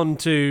goes on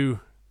to...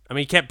 I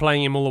mean, he kept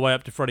playing him all the way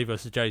up to Freddy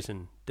vs.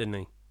 Jason, didn't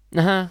he?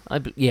 I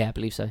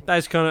believe so.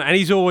 That's kind of... And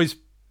he's always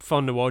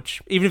fun to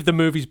watch. Even if the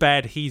movie's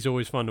bad, he's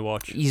always fun to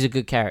watch. He's a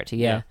good character,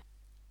 yeah.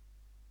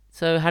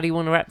 So how do you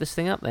want to wrap this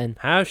thing up, then?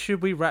 How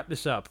should we wrap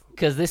this up?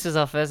 Because this is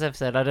our first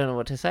episode. I don't know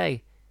what to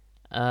say.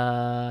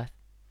 I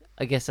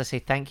guess I say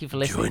thank you for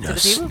listening to the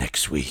people. Join us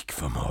next week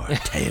for more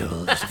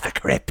Tales of the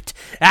Crypt.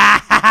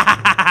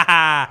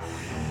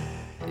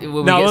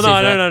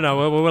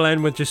 No. We'll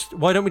end with just...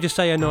 Why don't we just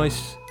say a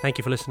nice thank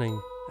you for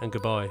listening and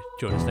goodbye.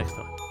 Join us next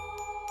time.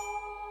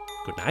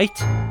 Good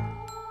night.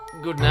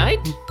 Good night?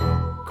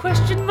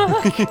 Question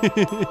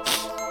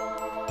mark?